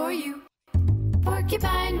guy for you.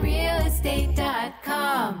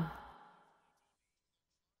 PorcupineRealEstate.com.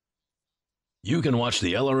 You can watch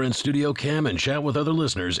the LRN Studio Cam and chat with other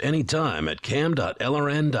listeners anytime at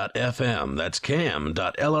cam.lrn.fm. That's cam.lrn.fm.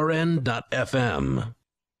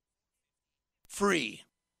 Free.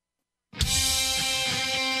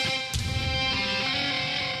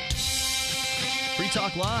 Free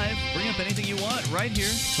Talk Live. Bring up anything you want right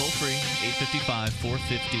here. Toll free.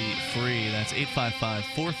 855-450-FREE. That's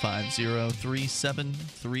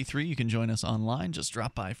 855-450-3733. You can join us online. Just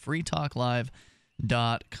drop by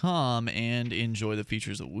freetalklive.com and enjoy the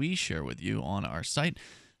features that we share with you on our site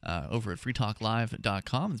over at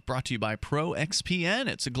freetalklive.com. It's brought to you by ProXPN.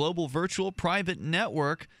 It's a global virtual private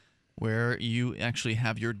network where you actually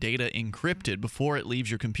have your data encrypted before it leaves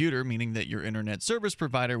your computer, meaning that your internet service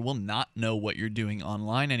provider will not know what you're doing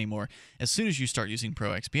online anymore as soon as you start using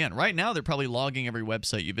ProXPN. Right now, they're probably logging every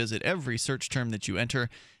website you visit, every search term that you enter,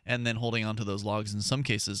 and then holding onto those logs in some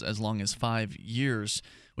cases as long as 5 years,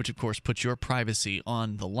 which of course puts your privacy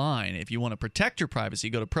on the line. If you want to protect your privacy,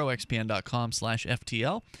 go to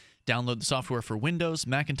proxpn.com/FTL. Download the software for Windows,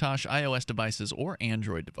 Macintosh, iOS devices, or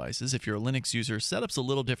Android devices. If you're a Linux user, setup's a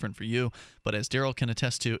little different for you, but as Daryl can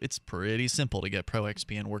attest to, it's pretty simple to get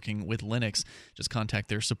ProXPN working with Linux. Just contact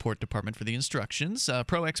their support department for the instructions.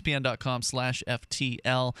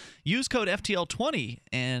 proxpn.com/FTL. Use code FTL20,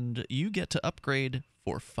 and you get to upgrade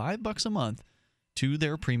for $5 a month to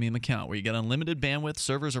their premium account, where you get unlimited bandwidth,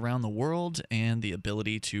 servers around the world, and the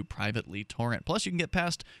ability to privately torrent. Plus, you can get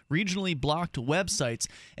past regionally blocked websites.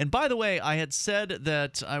 And by the way, I had said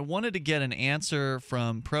that I wanted to get an answer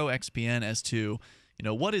from ProXPN as to,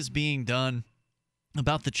 what is being done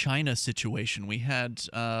about the China situation. We had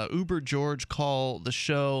Uber George call the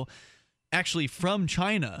show actually from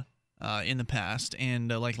China in the past, and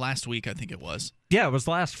like last week, I think it was. Yeah, it was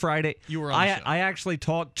last Friday. You were on the show. I actually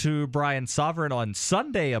talked to Brian Sovereign on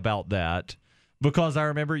Sunday about that because I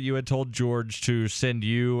remember you had told George to send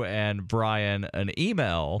you and Brian an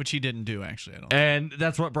email. Which he didn't do, actually. And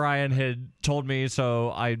that's what Brian had told me, so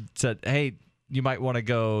I said, hey, you might want to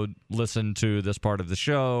go listen to this part of the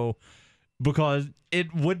show because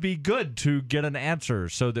it would be good to get an answer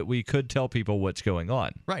so that we could tell people what's going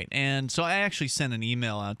on. Right. And so I actually sent an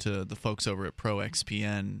email out to the folks over at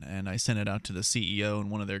ProXPN, and I sent it out to the CEO and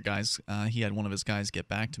one of their guys. He had one of his guys get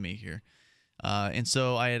back to me here. And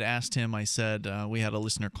so I had asked him, I said, we had a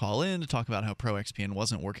listener call in to talk about how ProXPN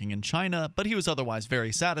wasn't working in China, but he was otherwise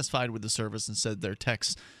very satisfied with the service and said their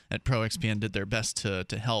techs at ProXPN did their best to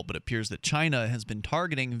help. But it appears that China has been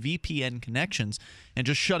targeting VPN connections and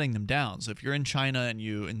just shutting them down. So if you're in China and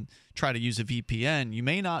you try to use a VPN, you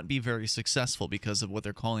may not be very successful because of what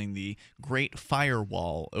they're calling the Great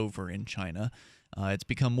Firewall over in China. It's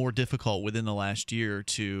become more difficult within the last year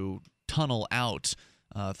to tunnel out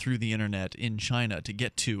through the internet in China to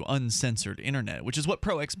get to uncensored internet, which is what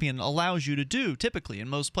ProXPN allows you to do typically in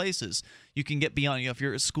most places. You can get beyond, if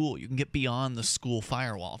you're at school, you can get beyond the school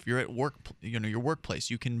firewall. If you're at work, your workplace,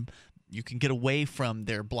 you can get away from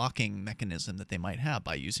their blocking mechanism that they might have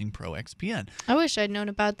by using ProXPN. I wish I'd known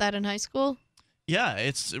about that in high school. Yeah,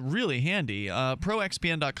 it's really handy.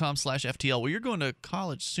 ProXPN.com/FTL. Well, you're going to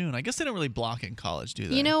college soon. I guess they don't really block in college, do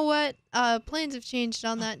they? You know what? Plans have changed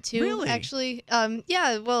on that too. Really? Actually,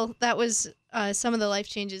 yeah. Well, that was some of the life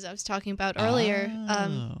changes I was talking about earlier.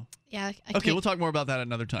 Yeah. Okay, we'll talk more about that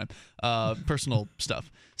another time. Personal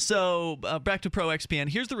stuff. So back to ProXPN.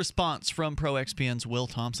 Here's the response from ProXPN's Will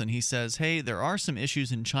Thompson. He says, "Hey, there are some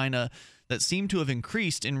issues in China that seem to have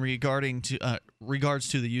increased in regards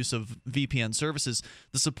to the use of VPN services.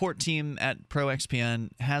 The support team at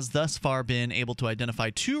ProXPN has thus far been able to identify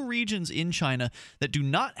 2 regions in China that do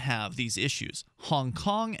not have these issues: Hong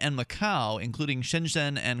Kong and Macau, including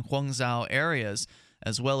Shenzhen and Guangzhou areas,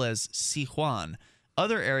 as well as Sichuan.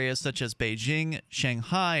 Other areas such as Beijing,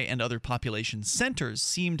 Shanghai, and other population centers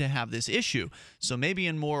seem to have this issue. So maybe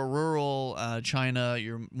in more rural China,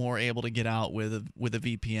 you're more able to get out with a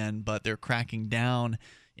VPN, but they're cracking down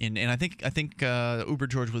in. And I think Uber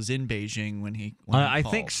George was in Beijing when he I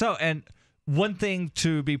called. think so. And one thing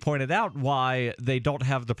to be pointed out why they don't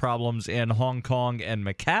have the problems in Hong Kong and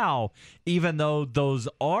Macau, even though those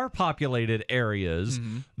are populated areas,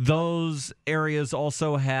 those areas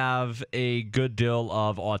also have a good deal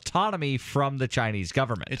of autonomy from the Chinese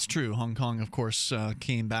government. It's true. Hong Kong, of course,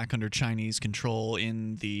 came back under Chinese control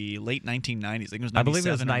in the late 1990s. I think it was 97 I believe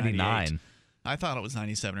it was or 99. I thought it was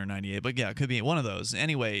 97 or 98, but yeah, it could be one of those.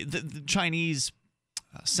 Anyway, the Chinese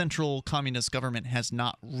central communist government has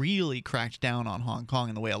not really cracked down on Hong Kong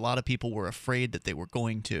in the way a lot of people were afraid that they were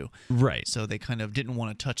going to. Right. So they kind of didn't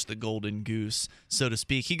want to touch the golden goose, so to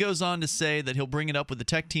speak. He goes on to say that he'll bring it up with the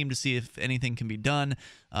tech team to see if anything can be done.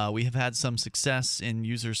 We have had some success in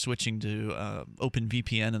users switching to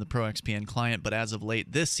OpenVPN and the ProXPN client, but as of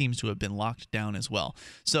late, this seems to have been locked down as well.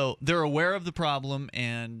 So they're aware of the problem,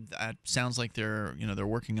 and it sounds like they're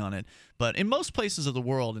working on it. But in most places of the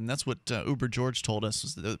world, and that's what Uber George told us,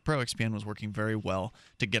 was that the ProXPN was working very well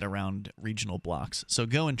to get around regional blocks. So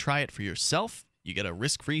go and try it for yourself. You get a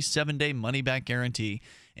risk-free 7-day money-back guarantee,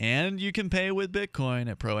 and you can pay with Bitcoin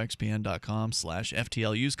at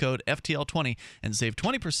proxpn.com/FTL. Use code FTL20 and save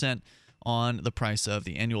 20% on the price of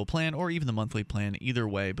the annual plan or even the monthly plan, either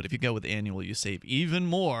way. But if you go with annual, you save even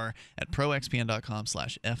more at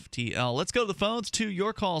proxpn.com/FTL. Let's go to the phones to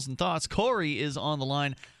your calls and thoughts. Corey is on the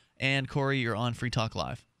line. And Corey, you're on Free Talk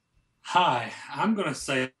Live. Hi, I'm going to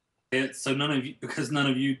say it so none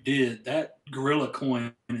of you did. That gorilla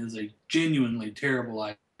coin is a genuinely terrible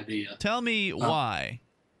idea. Tell me why.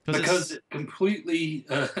 Because it completely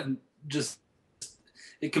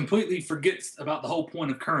it completely forgets about the whole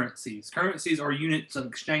point of currencies. Currencies are units of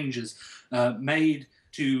exchanges made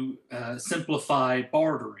to simplify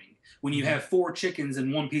bartering. When you have 4 chickens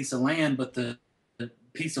in one piece of land, but the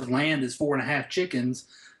piece of land is 4.5 chickens,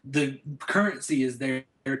 the currency is there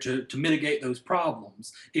to mitigate those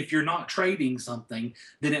problems. If you're not trading something,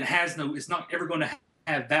 then it's not ever going to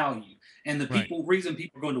have value. And the reason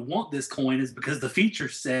people are going to want this coin is because the feature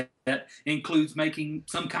set includes making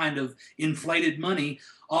some kind of inflated money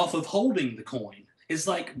off of holding the coin. It's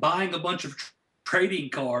like buying a bunch of trading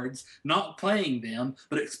cards, not playing them,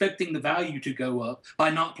 but expecting the value to go up by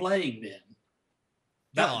not playing them.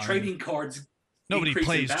 Trading cards. Nobody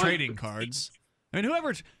plays trading cards. I mean,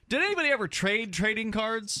 did anybody ever trade trading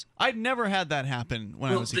cards? I'd never had that happen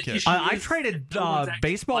when I was a kid. I traded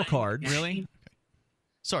baseball cards. Really? Okay.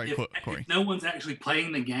 Sorry, Corey. If no one's actually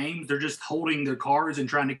playing the games, they're just holding their cards and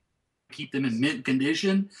trying to keep them in mint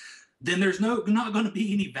condition, then there's not going to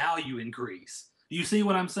be any value increase. Do you see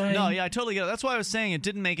what I'm saying? No, yeah, I totally get it. That's why I was saying it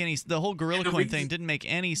didn't make the whole Gorilla Coin thing didn't make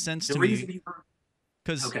any sense to me.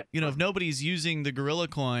 Because, if nobody's using the Gorilla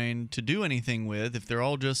Coin to do anything with, if they're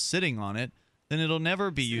all just sitting on it, then it'll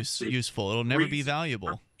never be useful. It'll never be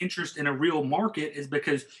valuable. Interest in a real market is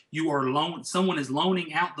because someone is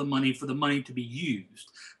loaning out the money for the money to be used.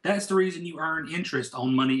 That's the reason you earn interest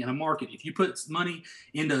on money in a market. If you put money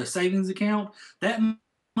into a savings account, that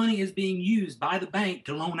money is being used by the bank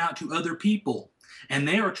to loan out to other people. And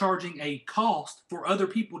they are charging a cost for other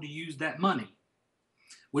people to use that money,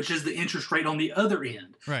 which is the interest rate on the other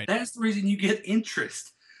end. Right. That's the reason you get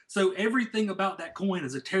interest. So everything about that coin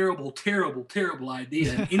is a terrible, terrible, terrible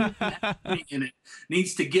idea. And anyone that has money in it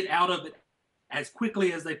needs to get out of it as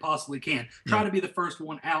quickly as they possibly can. Try to be the first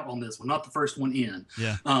one out on this one, not the first one in.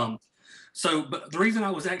 Yeah. But the reason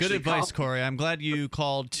I was actually good advice, Corey. I'm glad you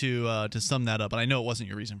called to sum that up, and I know it wasn't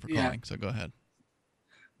your reason for calling. So go ahead.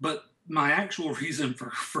 But my actual reason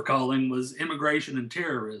for calling was immigration and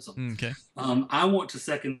terrorism. Okay. I want to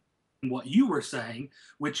second what you were saying,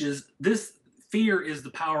 which is this. Fear is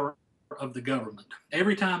the power of the government.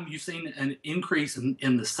 Every time you've seen an increase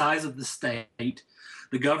in the size of the state,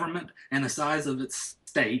 the government, and the size of its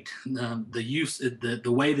state, the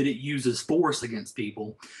way that it uses force against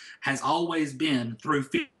people has always been through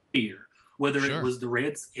fear. Whether it was the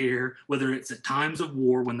Red Scare, whether it's at times of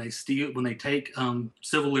war when they take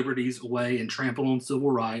civil liberties away and trample on civil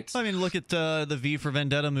rights. I mean, look at the V for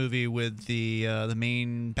Vendetta movie with the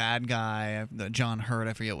main bad guy, John Hurt.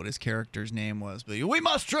 I forget what his character's name was, but we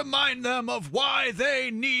must remind them of why they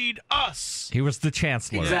need us. He was the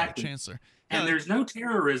Chancellor. Exactly. Chancellor. And there's no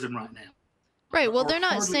terrorism right now. Right, well, they're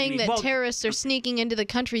not saying that terrorists are sneaking into the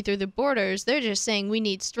country through the borders. They're just saying we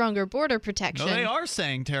need stronger border protection. No, they are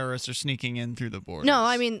saying terrorists are sneaking in through the borders. No,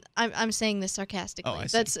 I mean, I'm saying this sarcastically. Oh, I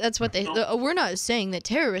see. That's what they... we're not saying that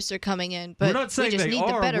terrorists are coming in, but we're not saying we just they need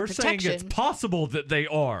are. the better we're protection. saying it's possible that they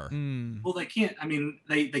are. Well, they can't. I mean,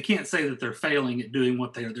 they can't say that they're failing at doing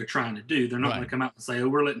what they're trying to do. They're not going to come out and say, "Oh,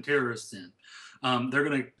 we're letting terrorists in." They're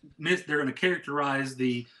going to characterize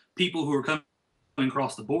the people who are coming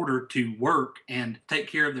across the border to work and take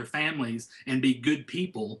care of their families and be good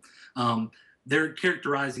people, they're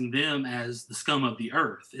characterizing them as the scum of the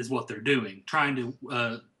earth is what they're doing, trying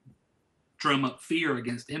to drum up fear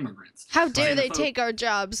against immigrants. How dare they take our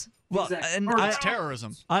jobs? Well, Exactly. and Or It's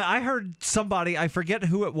terrorism. I heard somebody, I forget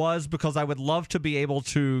who it was because I would love to be able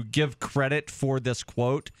to give credit for this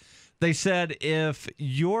quote. They said, if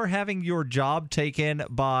you're having your job taken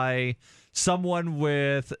by someone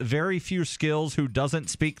with very few skills who doesn't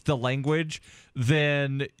speak the language,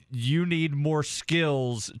 then you need more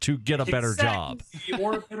skills to get a better job.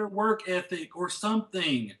 Or a better work ethic or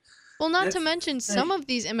something. Well, not to mention, some of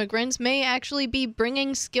these immigrants may actually be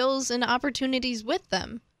bringing skills and opportunities with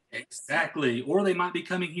them. Exactly. Or they might be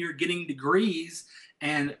coming here getting degrees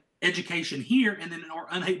and education here and then are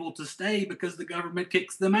unable to stay because the government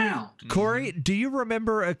kicks them out. Corey, do you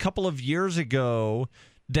remember a couple of years ago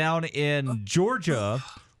down in Georgia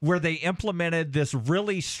where they implemented this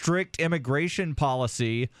really strict immigration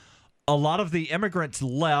policy? A lot of the immigrants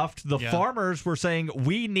left. The farmers were saying,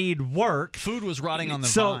 we need work. Food was rotting on the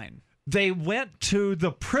so vine. They went to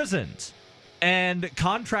the prisons and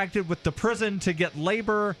contracted with the prison to get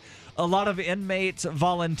labor. A lot of inmates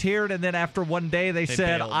volunteered, and then after one day they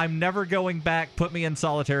said, bailed. I'm never going back. Put me in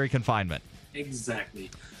solitary confinement. Exactly.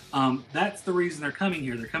 That's the reason they're coming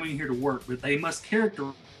here. They're coming here to work, but they must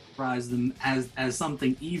characterize them as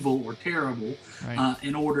something evil or terrible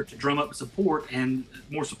in order to drum up support and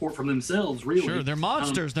more support from themselves, really. Sure, they're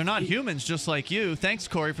monsters. They're not humans just like you. Thanks,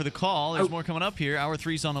 Corey, for the call. There's more coming up here. Hour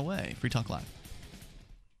 3's on the way. Free Talk Live.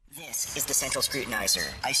 This is the Central Scrutinizer.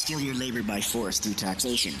 I steal your labor by force through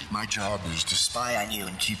taxation. My job is to spy on you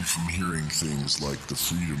and keep you from hearing things like the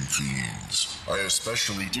Freedom Fiends. I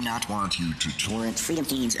especially do not want you to torrent Freedom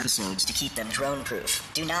Fiends episodes to keep them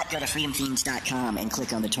drone-proof. Do not go to freedomfiends.com and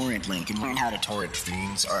click on the torrent link and learn how to torrent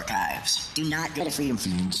Fiends archives. Do not go to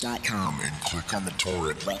freedomfiends.com and click on the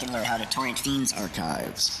torrent link and learn how to torrent Fiends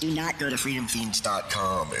archives. Do not go to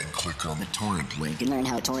freedomfiends.com and click on the torrent link and learn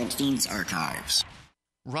how to torrent Fiends archives.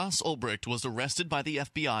 Ross Ulbricht was arrested by the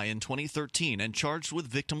FBI in 2013 and charged with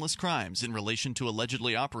victimless crimes in relation to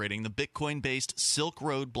allegedly operating the Bitcoin-based Silk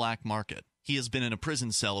Road black market. He has been in a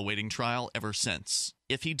prison cell awaiting trial ever since.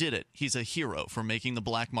 If he did it, he's a hero for making the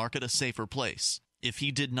black market a safer place. If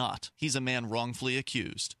he did not, he's a man wrongfully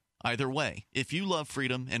accused. Either way, if you love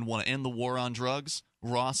freedom and want to end the war on drugs,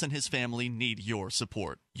 Ross and his family need your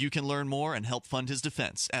support. You can learn more and help fund his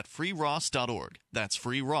defense at freeross.org. That's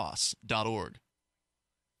freeross.org.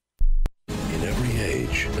 In every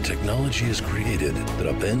age, a technology is created that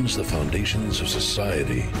upends the foundations of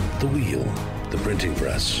society. The wheel, the printing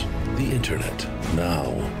press, the internet. Now,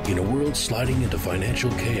 in a world sliding into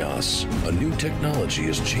financial chaos, a new technology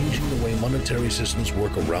is changing the way monetary systems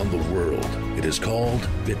work around the world. It is called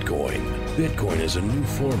Bitcoin. Bitcoin is a new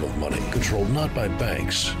form of money controlled not by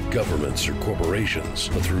banks, governments, or corporations,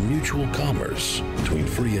 but through mutual commerce between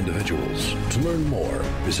free individuals. To learn more,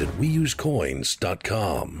 visit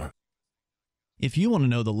weusecoins.com. If you want to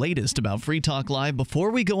know the latest about Free Talk Live before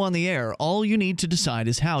we go on the air, all you need to decide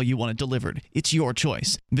is how you want it delivered. It's your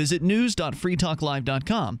choice. Visit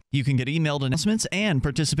news.freetalklive.com. You can get emailed announcements and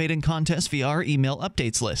participate in contests via our email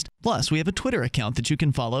updates list. Plus, we have a Twitter account that you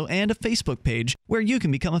can follow and a Facebook page where you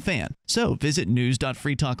can become a fan. So visit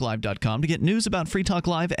news.freetalklive.com to get news about Free Talk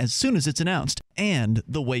Live as soon as it's announced and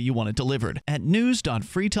the way you want it delivered at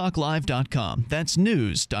news.freetalklive.com. That's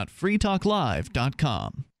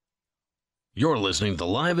news.freetalklive.com. You're listening to the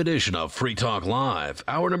live edition of Free Talk Live.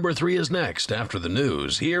 Hour number 3 is next after the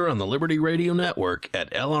news here on the Liberty Radio Network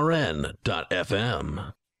at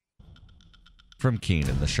LRN.FM. From Keene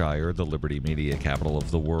in the Shire, the Liberty Media capital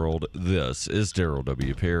of the world, this is Daryl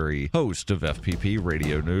W. Perry, host of FPP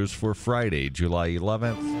Radio News for Friday, July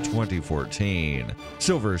 11th, 2014.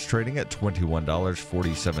 Silver is trading at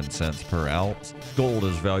 $21.47 per ounce. Gold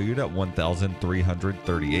is valued at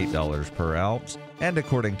 $1,338 per ounce. And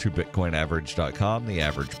according to BitcoinAverage.com, the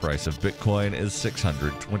average price of Bitcoin is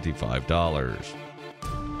 $625.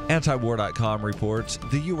 Antiwar.com reports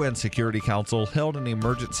the UN Security Council held an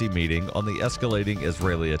emergency meeting on the escalating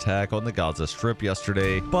Israeli attack on the Gaza Strip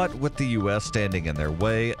yesterday, but with the U.S. standing in their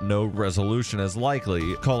way, no resolution is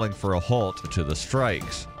likely, calling for a halt to the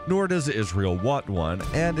strikes. nor does Israel want one,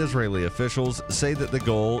 and Israeli officials say that the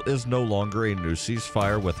goal is no longer a new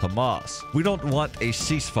ceasefire with Hamas. "We don't want a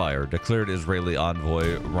ceasefire," declared Israeli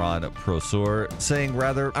envoy Ron Prosor, saying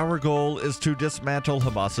rather, "Our goal is to dismantle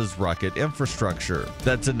Hamas's rocket infrastructure."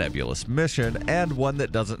 That's a nebulous mission, and one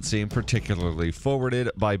that doesn't seem particularly forwarded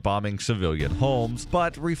by bombing civilian homes,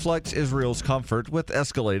 but reflects Israel's comfort with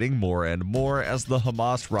escalating more and more as the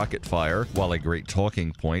Hamas rocket fire, while a great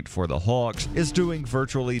talking point for the Hawks, is doing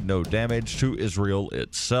virtually no damage to Israel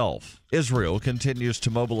itself. Israel continues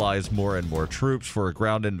to mobilize more and more troops for a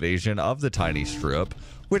ground invasion of the tiny strip,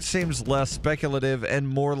 which seems less speculative and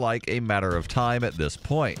more like a matter of time at this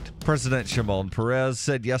point. President Shimon Peres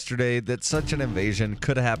said yesterday that such an invasion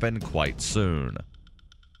could happen quite soon.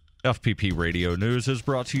 FPP Radio News is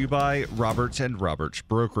brought to you by Roberts & Roberts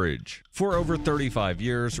Brokerage. For over 35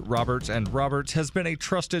 years, Roberts & Roberts has been a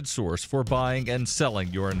trusted source for buying and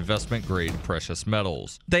selling your investment-grade precious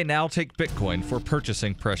metals. They now take Bitcoin for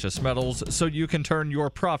purchasing precious metals so you can turn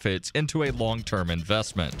your profits into a long-term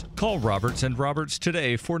investment. Call Roberts & Roberts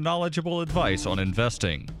today for knowledgeable advice on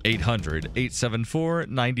investing.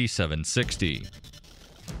 800-874-9760.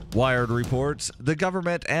 Wired reports the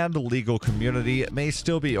government and legal community may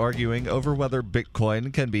still be arguing over whether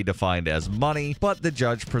Bitcoin can be defined as money, but the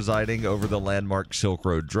judge presiding over the landmark Silk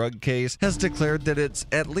Road drug case has declared that it's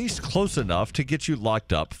at least close enough to get you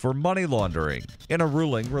locked up for money laundering. In a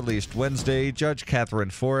ruling released Wednesday, Judge Catherine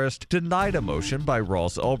Forrest denied a motion by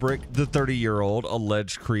Ross Ulbricht, the 30-year-old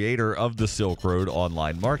alleged creator of the Silk Road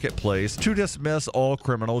online marketplace, to dismiss all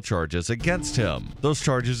criminal charges against him. Those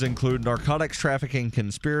charges include narcotics trafficking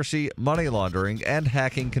conspiracy, money laundering, and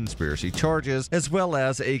hacking conspiracy charges, as well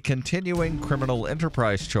as a continuing criminal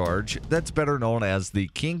enterprise charge that's better known as the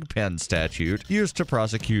Kingpin statute, used to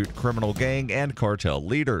prosecute criminal gang and cartel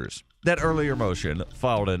leaders. That earlier motion,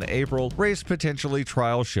 filed in April, raised potentially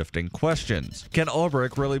trial-shifting questions. Can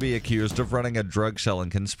Ulbricht really be accused of running a drug-selling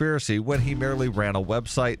conspiracy when he merely ran a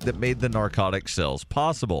website that made the narcotic sales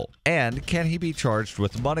possible? And can he be charged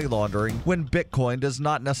with money laundering when Bitcoin does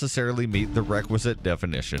not necessarily meet the requisite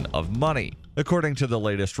definition of money? According to the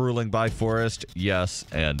latest ruling by Forrest, yes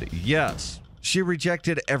and yes. She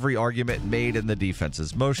rejected every argument made in the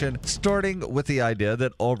defense's motion, starting with the idea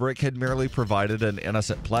that Ulbricht had merely provided an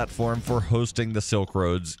innocent platform for hosting the Silk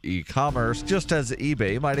Road's e-commerce, just as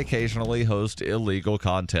eBay might occasionally host illegal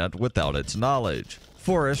content without its knowledge.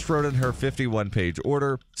 Forrest wrote in her 51-page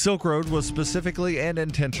order, Silk Road was specifically and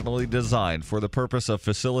intentionally designed for the purpose of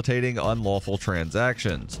facilitating unlawful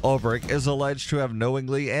transactions. Ulbricht is alleged to have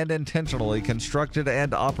knowingly and intentionally constructed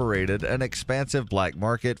and operated an expansive black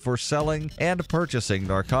market for selling and purchasing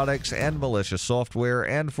narcotics and malicious software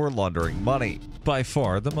and for laundering money. By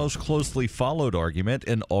far, the most closely followed argument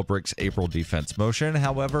in Ulbricht's April defense motion,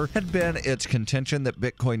 however, had been its contention that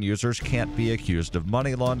Bitcoin users can't be accused of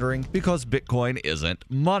money laundering because Bitcoin isn't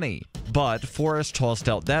money. But Forrest tossed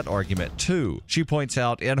out that argument too. She points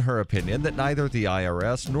out in her opinion that neither the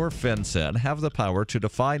IRS nor FinCEN have the power to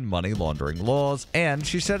define money laundering laws, and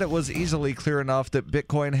she said it was easily clear enough that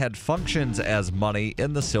Bitcoin had functions as money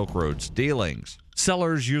in the Silk Road's dealings.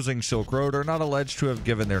 Sellers using Silk Road are not alleged to have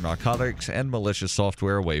given their narcotics and malicious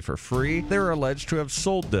software away for free. They are alleged to have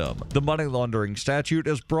sold them. The money laundering statute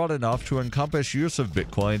is broad enough to encompass use of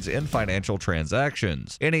Bitcoins in financial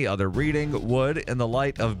transactions. Any other reading would, in the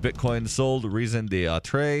light of Bitcoin's sole raison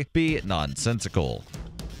d'etre, be nonsensical.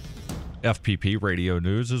 FPP Radio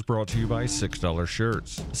News is brought to you by $6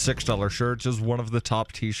 Shirts. $6 Shirts is one of the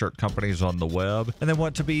top t-shirt companies on the web, and they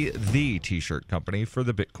want to be the t-shirt company for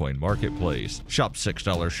the Bitcoin marketplace. Shop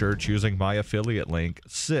 $6 Shirts using my affiliate link,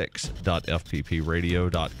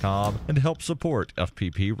 6.fppradio.com, and help support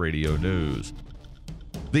FPP Radio News.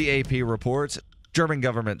 The AP reports German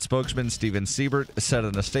government spokesman Steven Siebert said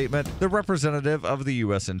in a statement, the representative of the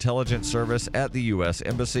U.S. intelligence service at the U.S.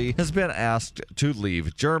 Embassy has been asked to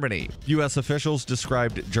leave Germany. U.S. officials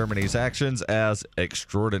described Germany's actions as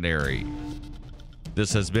extraordinary.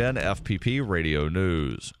 This has been FPP Radio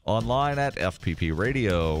News, online at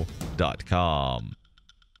fppradio.com.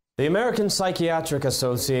 The American Psychiatric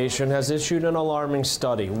Association has issued an alarming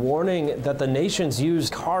study warning that the nation's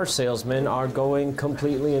used car salesmen are going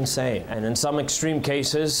completely insane, and in some extreme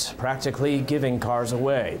cases, practically giving cars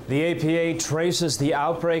away. The APA traces the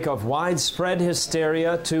outbreak of widespread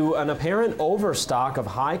hysteria to an apparent overstock of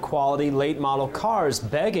high-quality late-model cars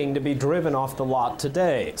begging to be driven off the lot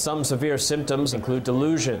today. Some severe symptoms include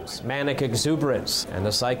delusions, manic exuberance, and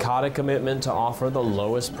a psychotic commitment to offer the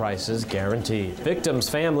lowest prices guaranteed. Victims'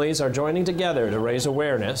 families are joining together to raise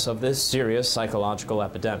awareness of this serious psychological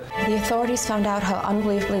epidemic. The authorities found out how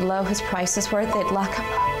unbelievably low his prices were. They'd lock up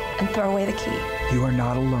and throw away the key. You are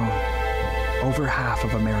not alone. Over half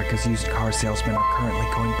of America's used car salesmen are currently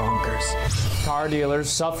going bonkers. Car dealers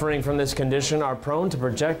suffering from this condition are prone to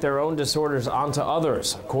project their own disorders onto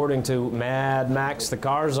others. According to Mad Max, the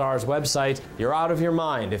Car Czar's website, you're out of your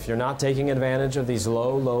mind if you're not taking advantage of these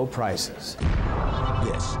low, low prices.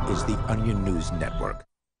 This is the Onion News Network.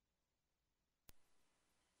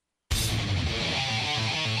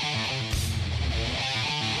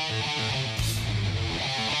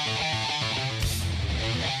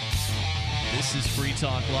 This is Free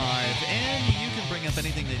Talk Live, and you can bring up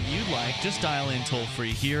anything that you'd like. Just dial in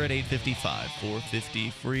toll-free here at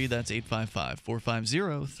 855-450-FREE. That's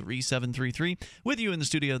 855-450-3733. With you in the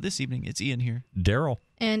studio this evening, it's Ian here. Daryl.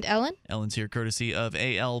 And Ellen? Ellen's here courtesy of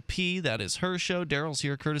ALP. That is her show. Daryl's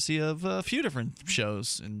here courtesy of a few different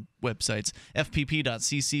shows and websites.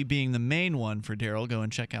 FPP.cc being the main one for Daryl. Go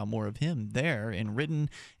and check out more of him there in written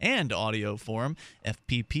and audio form.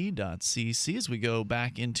 FPP.cc as we go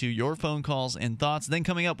back into your phone calls and thoughts. Then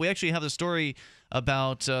coming up, we actually have the story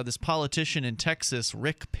about this politician in Texas,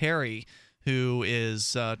 Rick Perry, who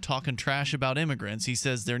is talking trash about immigrants. He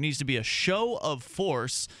says there needs to be a show of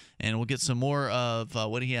force, and we'll get some more of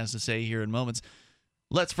what he has to say here in moments.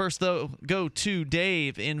 Let's first, though, go to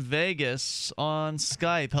Dave in Vegas on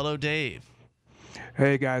Skype. Hello, Dave.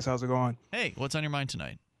 Hey, guys. How's it going? Hey, what's on your mind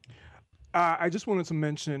tonight? I just wanted to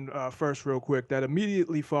mention first real quick that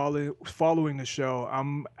immediately following the show,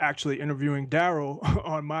 I'm actually interviewing Daryl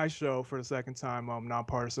on my show for the second time,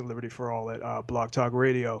 Nonpartisan Liberty for All at Blog Talk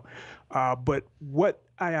Radio. But what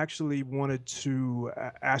I actually wanted to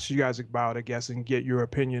ask you guys about, I guess, and get your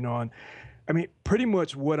opinion on, I mean, pretty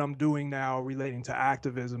much what I'm doing now relating to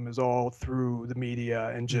activism is all through the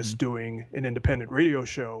media and just doing an independent radio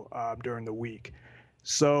show during the week.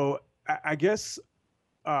 So I guess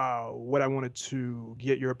what I wanted to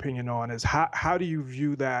get your opinion on is how do you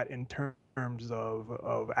view that in terms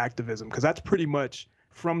of activism? Because that's pretty much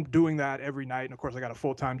from doing that every night. And of course, I got a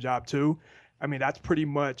full-time job too. I mean, that's pretty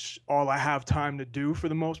much all I have time to do for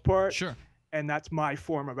the most part. Sure. And that's my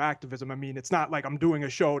form of activism. I mean, it's not like I'm doing a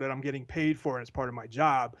show that I'm getting paid for as part of my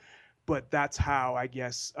job, but that's how, I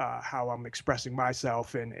guess, how I'm expressing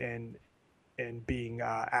myself and being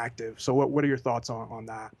active. So what are your thoughts on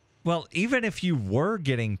that? Well, even if you were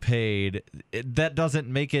getting paid, that doesn't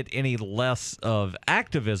make it any less of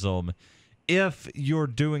activism if you're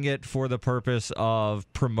doing it for the purpose of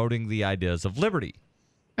promoting the ideas of liberty.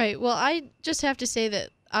 Right. Well, I just have to say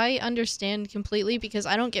that I understand completely because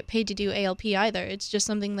I don't get paid to do ALP either. It's just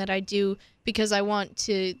something that I do because I want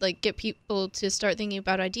to get people to start thinking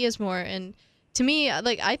about ideas more. And to me,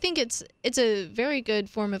 I think it's a very good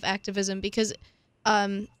form of activism because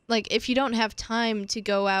if you don't have time to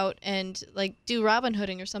go out and do Robin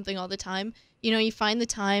Hooding or something all the time, you find the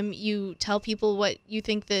time, you tell people what you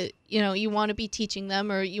think that, you want to be teaching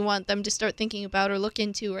them or you want them to start thinking about or look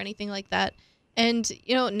into or anything like that. And,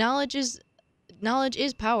 knowledge is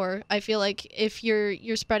power. I feel like if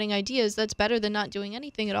you're spreading ideas, that's better than not doing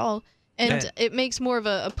anything at all. And it makes more of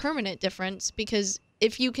a permanent difference because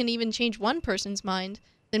if you can even change one person's mind,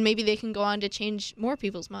 then maybe they can go on to change more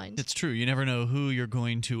people's minds. It's true. You never know who you're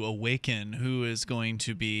going to awaken, who is going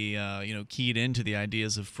to be, keyed into the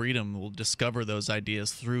ideas of freedom. We'll discover those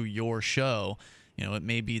ideas through your show. It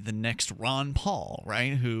may be the next Ron Paul,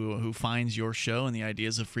 right, who finds your show and the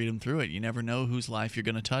ideas of freedom through it. You never know whose life you're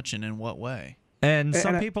going to touch and in what way. And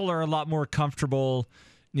some people are a lot more comfortable,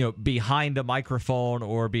 behind a microphone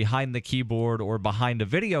or behind the keyboard or behind a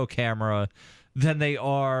video camera than they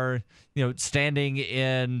are, standing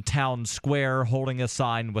in town square holding a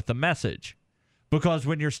sign with a message. Because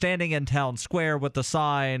when you're standing in town square with a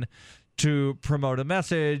sign to promote a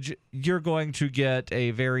message, you're going to get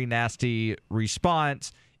a very nasty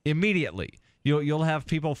response immediately. You'll have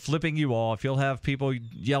people flipping you off. You'll have people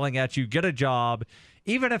yelling at you, get a job.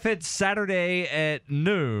 Even if it's Saturday at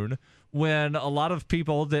noon, when a lot of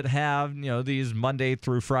people that have, these Monday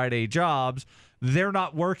through Friday jobs, they're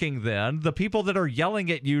not working then. The people that are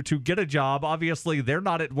yelling at you to get a job, obviously they're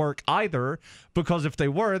not at work either, because if they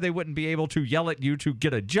were, they wouldn't be able to yell at you to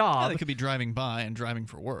get a job. Yeah, they could be driving by and driving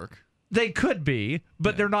for work. They could be,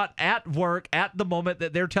 but they're not at work at the moment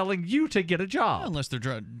that they're telling you to get a job. Yeah, unless their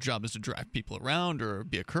job is to drive people around or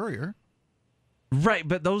be a courier. Right,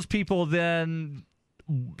 but those people then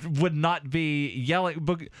would not be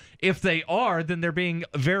yelling. If they are, then they're being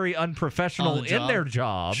very unprofessional in their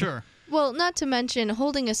job. Sure. Well, not to mention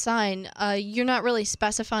holding a sign, you're not really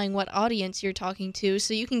specifying what audience you're talking to,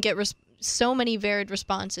 so you can get so many varied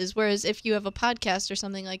responses. Whereas if you have a podcast or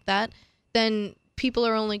something like that, then people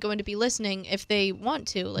are only going to be listening if they want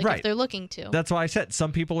to, like Right. if they're looking to. That's why I said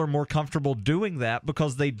some people are more comfortable doing that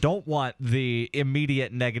because they don't want the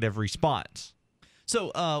immediate negative response.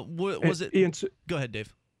 So, was it? Ian, Go ahead,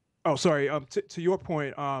 Dave. Oh, sorry. To your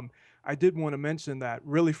point, I did want to mention that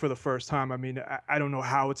really for the first time. I mean, I don't know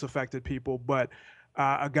how it's affected people, but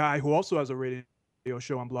a guy who also has a radio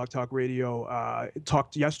show on Blog Talk Radio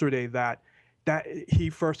talked yesterday that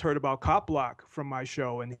he first heard about Cop Block from my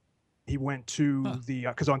show, and he went to the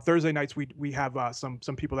because on Thursday nights we have some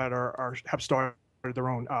people that have started their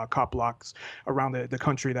own cop blocks around the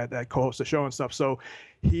country that co-host the show and stuff. So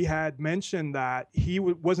he had mentioned that he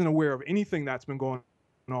wasn't aware of anything that's been going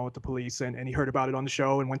on with the police, and he heard about it on the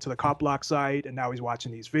show and went to the cop block site, and now he's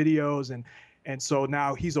watching these videos, and so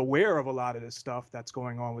now he's aware of a lot of this stuff that's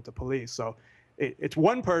going on with the police. So it's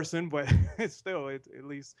one person, but it's still at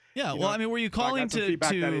least. Yeah, well, I mean, were you calling to feedback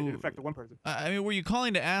that it affected one person? I mean, were you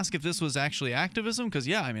calling to ask if this was actually activism? Because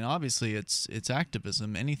yeah, I mean, obviously it's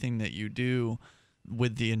activism. Anything that you do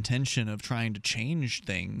with the intention of trying to change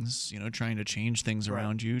things, trying to change things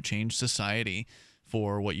around you, change society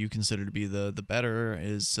for what you consider to be the better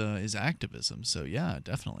is activism. So yeah,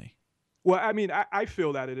 definitely. Well, I mean, I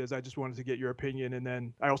feel that it is. I just wanted to get your opinion, and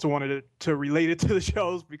then I also wanted to relate it to the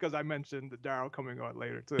shows because I mentioned the Daryl coming on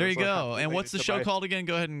later too. There you go. And what's the show called again?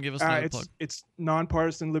 Go ahead and give us another plug. It's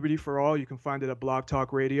Nonpartisan Liberty for All. You can find it at Blog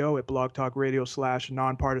Talk Radio at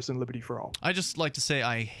blogtalkradio.com/nonpartisan liberty for all. I just like to say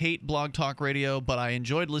I hate Blog Talk Radio, but I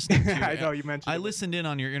enjoyed listening to I know you mentioned. I listened in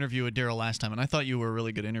on your interview with Daryl last time, and I thought you were a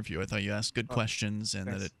really good interview. I thought you asked good questions, and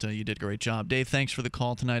that you did a great job. Dave, thanks for the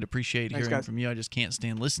call tonight. Appreciate hearing from you. I just can't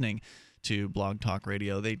stand listening to Blog Talk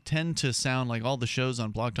Radio. They tend to sound like all the shows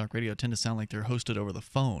on Blog Talk Radio tend to sound like they're hosted over the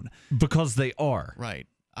phone. Because they are. Right.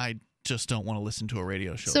 I just don't want to listen to a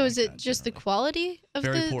radio show. So is it just the quality of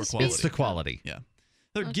Very the poor speech? quality. It's the quality. Yeah.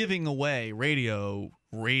 They're giving away radio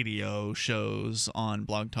shows on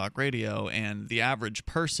Blog Talk Radio, and the average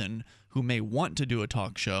person who may want to do a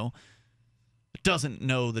talk show doesn't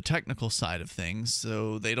know the technical side of things,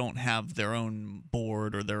 so they don't have their own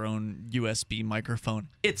board or their own USB microphone.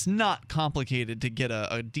 It's not complicated to get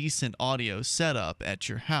a decent audio setup at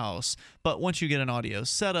your house, but once you get an audio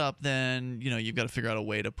setup, then you've got to figure out a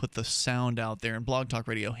way to put the sound out there, and Blog Talk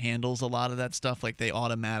Radio handles a lot of that stuff. Like they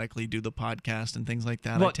automatically do the podcast and things like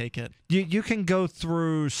that. Well, I take it. You can go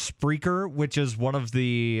through Spreaker, which is one of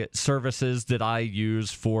the services that I use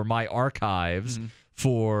for my archives.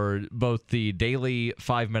 For both the daily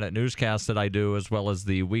 5-minute newscast that I do as well as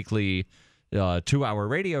the weekly 2-hour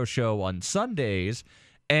radio show on Sundays.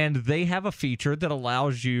 And they have a feature that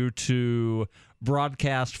allows you to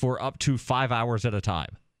broadcast for up to 5 hours at a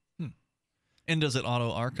time. And does it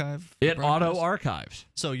auto-archive? It auto-archives.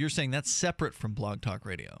 So you're saying that's separate from Blog Talk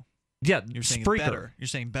Radio? Yeah, you're saying Spreaker. It's better. You're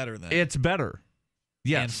saying better than it's better.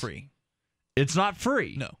 Yes. And free. It's not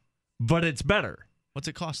free. No. But it's better. What's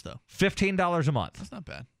it cost, though? $15 a month. That's not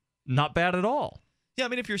bad. Not bad at all. Yeah, I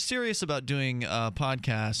mean, if you're serious about doing a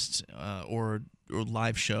podcast or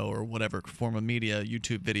live show or whatever form of media,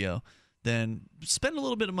 YouTube video, then spend a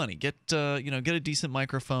little bit of money. Get a decent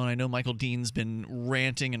microphone. I know Michael Dean's been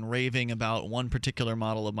ranting and raving about one particular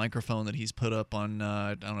model of microphone that he's put up on,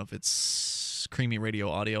 I don't know if it's Creamy Radio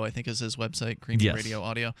Audio, I think is his website, Creamy Radio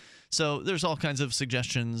Audio. So there's all kinds of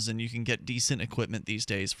suggestions, and you can get decent equipment these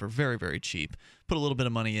days for very, very cheap. Put a little bit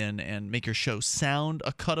of money in and make your show sound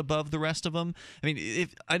a cut above the rest of them. I mean,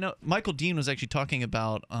 I know Michael Dean was actually talking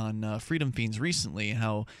about on Freedom Fiends recently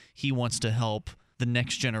how he wants to help the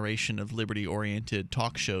next generation of liberty-oriented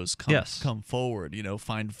talk shows come forward.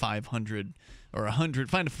 Find 500 or 100,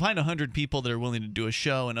 find 100 people that are willing to do a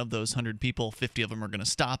show, and of those 100 people, 50 of them are going to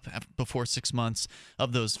stop before 6 months.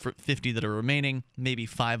 Of those 50 that are remaining, maybe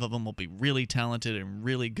 5 of them will be really talented and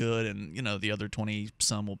really good, and the other 20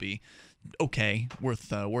 some will be okay,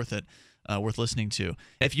 worth it. Worth listening to.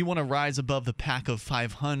 If you want to rise above the pack of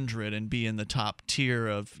 500 and be in the top tier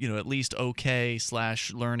of, at least okay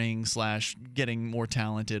 / learning / getting more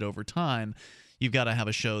talented over time, you've got to have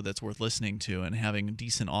a show that's worth listening to, and having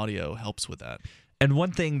decent audio helps with that. And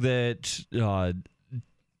one thing that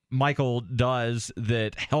Michael does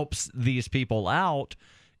that helps these people out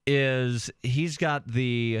is he's got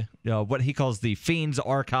the what he calls the Fiends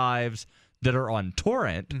archives that are on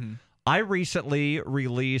torrent. Mm-hmm. I recently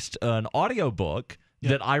released an audiobook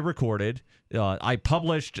that I recorded. I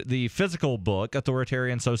published the physical book,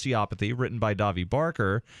 Authoritarian Sociopathy, written by Davi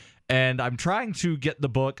Barker, and I'm trying to get the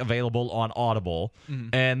book available on Audible,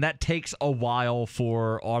 and that takes a while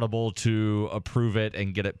for Audible to approve it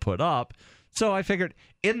and get it put up. So I figured,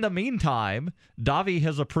 in the meantime, Davi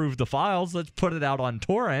has approved the files. Let's put it out on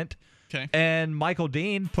torrent. Okay. And Michael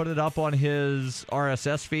Dean put it up on his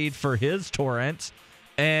RSS feed for his torrents,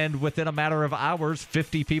 and within a matter of hours,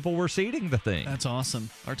 50 people were seeding the thing. That's awesome.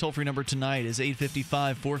 Our toll-free number tonight is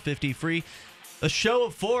 855-450-FREE. A show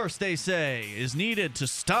of force, they say, is needed to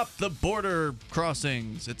stop the border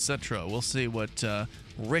crossings, etc. We'll see what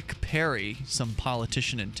Rick Perry, some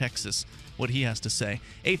politician in Texas, what he has to say.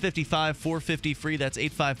 855-450-FREE. That's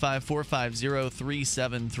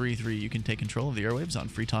 855-450-3733. You can take control of the airwaves on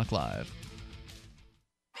Free Talk Live.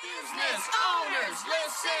 Business owners,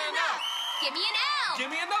 listen up. Give me an L. Give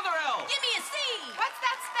me another L. Give me a C. What's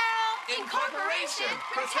that spell? Incorporation,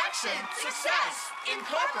 protection, success.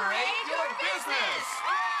 Incorporate your business.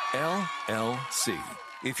 LLC.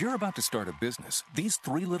 If you're about to start a business, these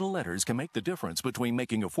three little letters can make the difference between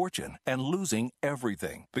making a fortune and losing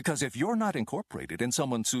everything. Because if you're not incorporated and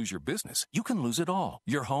someone sues your business, you can lose it all.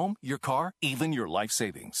 Your home, your car, even your life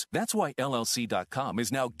savings. That's why LLC.com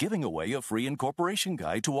is now giving away a free incorporation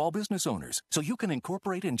guide to all business owners. So you can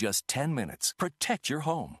incorporate in just 10 minutes. Protect your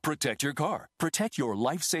home. Protect your car. Protect your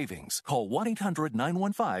life savings. Call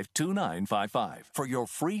 1-800-915-2955 for your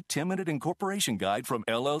free 10-minute incorporation guide from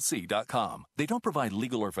LLC.com. They don't provide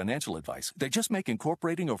legal or financial advice. They just make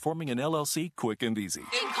incorporating or forming an LLC quick and easy.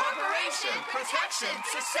 Incorporation, protection,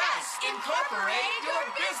 success. Incorporate your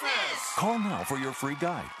business. Call now for your free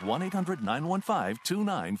guide.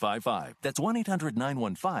 1-800-915-2955. That's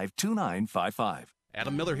 1-800-915-2955.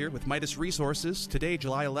 Adam Miller here with Midas Resources. Today,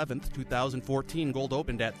 July 11th, 2014, gold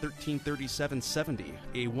opened at $1337.70.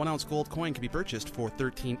 A 1-ounce gold coin can be purchased for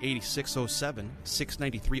 $1386.07,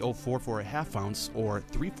 $693.04 for a half ounce, or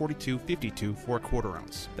 $342.52 for a quarter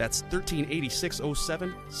ounce. That's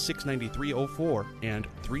 $1386.07, $693.04, and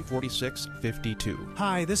 $346.52.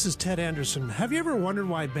 Hi, this is Ted Anderson. Have you ever wondered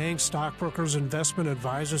why banks, stockbrokers, investment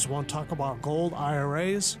advisors won't talk about gold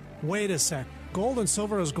IRAs? Wait a sec. Gold and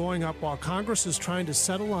silver is going up while Congress is trying to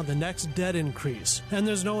settle on the next debt increase, and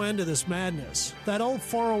there's no end to this madness. That old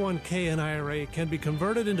 401k and IRA can be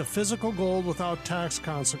converted into physical gold without tax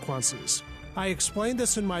consequences. I explained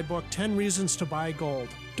this in my book, 10 Reasons to Buy Gold.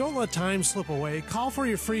 Don't let time slip away. Call for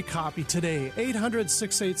your free copy today,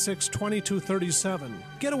 800-686-2237.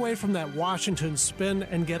 Get away from that Washington spin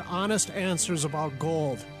and get honest answers about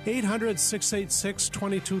gold.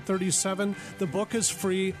 800-686-2237. The book is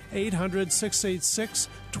free,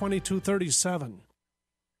 800-686-2237.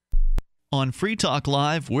 On Free Talk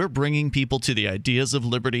Live, we're bringing people to the ideas of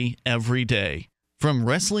liberty every day. From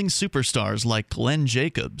wrestling superstars like Glenn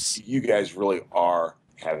Jacobs. You guys really are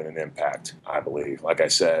having an impact, I believe. Like I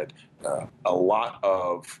said, a lot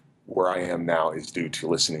of where I am now is due to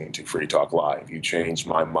listening to Free Talk Live. You changed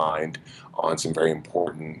my mind on some very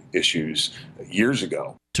important issues years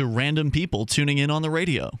ago. To random people tuning in on the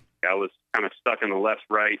radio. I was kind of stuck in the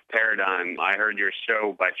left-right paradigm. I heard your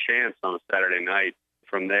show by chance on a Saturday night.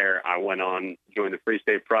 From there, I went on, joined the Free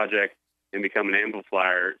State Project, and become an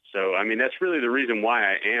amplifier. So, I mean, that's really the reason why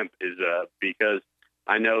I amp is because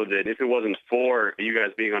I know that if it wasn't for you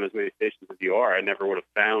guys being on as many stations as you are, I never would have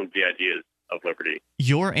found the ideas of liberty.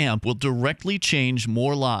 Your amp will directly change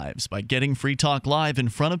more lives by getting Free Talk Live in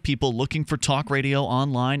front of people looking for talk radio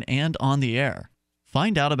online and on the air.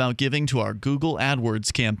 Find out about giving to our Google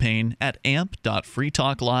AdWords campaign at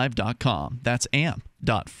amp.freetalklive.com. That's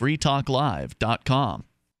amp.freetalklive.com.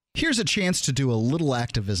 Here's a chance to do a little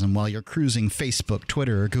activism while you're cruising Facebook,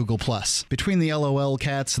 Twitter, or Google+. Between the LOL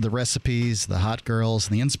cats, the recipes, the hot girls,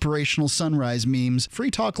 and the inspirational sunrise memes,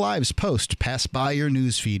 Free Talk Live's posts pass by your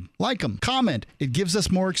newsfeed. Like them, comment. It gives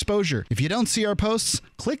us more exposure. If you don't see our posts,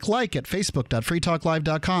 click like at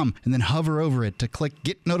facebook.freetalklive.com and then hover over it to click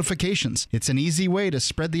Get Notifications. It's an easy way to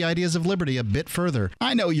spread the ideas of liberty a bit further.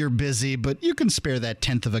 I know you're busy, but you can spare that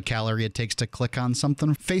 1/10 of a calorie it takes to click on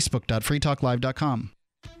something. facebook.freetalklive.com.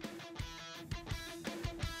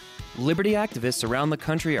 Liberty activists around the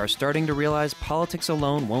country are starting to realize politics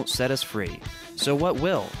alone won't set us free. So what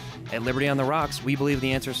will? At Liberty on the Rocks, we believe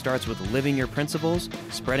the answer starts with living your principles,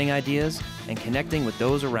 spreading ideas, and connecting with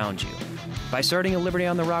those around you. By starting a Liberty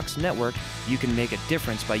on the Rocks network, you can make a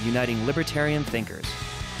difference by uniting libertarian thinkers.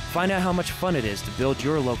 Find out how much fun it is to build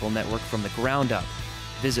your local network from the ground up.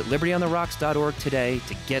 Visit libertyontherocks.org today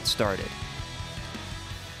to get started.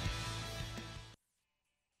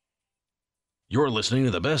 You're listening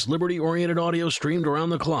to the best liberty-oriented audio streamed around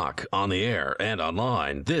the clock, on the air, and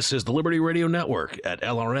online. This is the Liberty Radio Network at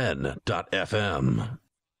LRN.FM.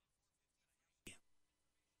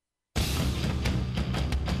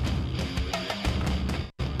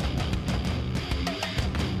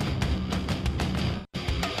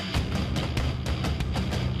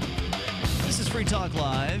 This is Free Talk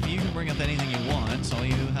Live. You can bring up anything you want. All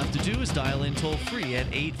you have to do is dial in toll-free at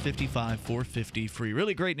 855-450-FREE.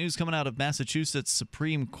 Really great news coming out of Massachusetts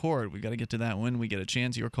Supreme Court. We've got to get to that when we get a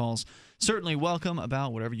chance. Your calls certainly welcome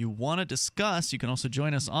about whatever you want to discuss. You can also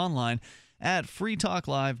join us online at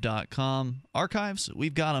freetalklive.com. Archives,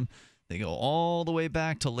 we've got them. They go all the way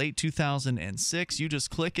back to late 2006. You just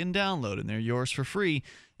click and download, and they're yours for free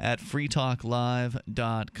at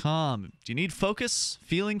freetalklive.com. Do you need focus?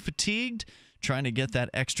 Feeling fatigued? Trying to get that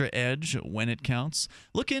extra edge when it counts?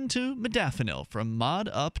 Look into modafinil from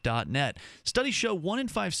modup.net. Studies show 1 in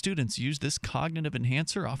 5 students use this cognitive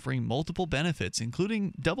enhancer, offering multiple benefits,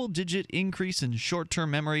 including double-digit increase in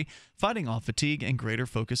short-term memory, fighting off fatigue, and greater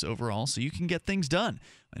focus overall, so you can get things done.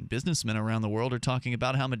 And businessmen around the world are talking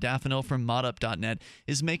about how modafinil from modup.net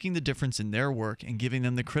is making the difference in their work and giving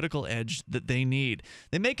them the critical edge that they need.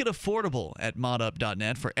 They make it affordable at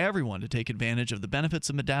modup.net for everyone to take advantage of the benefits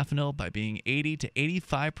of modafinil by being 80 to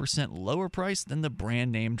 85% lower price than the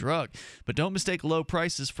brand name drug. But don't mistake low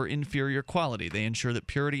prices for inferior quality. They ensure that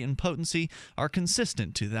purity and potency are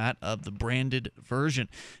consistent to that of the branded version.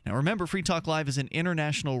 Now remember, Free Talk Live is an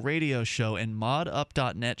international radio show, and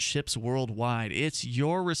modup.net ships worldwide. It's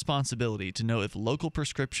your responsibility to know if local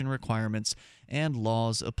prescription requirements and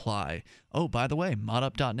laws apply. Oh, by the way,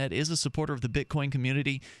 modup.net is a supporter of the Bitcoin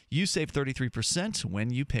community. You save 33%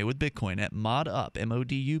 when you pay with Bitcoin at modup,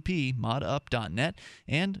 M-O-D-U-P, modup.net.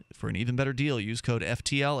 And for an even better deal, use code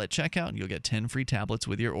FTL at checkout and you'll get 10 free tablets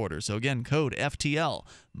with your order. So again, code FTL,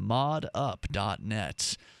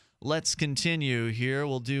 modup.net. Let's continue here.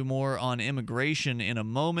 We'll do more on immigration in a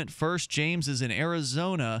moment. First, James is in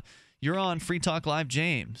Arizona. You're on Free Talk Live,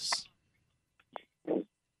 James.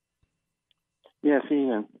 Yes,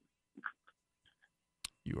 Ian.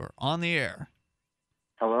 You are on the air.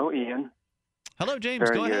 Hello, Ian. Hello, James.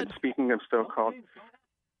 Very Go good. ahead. Speaking of so-called...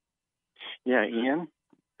 Yeah, Ian.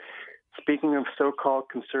 Speaking of so-called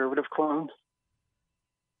conservative clones,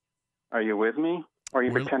 are you with me? Or are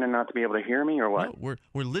you pretending not to be able to hear me, or what? No,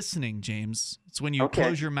 we're listening, James. It's when you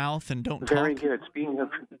close your mouth and don't Very talk. good. Speaking of...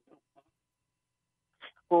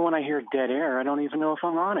 Well, when I hear dead air, I don't even know if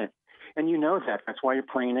I'm on it. And you know that. That's why you're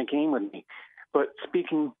playing a game with me. But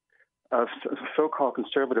speaking of so-called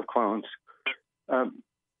conservative clones,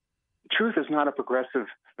 truth is not a progressive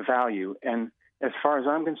value. And as far as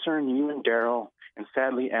I'm concerned, you and Daryl, and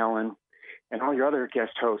sadly Alan, and all your other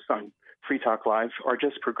guest hosts on Free Talk Live are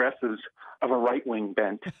just progressives of a right-wing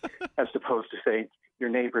bent, as opposed to, say, your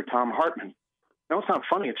neighbor Tom Hartman. No, it's not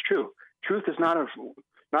funny. It's true. Truth is not a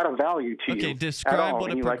value to you. Okay, describe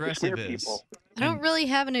what a and progressive like is. I don't really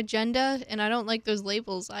have an agenda, and I don't like those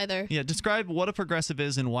labels either. Yeah, describe what a progressive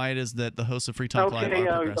is and why it is that the hosts of Free Talk Live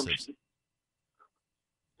are progressives.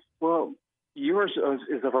 Well, yours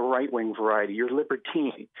is of a right-wing variety. You're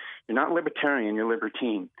libertine. You're not libertarian, you're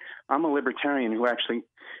libertine. I'm a libertarian who actually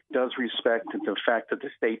does respect the fact that the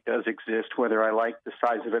state does exist, whether I like the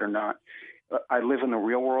size of it or not. I live in the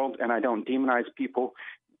real world, and I don't demonize people.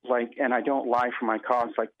 And I don't lie for my cause.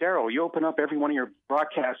 Like, Daryl, you open up every one of your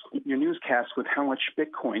broadcasts, your newscasts with how much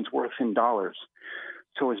Bitcoin's worth in dollars.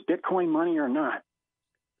 So is Bitcoin money or not?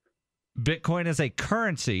 Bitcoin is a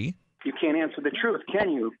currency. You can't answer the truth, can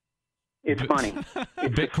you? It's money.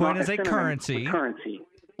 Bitcoin is a currency.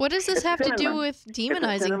 What does this have to do with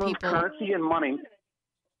demonizing people? Currency and money.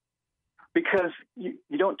 Because you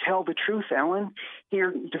don't tell the truth, Ellen.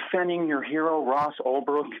 You're defending your hero, Ross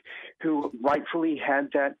Ulbricht, who rightfully had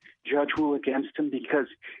that judge rule against him because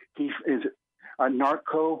he is a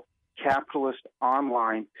narco-capitalist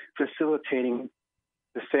online facilitating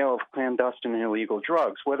the sale of clandestine and illegal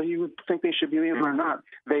drugs. Whether you think they should be legal or not,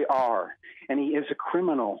 they are. And he is a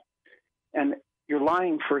criminal. And you're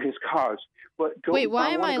lying for his cause. Wait, why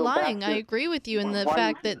am I lying? I agree with you in the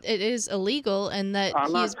fact that it is illegal and that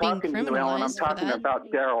he is being criminalized. I'm talking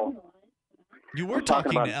about Daryl. You were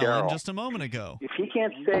talking to Ellen just a moment ago. If he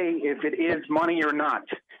can't say if it is money or not,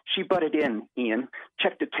 she butted in, Ian.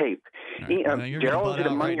 Check the tape. Right, Daryl, is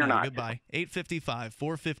it money or not? Goodbye.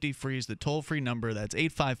 855-450-FREE is the toll-free number. That's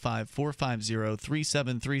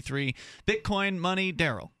 855-450-3733. Bitcoin, money,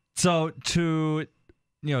 Daryl. So to...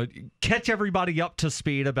 catch everybody up to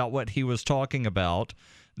speed about what he was talking about,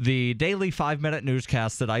 the daily 5-minute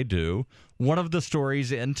newscast that I do, one of the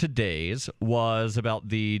stories in today's was about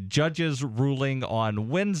the judge's ruling on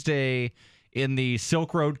Wednesday in the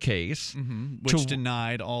Silk Road case. Which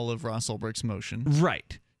denied all of Ross Ulbricht's motion.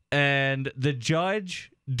 Right. And the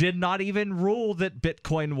judge did not even rule that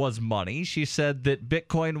Bitcoin was money. She said that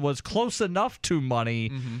Bitcoin was close enough to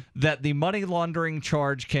money that the money laundering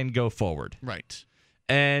charge can go forward. Right.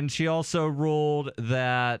 And she also ruled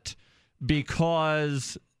that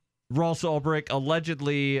because Ross Ulbricht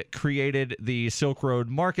allegedly created the Silk Road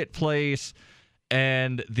Marketplace,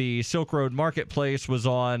 and the Silk Road Marketplace was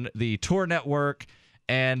on the Tor network,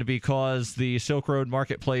 and because the Silk Road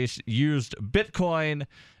Marketplace used Bitcoin,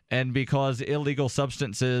 and because illegal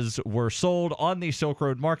substances were sold on the Silk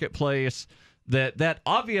Road Marketplace, that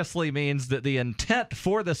obviously means that the intent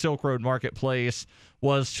for the Silk Road Marketplace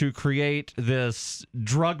was to create this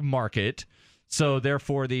drug market, so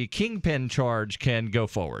therefore the kingpin charge can go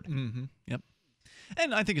forward. Mm-hmm. Yep.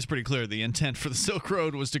 And I think it's pretty clear the intent for the Silk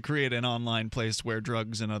Road was to create an online place where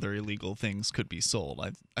drugs and other illegal things could be sold.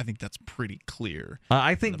 I think that's pretty clear.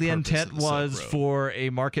 I think the intent was for a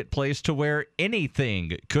marketplace to where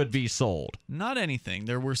anything could be sold. Not anything.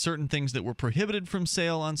 There were certain things that were prohibited from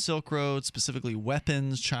sale on Silk Road, specifically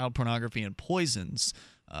weapons, child pornography, and poisons.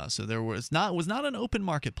 So there was not an open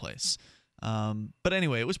marketplace. But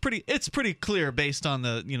anyway, it's pretty clear based on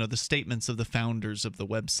the statements of the founders of the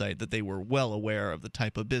website that they were well aware of the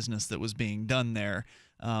type of business that was being done there.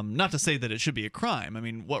 Not to say that it should be a crime. I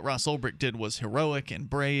mean, what Ross Ulbricht did was heroic and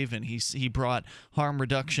brave, and he brought harm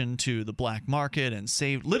reduction to the black market and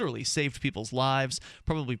literally saved people's lives.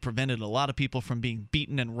 Probably prevented a lot of people from being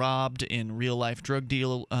beaten and robbed in real life drug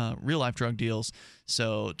deals.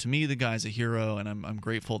 So to me, the guy's a hero, and I'm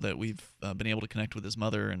grateful that we've been able to connect with his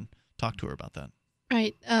mother and talk to her about that.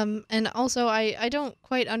 Right. And also, I don't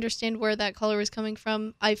quite understand where that caller was coming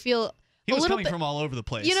from. I feel he was coming from all over the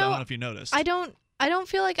place. I don't know if you noticed. I don't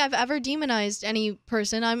feel like I've ever demonized any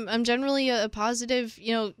person. I'm generally a positive,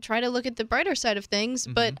 try to look at the brighter side of things,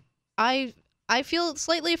 but I feel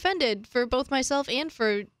slightly offended for both myself and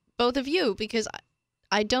for both of you, because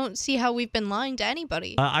I don't see how we've been lying to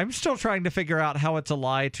anybody. I'm still trying to figure out how it's a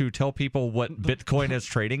lie to tell people what Bitcoin is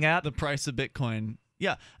trading at. The price of Bitcoin.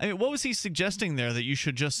 Yeah. I mean, what was he suggesting there, that you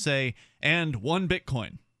should just say, and 1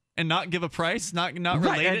 Bitcoin, and not give a price, not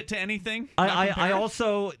relate it to anything? I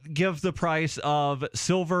also give the price of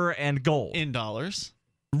silver and gold. In dollars.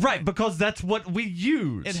 Right, because that's what we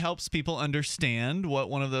use. It helps people understand what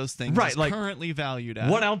one of those things is currently valued at.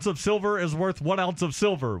 1 ounce of silver is worth 1 ounce of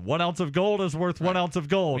silver. 1 ounce of gold is worth 1 ounce of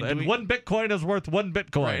gold. And 1 Bitcoin is worth 1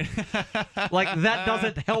 Bitcoin. Like, that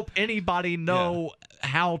doesn't help anybody know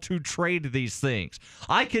how to trade these things.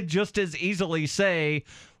 I could just as easily say,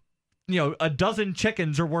 a dozen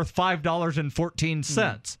chickens are worth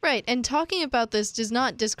 $5.14. Right, and talking about this does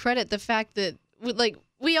not discredit the fact that,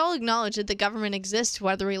 we all acknowledge that the government exists,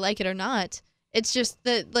 whether we like it or not. It's just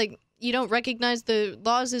that, you don't recognize the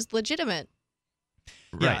laws as legitimate.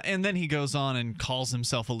 Right. Yeah, and then he goes on and calls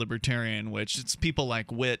himself a libertarian, which it's people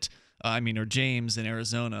like Witt, or James in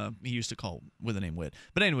Arizona. He used to call with the name Witt.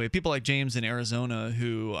 But anyway, people like James in Arizona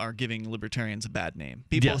who are giving libertarians a bad name.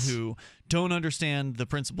 People who don't understand the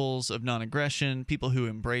principles of non-aggression, people who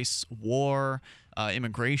embrace war,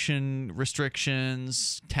 immigration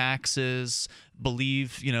restrictions, taxes,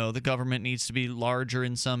 believe the government needs to be larger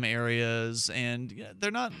in some areas, and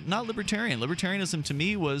they're not libertarian. Libertarianism to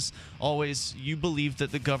me was always, you believe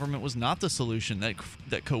that the government was not the solution,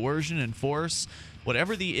 that coercion and force,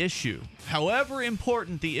 whatever the issue, however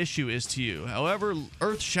important the issue is to you, however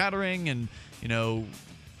earth-shattering and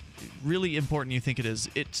really important you think it is,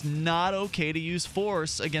 it's not okay to use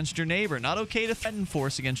force against your neighbor, not okay to threaten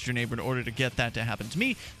force against your neighbor in order to get that to happen. To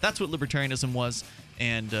me, that's what libertarianism was,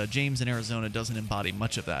 and James in Arizona doesn't embody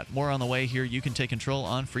much of that. More on the way here. You can take control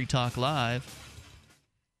on Free Talk Live.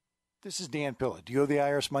 This is Dan Pilla. Do you owe the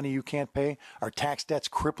IRS money you can't pay? Are tax debts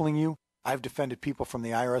crippling you? I've defended people from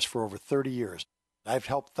the IRS for over 30 years. I've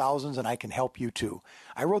helped thousands, and I can help you too.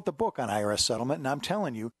 I wrote the book on IRS settlement, and I'm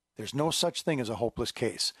telling you, there's no such thing as a hopeless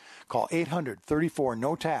case. Call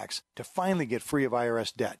 800-34-NO-TAX to finally get free of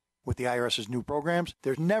IRS debt. With the IRS's new programs,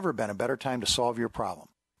 there's never been a better time to solve your problem.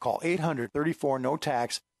 Call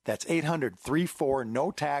 800-34-NO-TAX. That's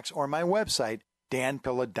 800-34-NO-TAX, or my website,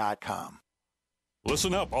 danpilla.com.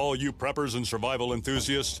 Listen up, all you preppers and survival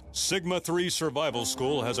enthusiasts. Sigma 3 Survival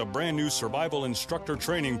School has a brand new survival instructor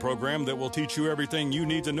training program that will teach you everything you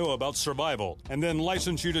need to know about survival, and then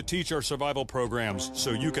license you to teach our survival programs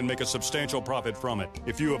so you can make a substantial profit from it.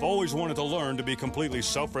 If you have always wanted to learn to be completely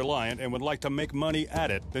self-reliant and would like to make money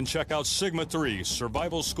at it, then check out Sigma 3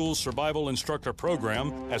 Survival School Survival Instructor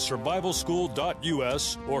Program at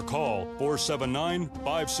survivalschool.us or call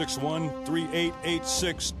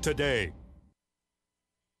 479-561-3886 today.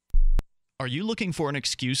 Are you looking for an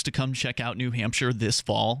excuse to come check out New Hampshire this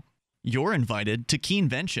fall? You're invited to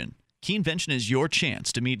Keenvention. Keenvention is your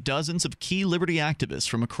chance to meet dozens of key liberty activists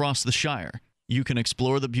from across the Shire. You can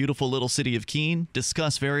explore the beautiful little city of Keene,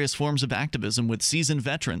 discuss various forms of activism with seasoned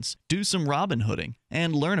veterans, do some Robin Hooding,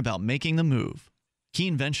 and learn about making the move.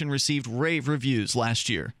 Keenvention received rave reviews last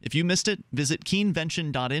year. If you missed it, visit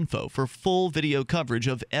keenvention.info for full video coverage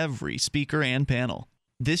of every speaker and panel.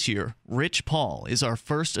 This year, Rich Paul is our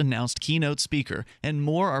first announced keynote speaker, and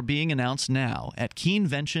more are being announced now at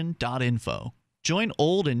keenvention.info. Join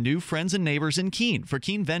old and new friends and neighbors in Keene for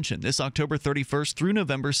Keenvention this October 31st through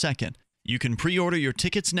November 2nd. You can pre-order your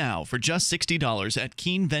tickets now for just $60 at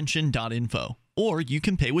keenvention.info, or you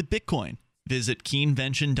can pay with Bitcoin. Visit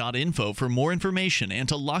keenvention.info for more information and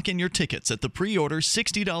to lock in your tickets at the pre-order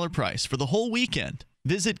 $60 price for the whole weekend.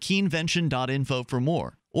 Visit keenvention.info for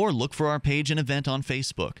more, or look for our page and event on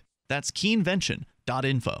Facebook. That's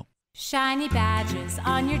keenvention.info. Shiny badges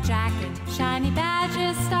on your jacket. Shiny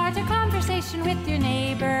badges start a conversation with your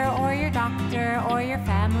neighbor or your doctor or your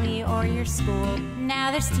family or your school.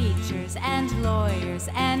 Now there's teachers and lawyers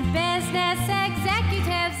and business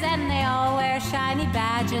executives, and they all wear shiny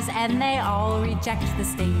badges and they all reject the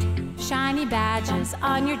state. Shiny badges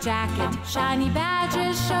on your jacket. Shiny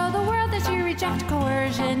badges show the world that you reject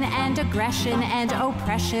coercion and aggression and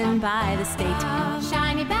oppression by the state.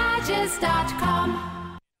 ShinyBadges.com.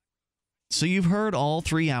 So you've heard all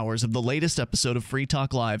 3 hours of the latest episode of Free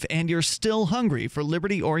Talk Live, and you're still hungry for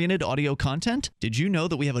liberty-oriented audio content? Did you know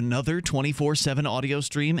that we have another 24/7 audio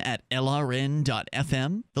stream at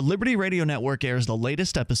LRN.FM? The Liberty Radio Network airs the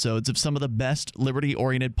latest episodes of some of the best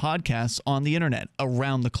liberty-oriented podcasts on the internet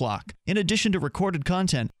around the clock. In addition to recorded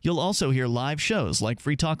content, you'll also hear live shows like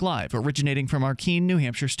Free Talk Live, originating from our Keene, New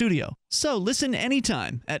Hampshire studio. So listen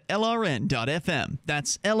anytime at LRN.FM.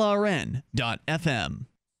 That's LRN.FM.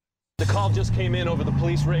 The call just came in over the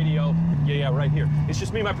police radio. Yeah, right here. It's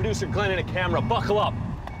just me, my producer, Glenn, and a camera. Buckle up.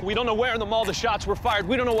 We don't know where in the mall the shots were fired.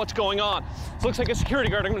 We don't know what's going on. Looks like a security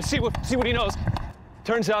guard. I'm going to see what he knows.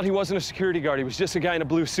 Turns out he wasn't a security guard. He was just a guy in a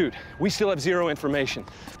blue suit. We still have zero information.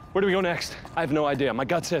 Where do we go next? I have no idea. My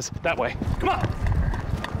gut says that way. Come on.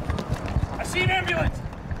 I see an ambulance.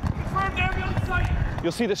 Confirmed ambulance site.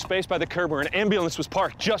 You'll see the space by the curb where an ambulance was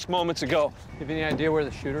parked just moments ago. You have any idea where the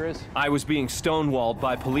shooter is? I was being stonewalled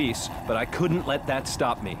by police, but I couldn't let that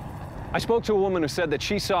stop me. I spoke to a woman who said that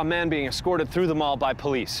she saw a man being escorted through the mall by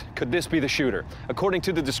police. Could this be the shooter? According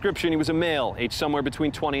to the description, he was a male, aged somewhere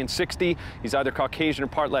between 20 and 60. He's either Caucasian or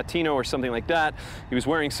part Latino or something like that. He was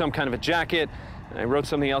wearing some kind of a jacket. And I wrote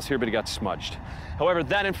something else here, but he got smudged. However,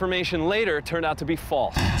 that information later turned out to be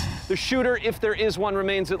false. The shooter, if there is one,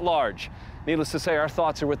 remains at large. Needless to say, our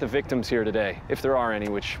thoughts are with the victims here today, if there are any,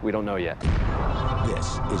 which we don't know yet.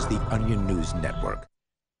 This is the Onion News Network.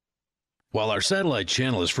 While our satellite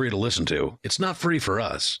channel is free to listen to, it's not free for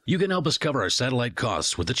us. You can help us cover our satellite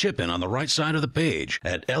costs with the chip-in on the right side of the page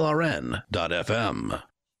at lrn.fm.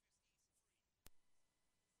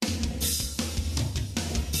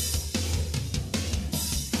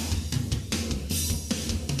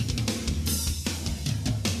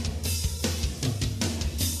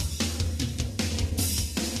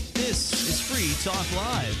 This is Free Talk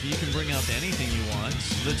Live. You can bring up anything you want.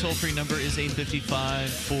 The toll-free number is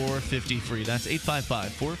 855-450-FREE. That's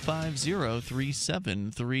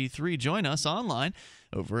 855-450-3733. Join us online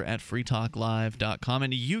over at freetalklive.com,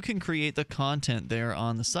 and you can create the content there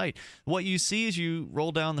on the site. What you see as you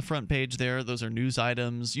roll down the front page there, those are news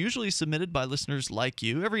items usually submitted by listeners like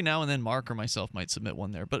you. Every now and then Mark or myself might submit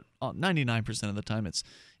one there, but 99% of the time it's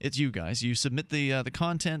you guys. You submit the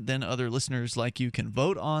content, then other listeners like you can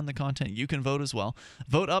vote on the content. You can vote as well.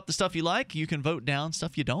 Vote up the stuff you like. You can vote down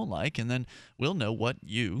stuff you don't like, and then we'll know what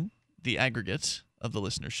you, the aggregate of the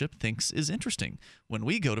listenership, thinks is interesting when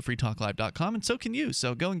we go to freetalklive.com, and so can you.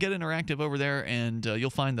 So go and get interactive over there, and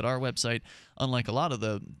you'll find that our website, unlike a lot of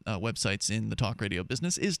the websites in the talk radio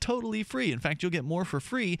business, is totally free. In fact, you'll get more for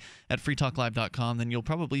free at freetalklive.com than you'll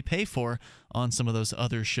probably pay for on some of those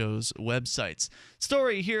other shows' websites.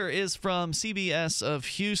 Story here is from CBS of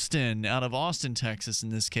Houston, out of Austin, Texas in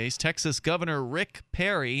this case. Texas Governor Rick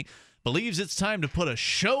Perry believes it's time to put a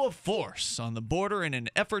show of force on the border in an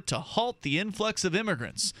effort to halt the influx of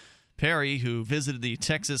immigrants. Perry, who visited the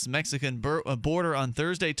Texas-Mexican border on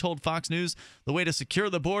Thursday, told Fox News the way to secure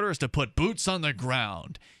the border is to put boots on the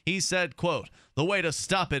ground. He said, quote, "The way to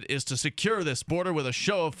stop it is to secure this border with a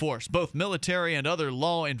show of force, both military and other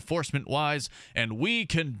law enforcement-wise, and we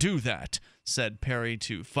can do that," said Perry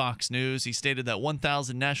to Fox News. He stated that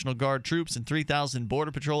 1,000 National Guard troops and 3,000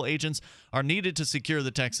 Border Patrol agents are needed to secure the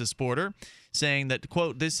Texas border, saying that,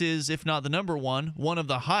 quote, "This is, if not the number one of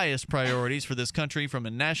the highest priorities for this country from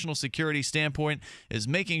a national security standpoint is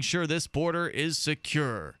making sure this border is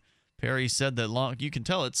secure." Perry said that you can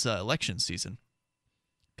tell it's election season,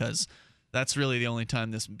 because that's really the only time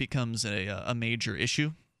this becomes a major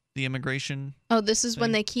issue The immigration. Oh, this is thing?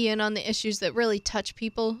 when they key in on the issues that really touch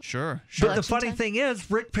people. Sure. But the funny thing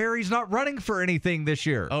is, Rick Perry's not running for anything this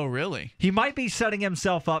year. Oh, really? He might be setting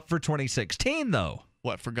himself up for 2016, though.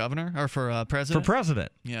 What, for governor or for president? For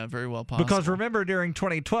president. Yeah, very well possible. Because remember, during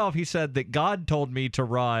 2012, he said that God told me to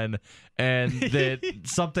run and that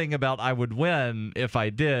something about I would win if I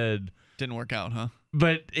did. Didn't work out, huh?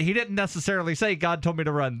 But he didn't necessarily say God told me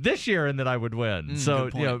to run this year and that I would win. So,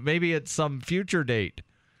 maybe it's some future date.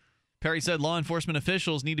 Perry said law enforcement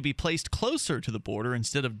officials need to be placed closer to the border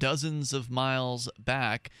instead of dozens of miles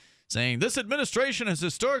back, saying this administration has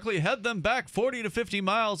historically had them back 40 to 50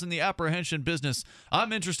 miles in the apprehension business.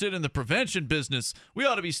 I'm interested in the prevention business. We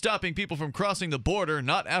ought to be stopping people from crossing the border,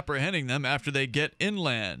 not apprehending them after they get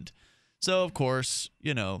inland. So, of course,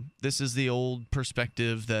 this is the old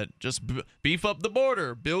perspective that just beef up the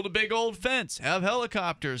border, build a big old fence, have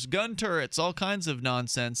helicopters, gun turrets, all kinds of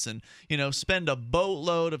nonsense, and, spend a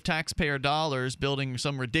boatload of taxpayer dollars building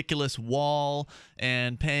some ridiculous wall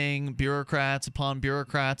and paying bureaucrats upon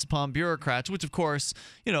bureaucrats upon bureaucrats, which, of course,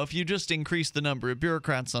 if you just increase the number of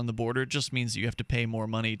bureaucrats on the border, it just means you have to pay more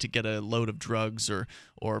money to get a load of drugs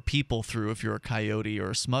or people through if you're a coyote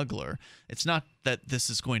or a smuggler. It's not that this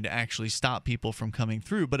is going to actually stop people from coming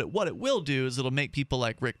through, but what it will do is it'll make people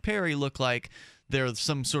like Rick Perry look like they're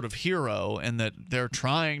some sort of hero and that they're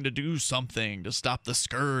trying to do something to stop the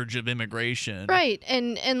scourge of immigration. Right,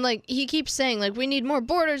 and like he keeps saying, like, we need more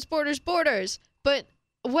borders, borders, borders. But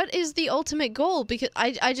what is the ultimate goal? Because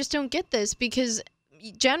I just don't get this, because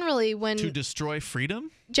generally when... To destroy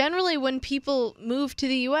freedom? Generally when people move to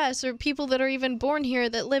the U.S. or people that are even born here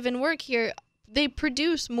that live and work here, they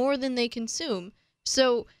produce more than they consume.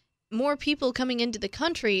 So more people coming into the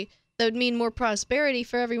country, that would mean more prosperity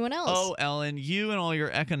for everyone else. Oh, Ellen, you and all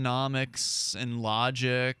your economics and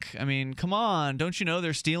logic. I mean, come on. Don't you know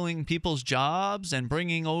they're stealing people's jobs and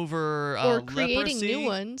bringing over or creating leprosy? New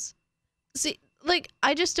ones? See, like,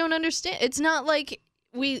 I just don't understand. It's not like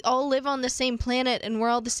we all live on the same planet and we're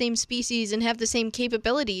all the same species and have the same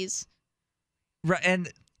capabilities. Right,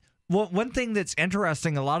 and... Well, one thing that's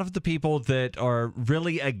interesting, a lot of the people that are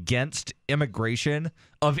really against immigration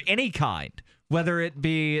of any kind, whether it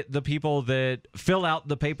be the people that fill out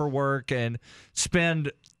the paperwork and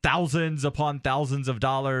spend thousands upon thousands of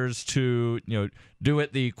dollars to, do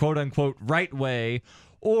it the quote-unquote right way,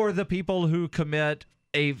 or the people who commit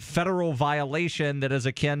a federal violation that is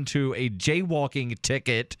akin to a jaywalking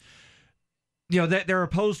ticket, they're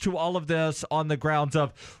opposed to all of this on the grounds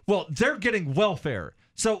of, well, they're getting welfare.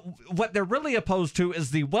 So what they're really opposed to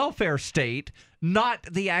is the welfare state, not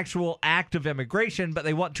the actual act of immigration, but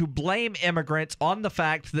they want to blame immigrants on the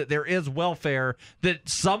fact that there is welfare that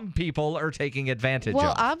some people are taking advantage of.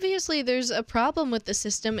 Well, obviously there's a problem with the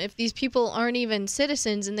system if these people aren't even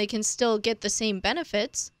citizens and they can still get the same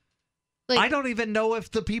benefits. Like, I don't even know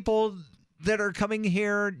if the people that are coming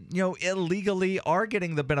here, illegally are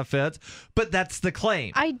getting the benefits, but that's the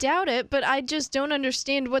claim. I doubt it, but I just don't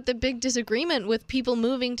understand what the big disagreement with people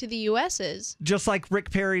moving to the U.S. is. Just like Rick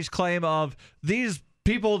Perry's claim of these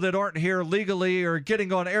people that aren't here legally are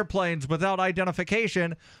getting on airplanes without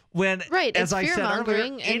identification, when, as I said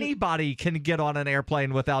earlier, anybody can get on an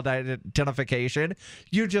airplane without identification.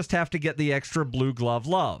 You just have to get the extra blue glove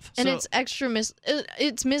love. And it's extra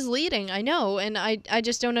it's misleading, I know, and I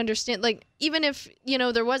just don't understand. Like, even if,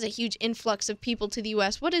 there was a huge influx of people to the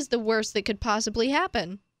U.S., what is the worst that could possibly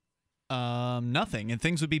happen? Nothing, and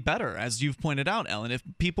things would be better, as you've pointed out, Ellen. If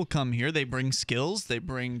people come here, they bring skills, they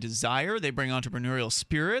bring desire, they bring entrepreneurial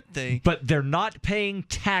spirit. But they're not paying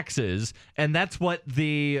taxes, and that's what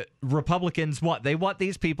the Republicans want. They want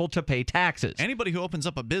these people to pay taxes. Anybody who opens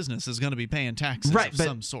up a business is going to be paying taxes of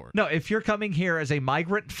some sort. No, if you're coming here as a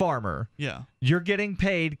migrant farmer, you're getting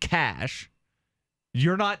paid cash.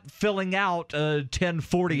 You're not filling out a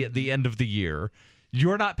 1040 at the end of the year.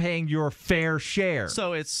 You're not paying your fair share.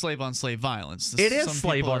 So it's slave-on-slave violence. It is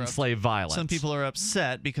slave-on-slave violence. Some people are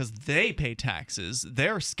upset because they pay taxes.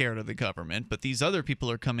 They're scared of the government, but these other people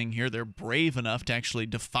are coming here. They're brave enough to actually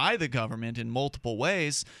defy the government in multiple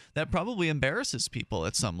ways. That probably embarrasses people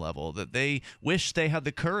at some level, that they wish they had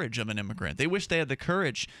the courage of an immigrant. They wish they had the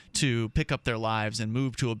courage to pick up their lives and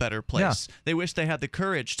move to a better place. Yeah. They wish they had the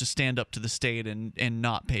courage to stand up to the state and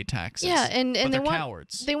not pay taxes. Yeah, and but they're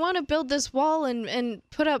cowards. They want to build this wall and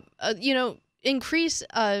put up, increase,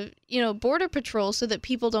 border patrol so that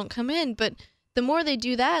people don't come in. But the more they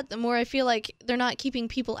do that, the more I feel like they're not keeping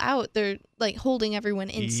people out. They're like holding everyone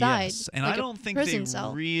inside. Yes, and like I don't think prison they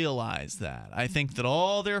cell. realize that. I think that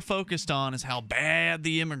all they're focused on is how bad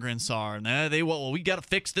the immigrants are. And we got to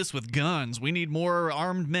fix this with guns. We need more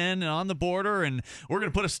armed men on the border, and we're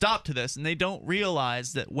going to put a stop to this. And they don't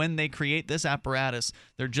realize that when they create this apparatus,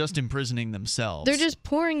 they're just imprisoning themselves. They're just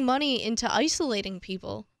pouring money into isolating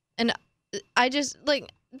people. And I just, like,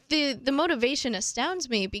 the motivation astounds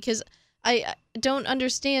me because I don't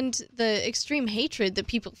understand the extreme hatred that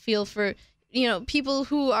people feel for, people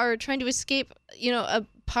who are trying to escape, a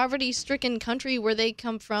poverty-stricken country where they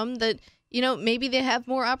come from that, maybe they have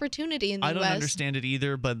more opportunity in the I don't U.S. understand it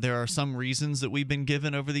either, but there are some reasons that we've been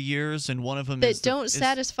given over the years, and one of them that don't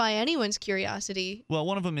satisfy anyone's curiosity. Well,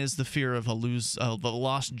 one of them is the fear of a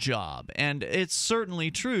lost job. And it's certainly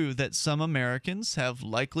true that some Americans have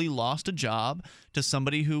likely lost a job to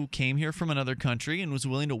somebody who came here from another country and was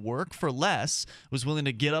willing to work for less, was willing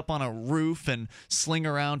to get up on a roof and sling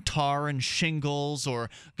around tar and shingles or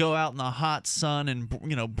go out in the hot sun and,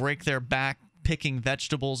 break their back picking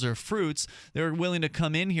vegetables or fruits. They were willing to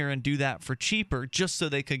come in here and do that for cheaper just so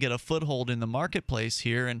they could get a foothold in the marketplace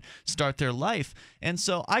here and start their life. And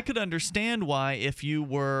so I could understand why, if you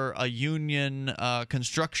were a union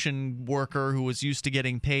construction worker who was used to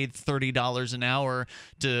getting paid $30 an hour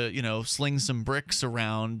to, sling some bricks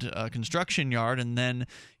around a construction yard, and then,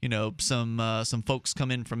 some folks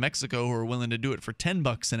come in from Mexico who are willing to do it for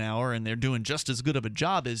 $10 an hour, and they're doing just as good of a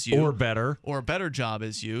job as you, or a better job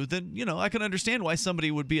as you, then, I can understand why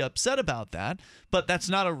somebody would be upset about that. But that's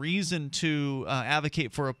not a reason to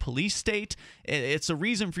advocate for a police state. It's a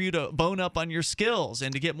reason for you to bone up on your skills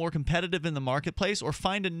and to get more competitive in the marketplace, or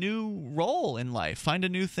find a new role in life, find a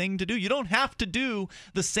new thing to do. You don't have to do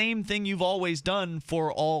the same thing you've always done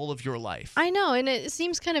for all of your life. I know, and it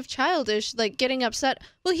seems kind of childish, like getting upset.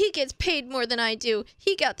 Well, he gets paid more than I do.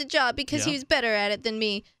 He got the job because he was better at it than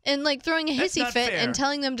me. And like throwing a hissy fit and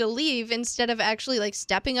telling them to leave instead of actually like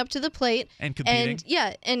stepping up to the plate and competing.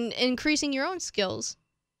 And increasing your own skills.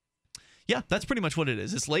 Yeah, that's pretty much what it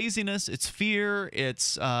is. It's laziness, it's fear,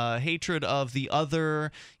 it's hatred of the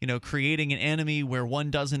other, creating an enemy where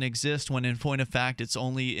one doesn't exist, when in point of fact it's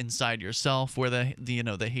only inside yourself where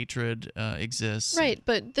the hatred exists. Right,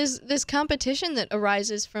 but this competition that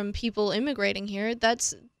arises from people immigrating here,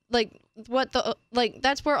 that's like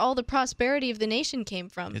that's where all the prosperity of the nation came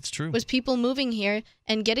from. It's true. Was people moving here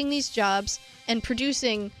and getting these jobs and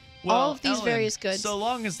producing all of these various goods. So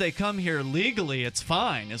long as they come here legally, it's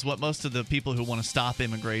fine, is what most of the people who want to stop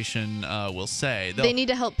immigration will say. They need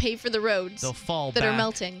to help pay for the roads they'll fall that back are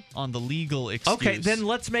melting on the legal excuse. Okay, then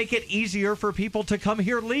let's make it easier for people to come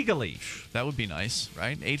here legally. That would be nice,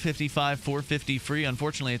 right? 855-450-FREE.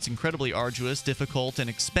 Unfortunately, it's incredibly arduous, difficult,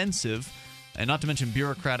 and expensive, and not to mention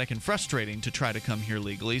bureaucratic and frustrating to try to come here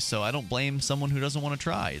legally, so I don't blame someone who doesn't want to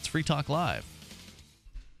try. It's Free Talk Live.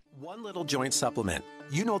 One little joint supplement.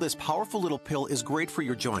 You know this powerful little pill is great for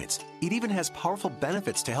your joints. It even has powerful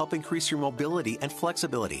benefits to help increase your mobility and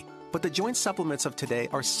flexibility. But the joint supplements of today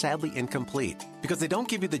are sadly incomplete because they don't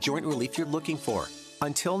give you the joint relief you're looking for.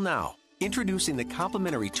 Until now. Introducing the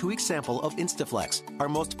complimentary 2-week sample of Instaflex, our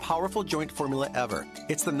most powerful joint formula ever.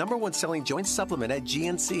 It's the #1 selling joint supplement at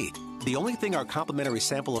GNC. The only thing our complimentary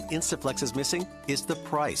sample of Instaflex is missing is the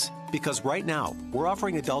price. Because right now, we're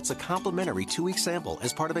offering adults a complimentary 2-week sample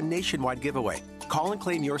as part of a nationwide giveaway. Call and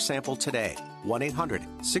claim your sample today.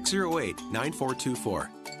 1-800-608-9424.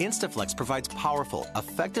 Instaflex provides powerful,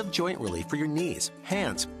 effective joint relief for your knees,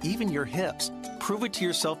 hands, even your hips. Prove it to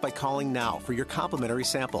yourself by calling now for your complimentary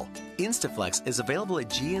sample. Instaflex is available at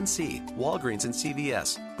GNC, Walgreens, and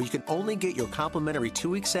CVS, but you can only get your complimentary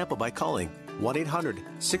 2-week sample by calling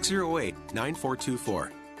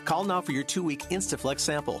 1-800-608-9424. Call now for your 2-week Instaflex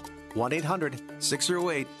sample.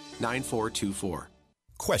 1-800-608-9424.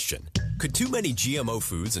 Question: could too many GMO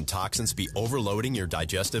foods and toxins be overloading your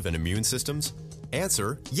digestive and immune systems?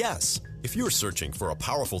 Answer: yes. If you're searching for a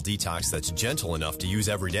powerful detox that's gentle enough to use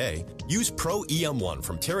every day, use Pro EM1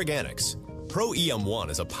 from Terraganics. Pro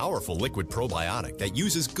EM1 is a powerful liquid probiotic that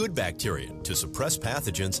uses good bacteria to suppress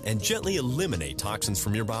pathogens and gently eliminate toxins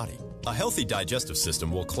from your body. A healthy digestive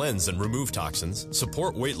system will cleanse and remove toxins,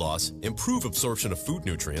 support weight loss, improve absorption of food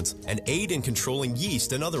nutrients, and aid in controlling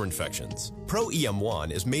yeast and other infections. Pro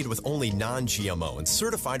EM1 is made with only non-GMO and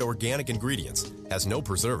certified organic ingredients, has no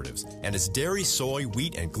preservatives, and is dairy, soy,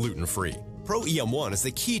 wheat, and gluten-free. Pro EM1 is the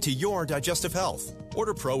key to your digestive health.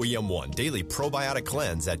 Order Pro EM1 Daily Probiotic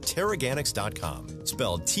Cleanse at Terraganics.com,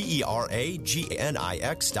 spelled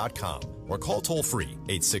Terraganix.com, or call toll-free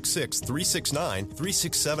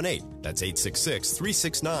 866-369-3678. That's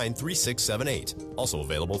 866-369-3678. Also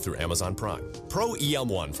available through Amazon Prime. Pro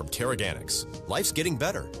EM1 from Terraganics. Life's getting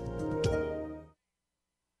better.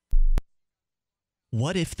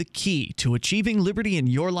 What if the key to achieving liberty in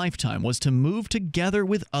your lifetime was to move together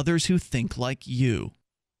with others who think like you?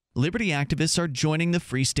 Liberty activists are joining the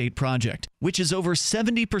Free State Project, which is over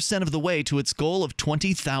 70% of the way to its goal of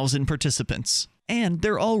 20,000 participants. And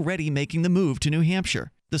they're already making the move to New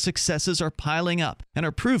Hampshire. The successes are piling up and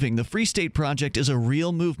are proving the Free State Project is a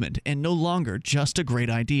real movement and no longer just a great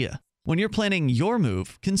idea. When you're planning your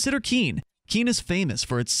move, consider Keene. Keene is famous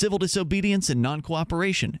for its civil disobedience and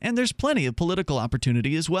non-cooperation, and there's plenty of political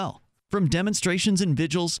opportunity as well. From demonstrations and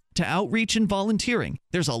vigils to outreach and volunteering,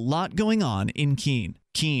 there's a lot going on in Keene.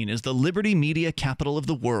 Keene is the liberty media capital of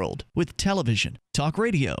the world, with television, talk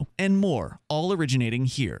radio, and more, all originating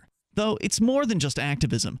here. Though it's more than just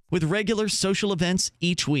activism, with regular social events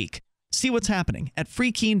each week. See what's happening at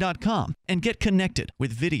freekeene.com and get connected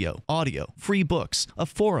with video, audio, free books, a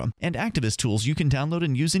forum, and activist tools you can download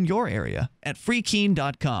and use in your area at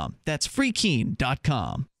freekeene.com. That's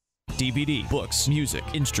freekeene.com. DVD, books, music,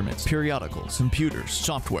 instruments, periodicals, computers,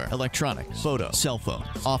 software, electronics, photo, cell phone,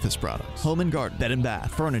 office products, home and garden, bed and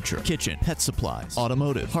bath, furniture, kitchen, pet supplies,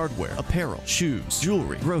 automotive, hardware, apparel, shoes,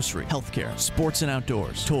 jewelry, grocery, healthcare, sports and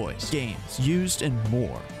outdoors, toys, games, used, and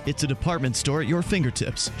more. It's a department store at your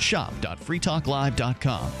fingertips.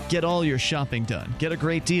 Shop.freetalklive.com. Get all your shopping done, get a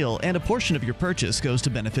great deal, and a portion of your purchase goes to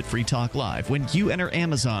benefit Free Talk Live when you enter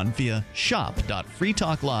Amazon via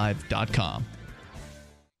shop.freetalklive.com.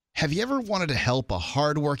 Have you ever wanted to help a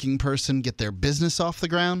hardworking person get their business off the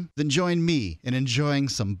ground? Then join me in enjoying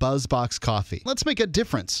some BuzzBox coffee. Let's make a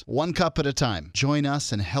difference, one cup at a time. Join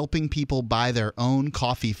us in helping people buy their own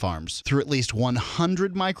coffee farms through at least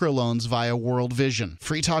 100 microloans via World Vision.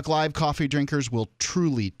 Free Talk Live coffee drinkers will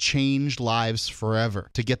truly change lives forever.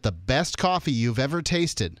 To get the best coffee you've ever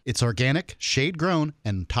tasted, it's organic, shade-grown,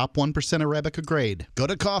 and top 1% Arabica grade. Go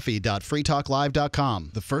to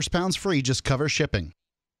coffee.freetalklive.com. The first pound's free, just cover shipping.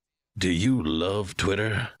 Do you love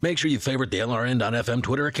Twitter? Make sure you favorite the LRN.FM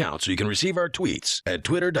Twitter account so you can receive our tweets at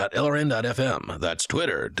twitter.lrn.fm. That's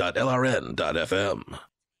twitter.lrn.fm.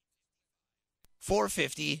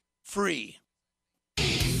 450 free.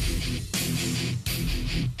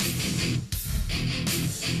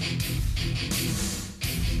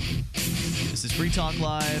 This is Free Talk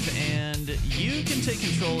Live, and you can take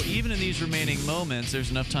control even in these remaining moments.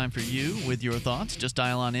 There's enough time for you with your thoughts. Just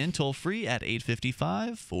dial on in toll free at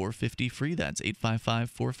 855-450-FREE. That's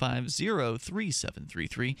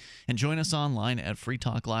 855-450-3733. And join us online at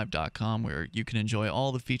freetalklive.com, where you can enjoy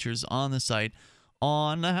all the features on the site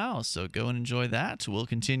on the house. So go and enjoy that. We'll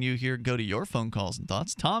continue here. Go to your phone calls and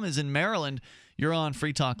thoughts. Tom is in Maryland. You're on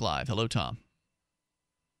Free Talk Live. Hello, Tom.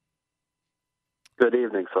 Good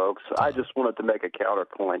evening, folks. I just wanted to make a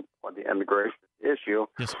counterpoint on the immigration issue.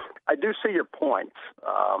 Yes. I do see your points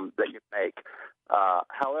that you make.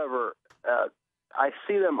 However, I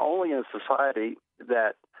see them only in a society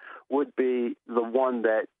that would be the one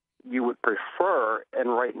that you would prefer.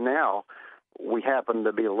 And right now, we happen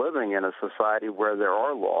to be living in a society where there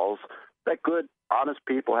are laws that good, honest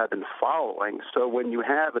people have been following. So when you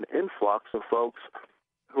have an influx of folks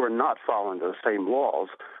who are not following those same laws,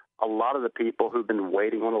 a lot of the people who've been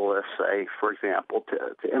waiting on the list, say, for example,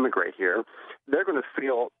 to immigrate here, they're going to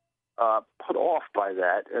feel put off by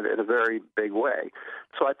that in a very big way.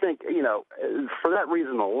 So I think, for that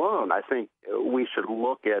reason alone, I think we should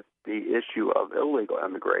look at the issue of illegal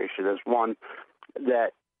immigration as one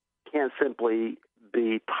that can't simply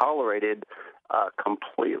be tolerated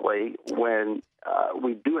completely when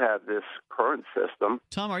we do have this current system.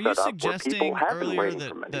 Tom, are you suggesting earlier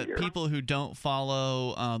that people who don't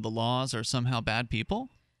follow the laws are somehow bad people?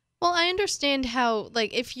 Well, I understand how,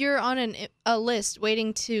 if you're on a list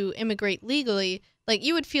waiting to immigrate legally,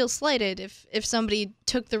 you would feel slighted if somebody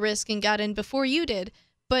took the risk and got in before you did.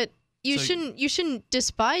 But you shouldn't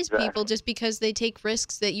despise people just because they take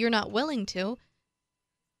risks that you're not willing to.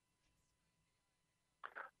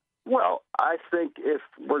 Well, I think if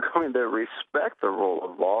we're going to respect the rule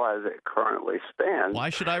of law as it currently stands,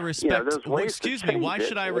 why should I respect? Why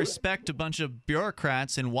should I respect a bunch of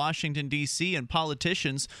bureaucrats in Washington D.C. and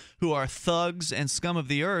politicians who are thugs and scum of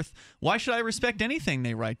the earth? Why should I respect anything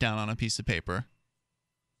they write down on a piece of paper?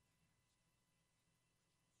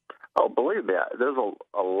 Oh, believe me, there's a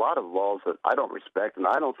lot of laws that I don't respect, and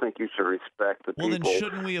I don't think you should respect the people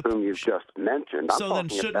whom you've just mentioned. So then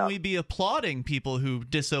shouldn't we be applauding people who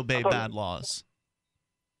disobey bad laws?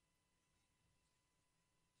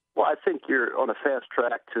 Well, I think you're on a fast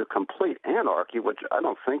track to complete anarchy, which I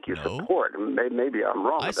don't think you support. Maybe I'm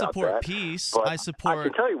wrong about that. I support peace. But I support. I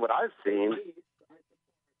can tell you what I've seen.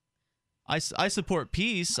 I support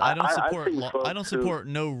peace. I don't support. I don't support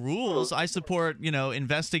no rules. I support,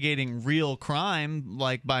 investigating real crime,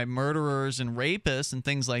 like by murderers and rapists and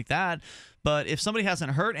things like that. But if somebody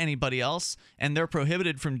hasn't hurt anybody else and they're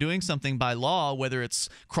prohibited from doing something by law, whether it's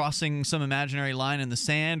crossing some imaginary line in the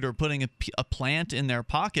sand or putting a plant in their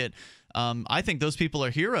pocket, I think those people are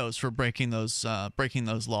heroes for breaking those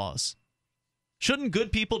laws. Shouldn't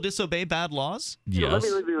good people disobey bad laws? Yes.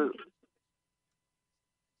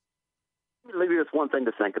 Maybe it's one thing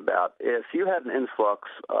to think about. If you had an influx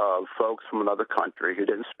of folks from another country who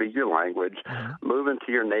didn't speak your language, move into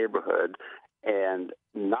your neighborhood, and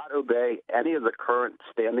not obey any of the current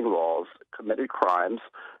standing laws, committed crimes,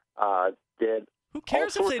 did Who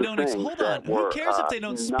cares if they don't? Hold on. Who cares if they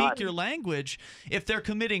don't speak your language? If they're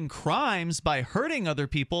committing crimes by hurting other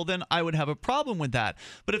people, then I would have a problem with that.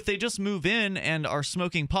 But if they just move in and are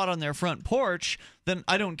smoking pot on their front porch, then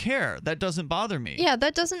I don't care. That doesn't bother me. Yeah,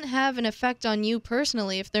 that doesn't have an effect on you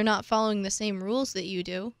personally if they're not following the same rules that you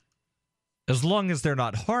do. As long as they're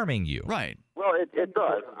not harming you. Right. Well, it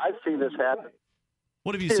does. I've seen this happen.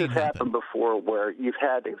 What have you seen happen before where you've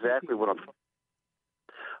had exactly what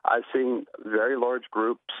I've seen very large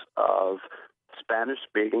groups of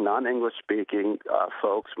Spanish-speaking, non-English-speaking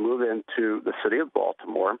folks move into the city of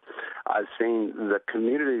Baltimore. I've seen the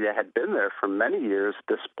community that had been there for many years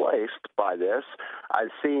displaced by this. I've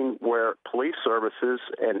seen where police services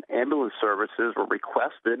and ambulance services were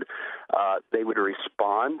requested. They would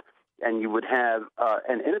respond, and you would have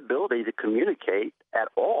an inability to communicate at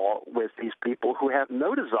all with these people who have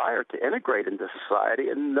no desire to integrate into society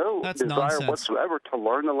and no desire whatsoever to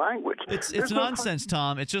learn the language. It's nonsense,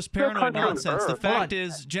 Tom. It's just paranoid nonsense. The fact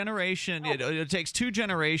is, it takes 2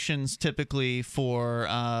 generations typically for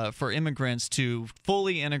immigrants to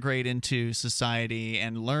fully integrate into society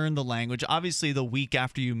and learn the language. Obviously, the week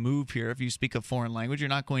after you move here, if you speak a foreign language, you're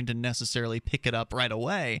not going to necessarily pick it up right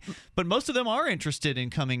away. But most of them are interested in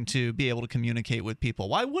coming to be able to communicate with people.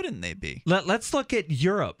 Why wouldn't they be? Let's look at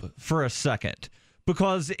Europe for a second,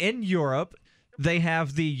 because in Europe they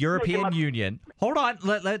have the European Union. Hold on,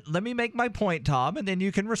 let me make my point, Tom, and then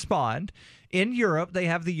you can respond. In Europe, they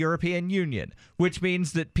have the European Union, which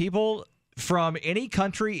means that people from any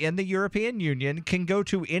country in the European Union can go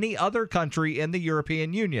to any other country in the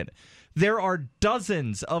European Union. There are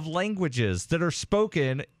dozens of languages that are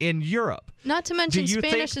spoken in Europe. Not to mention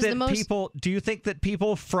Spanish is the most... Do you think that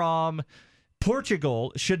people from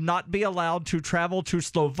Portugal should not be allowed to travel to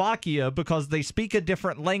Slovakia because they speak a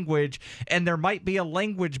different language, and there might be a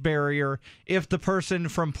language barrier if the person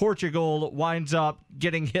from Portugal winds up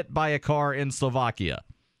getting hit by a car in Slovakia?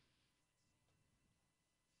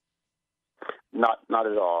 Not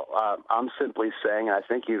at all. I'm simply saying, and I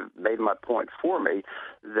think you've made my point for me,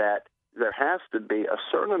 that there has to be a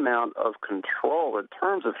certain amount of control in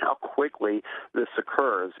terms of how quickly this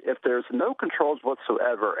occurs. If there's no controls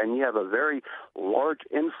whatsoever and you have a very large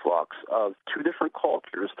influx of 2 different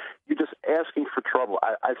cultures, you're just asking for trouble.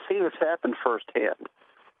 I've seen this happen firsthand.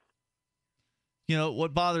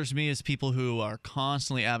 What bothers me is people who are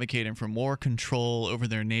constantly advocating for more control over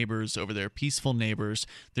their neighbors, over their peaceful neighbors.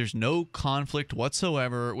 There's no conflict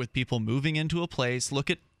whatsoever with people moving into a place. Look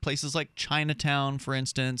at places like Chinatown, for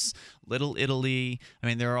instance, Little Italy. I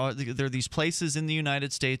mean, there are these places in the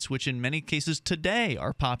United States which in many cases today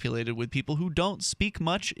are populated with people who don't speak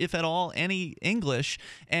much, if at all, any English.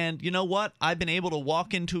 And you know what? I've been able to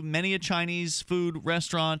walk into many a Chinese food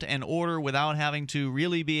restaurant and order without having to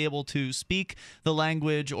really be able to speak the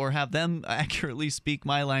language or have them accurately speak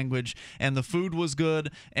my language. And the food was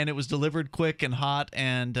good, and it was delivered quick and hot,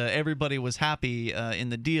 and everybody was happy in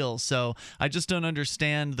the deal. So I just don't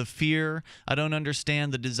understand the fear. I don't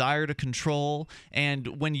understand the desire to control.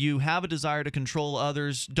 And when you have a desire to control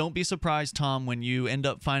others, don't be surprised, Tom, when you end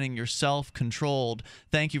up finding yourself controlled.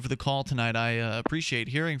 Thank you for the call tonight. I appreciate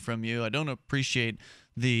hearing from you. I don't appreciate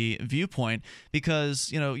the viewpoint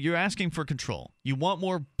because, you're asking for control. You want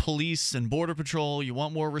more police and border patrol. You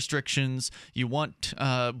want more restrictions. You want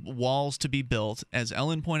walls to be built. As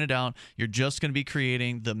Ellen pointed out, you're just going to be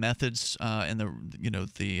creating the methods and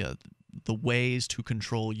the ways to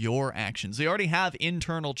control your actions. They already have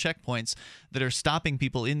internal checkpoints that are stopping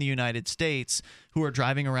people in the United States who are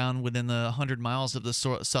driving around within the 100 miles of the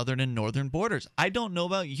southern and northern borders. I don't know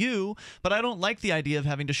about you, but I don't like the idea of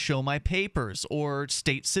having to show my papers or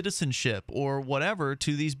state citizenship or whatever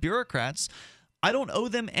to these bureaucrats. I don't owe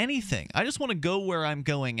them anything. I just want to go where I'm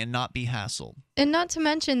going and not be hassled. And not to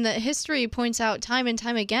mention that history points out time and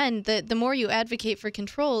time again that the more you advocate for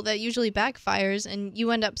control, that usually backfires and you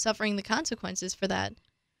end up suffering the consequences for that.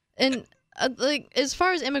 And like as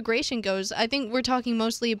far as immigration goes, I think we're talking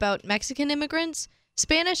mostly about Mexican immigrants.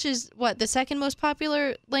 Spanish is what, the second most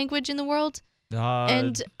popular language in the world?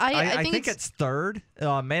 And I think it's third.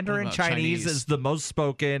 Mandarin Chinese is the most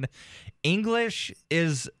spoken. English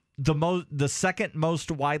is the second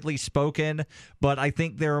most widely spoken, but I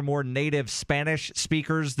think there are more native Spanish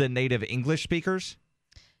speakers than native English speakers.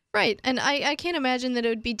 Right, and I can't imagine that it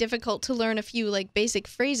would be difficult to learn a few like basic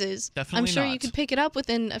phrases. Definitely I'm sure not. you could pick it up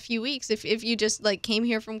within a few weeks if you just like came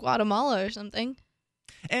here from Guatemala or something.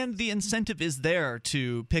 And the incentive is there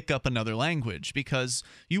to pick up another language because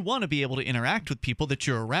you want to be able to interact with people that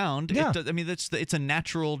you're around. Yeah. It's a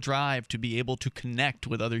natural drive to be able to connect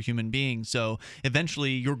with other human beings. So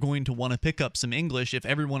eventually you're going to want to pick up some English if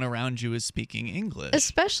everyone around you is speaking English.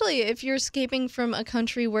 Especially if you're escaping from a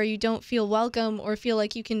country where you don't feel welcome or feel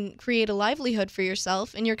like you can create a livelihood for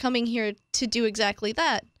yourself, and you're coming here to do exactly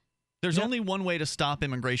that. There's only one way to stop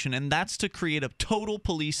immigration, and that's to create a total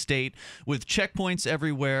police state with checkpoints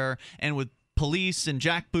everywhere and with police and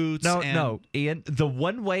jackboots. No, Ian. The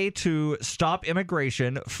one way to stop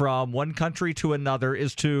immigration from one country to another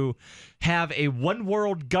is to have a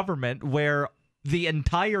one-world government where the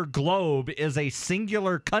entire globe is a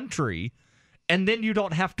singular country, and then you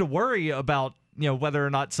don't have to worry about whether or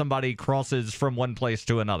not somebody crosses from one place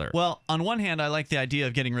to another. Well, on one hand, I like the idea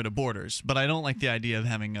of getting rid of borders, but I don't like the idea of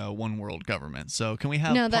having a one-world government. So can we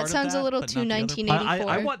have No, part that of sounds a little but too not the other part?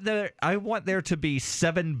 1984. I want there to be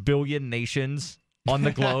 7 billion nations on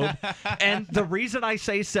the globe. And the reason I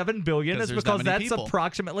say 7 billion is because that's people.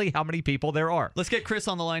 Approximately how many people there are. Let's get Chris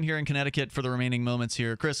on the line here in Connecticut for the remaining moments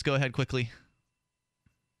here. Chris, go ahead quickly.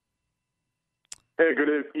 Hey, good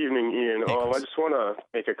evening, Ian. I just want to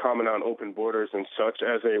make a comment on open borders and such.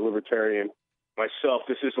 As a libertarian myself,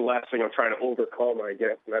 this is the last thing I'm trying to overcome, I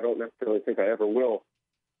guess, and I don't necessarily think I ever will.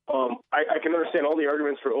 I can understand all the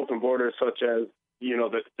arguments for open borders, such as,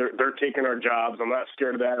 that they're taking our jobs. I'm not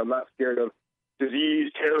scared of that. I'm not scared of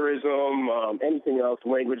disease, terrorism, anything else,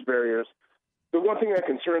 language barriers. The one thing that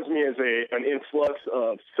concerns me is an influx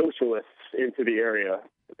of socialists into the area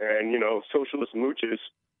and, socialist mooches.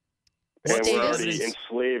 And we're already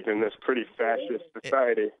enslaved in this pretty fascist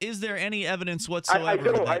society. Is there any evidence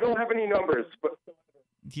whatsoever? I don't have any numbers, but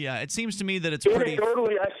yeah, it seems to me that it's pretty.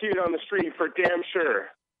 Anecdotally, I see it on the street for damn sure.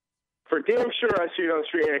 For damn sure, I see it on the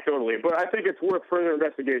street anecdotally. But I think it's worth further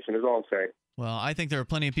investigation. Is all I'm saying. Well, I think there are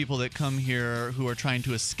plenty of people that come here who are trying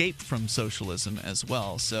to escape from socialism as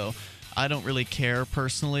well. So I don't really care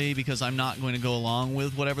personally because I'm not going to go along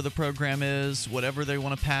with whatever the program is, whatever they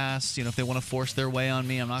want to pass. If they want to force their way on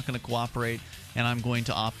me, I'm not going to cooperate, and I'm going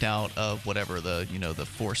to opt out of whatever the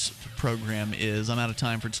force program is. I'm out of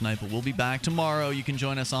time for tonight, but we'll be back tomorrow. You can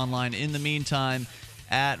join us online in the meantime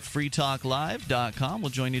at freetalklive.com. We'll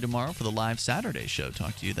join you tomorrow for the live Saturday show.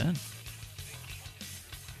 Talk to you then.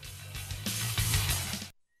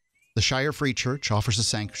 The Shire Free Church offers a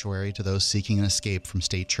sanctuary to those seeking an escape from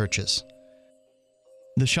state churches.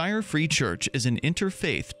 The Shire Free Church is an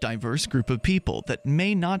interfaith, diverse group of people that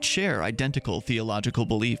may not share identical theological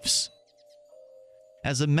beliefs.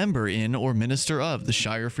 As a member in or minister of the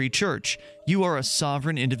Shire Free Church, you are a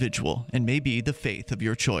sovereign individual and may be the faith of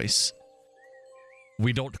your choice.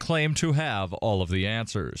 We don't claim to have all of the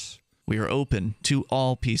answers. We are open to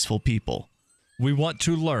all peaceful people. We want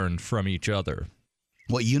to learn from each other.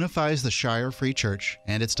 What unifies the Shire Free Church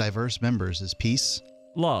and its diverse members is peace,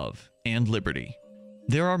 love, and liberty.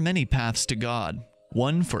 There are many paths to God,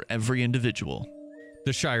 one for every individual.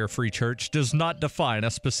 The Shire Free Church does not define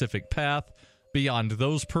a specific path beyond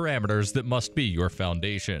those parameters that must be your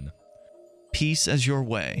foundation. Peace as your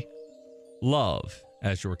way, love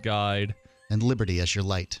as your guide, and liberty as your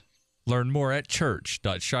light. Learn more at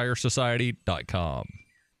church.shiresociety.com.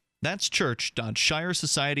 That's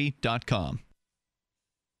church.shiresociety.com.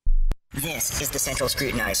 This is the Central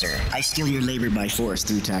Scrutinizer. I steal your labor by force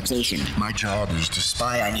through taxation. My job is to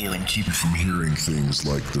spy on you and keep you from hearing things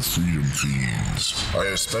like the Freedom Fiends. I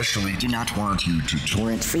especially do not want you to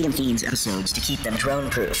torrent Freedom Fiends episodes to keep them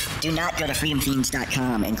drone-proof. Do not go to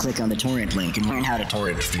freedomfiends.com and click on the torrent link and learn how to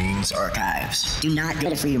torrent Fiends archives. Do not go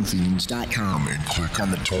to freedomfiends.com and click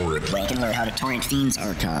on the torrent link and learn how to torrent Fiends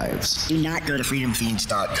archives. Do not go to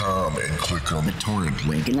freedomfiends.com and click on the torrent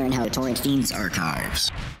link and learn how to torrent Fiends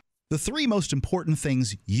archives. The 3 most important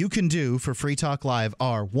things you can do for Free Talk Live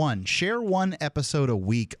are: 1. Share 1 episode a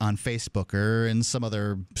week on Facebook or in some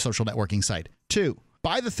other social networking site. 2.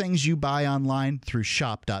 Buy the things you buy online through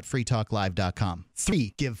shop.freetalklive.com.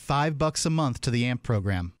 3. Give $5 a month to the AMP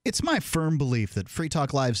program. It's my firm belief that Free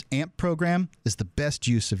Talk Live's AMP program is the best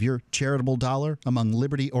use of your charitable dollar among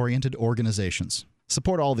liberty-oriented organizations.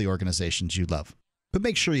 Support all the organizations you love, but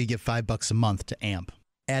make sure you give $5 a month to AMP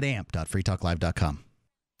at amp.freetalklive.com.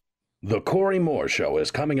 The Corey Moore Show is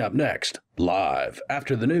coming up next, live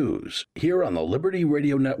after the news, here on the Liberty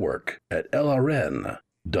Radio Network at LRN.FM.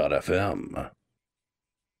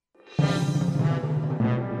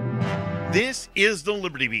 This is the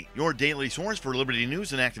Liberty Beat, your daily source for liberty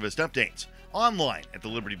news and activist updates, online at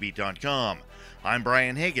thelibertybeat.com. I'm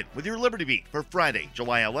Brian Hagan with your Liberty Beat for Friday,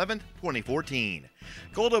 July 11th, 2014.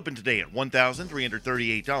 Gold opened today at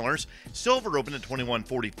 $1,338, silver opened at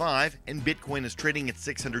 $21.45, and Bitcoin is trading at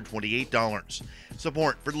 $628.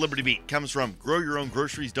 Support for the Liberty Beat comes from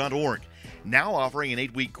GrowYourOwnGroceries.org, now offering an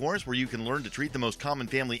 8-week course where you can learn to treat the most common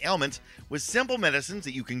family ailments with simple medicines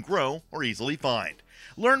that you can grow or easily find.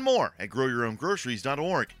 Learn more at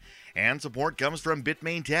GrowYourOwnGroceries.org. And support comes from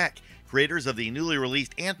Bitmain Tech, creators of the newly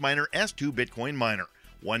released Antminer S2 Bitcoin miner,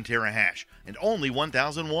 1 terahash, and only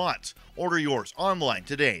 1,000 watts. Order yours online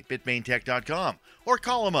today, bitmaintech.com, or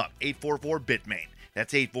call them up, 844-BITMAIN.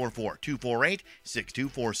 That's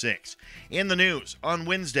 844-248-6246. In the news, on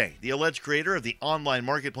Wednesday, the alleged creator of the online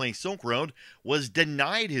marketplace Silk Road was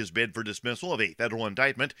denied his bid for dismissal of a federal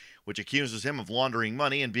indictment which accuses him of laundering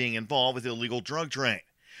money and being involved with illegal drug trade.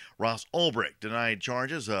 Ross Ulbricht denied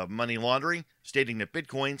charges of money laundering, stating that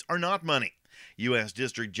bitcoins are not money. U.S.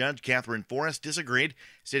 District Judge Catherine Forrest disagreed,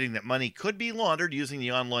 stating that money could be laundered using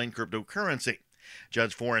the online cryptocurrency.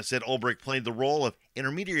 Judge Forrest said Ulbricht played the role of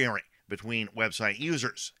intermediary between website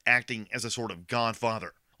users, acting as a sort of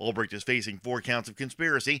godfather. Ulbricht is facing 4 counts of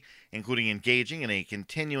conspiracy, including engaging in a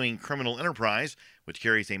continuing criminal enterprise, which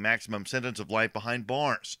carries a maximum sentence of life behind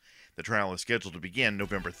bars. The trial is scheduled to begin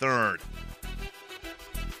November 3rd.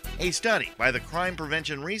 A study by the Crime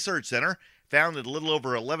Prevention Research Center found that a little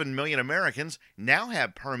over 11 million Americans now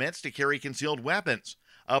have permits to carry concealed weapons,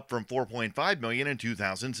 up from 4.5 million in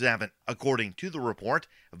 2007. According to the report,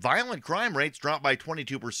 violent crime rates dropped by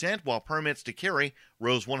 22%, while permits to carry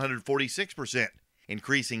rose 146%.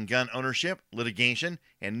 Increasing gun ownership, litigation,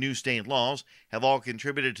 and new state laws have all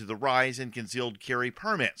contributed to the rise in concealed carry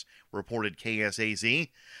permits, reported KSAZ.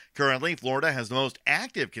 Currently, Florida has the most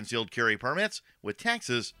active concealed carry permits, with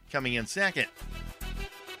Texas coming in second.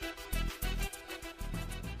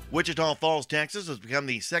 Wichita Falls, Texas has become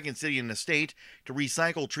the second city in the state to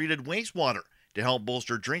recycle treated wastewater to help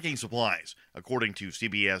bolster drinking supplies, according to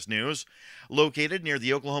CBS News. Located near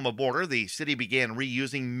the Oklahoma border, the city began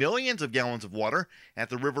reusing millions of gallons of water at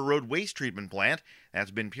the River Road Waste Treatment Plant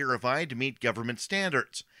that's been purified to meet government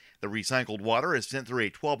standards. The recycled water is sent through a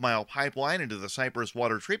 12-mile pipeline into the Cypress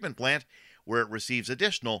Water Treatment Plant, where it receives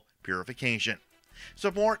additional purification.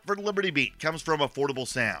 Support for Liberty Beat comes from Affordable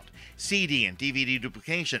Sound, CD and DVD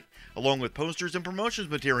duplication, along with posters and promotions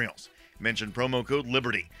materials. Mention promo code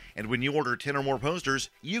LIBERTY, and when you order 10 or more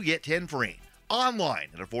posters, you get 10 free. Online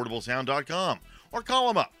at affordablesound.com, or call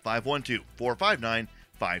them up,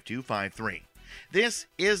 512-459-5253. This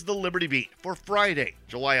is the Liberty Beat for Friday,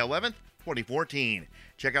 July 11th, 2014.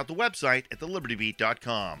 Check out the website at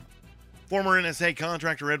thelibertybeat.com. Former NSA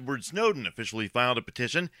contractor Edward Snowden officially filed a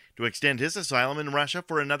petition to extend his asylum in Russia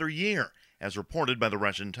for another year, as reported by the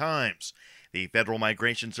Russian Times. The Federal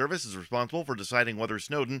Migration Service is responsible for deciding whether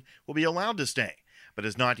Snowden will be allowed to stay, but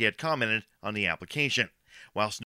has not yet commented on the application. While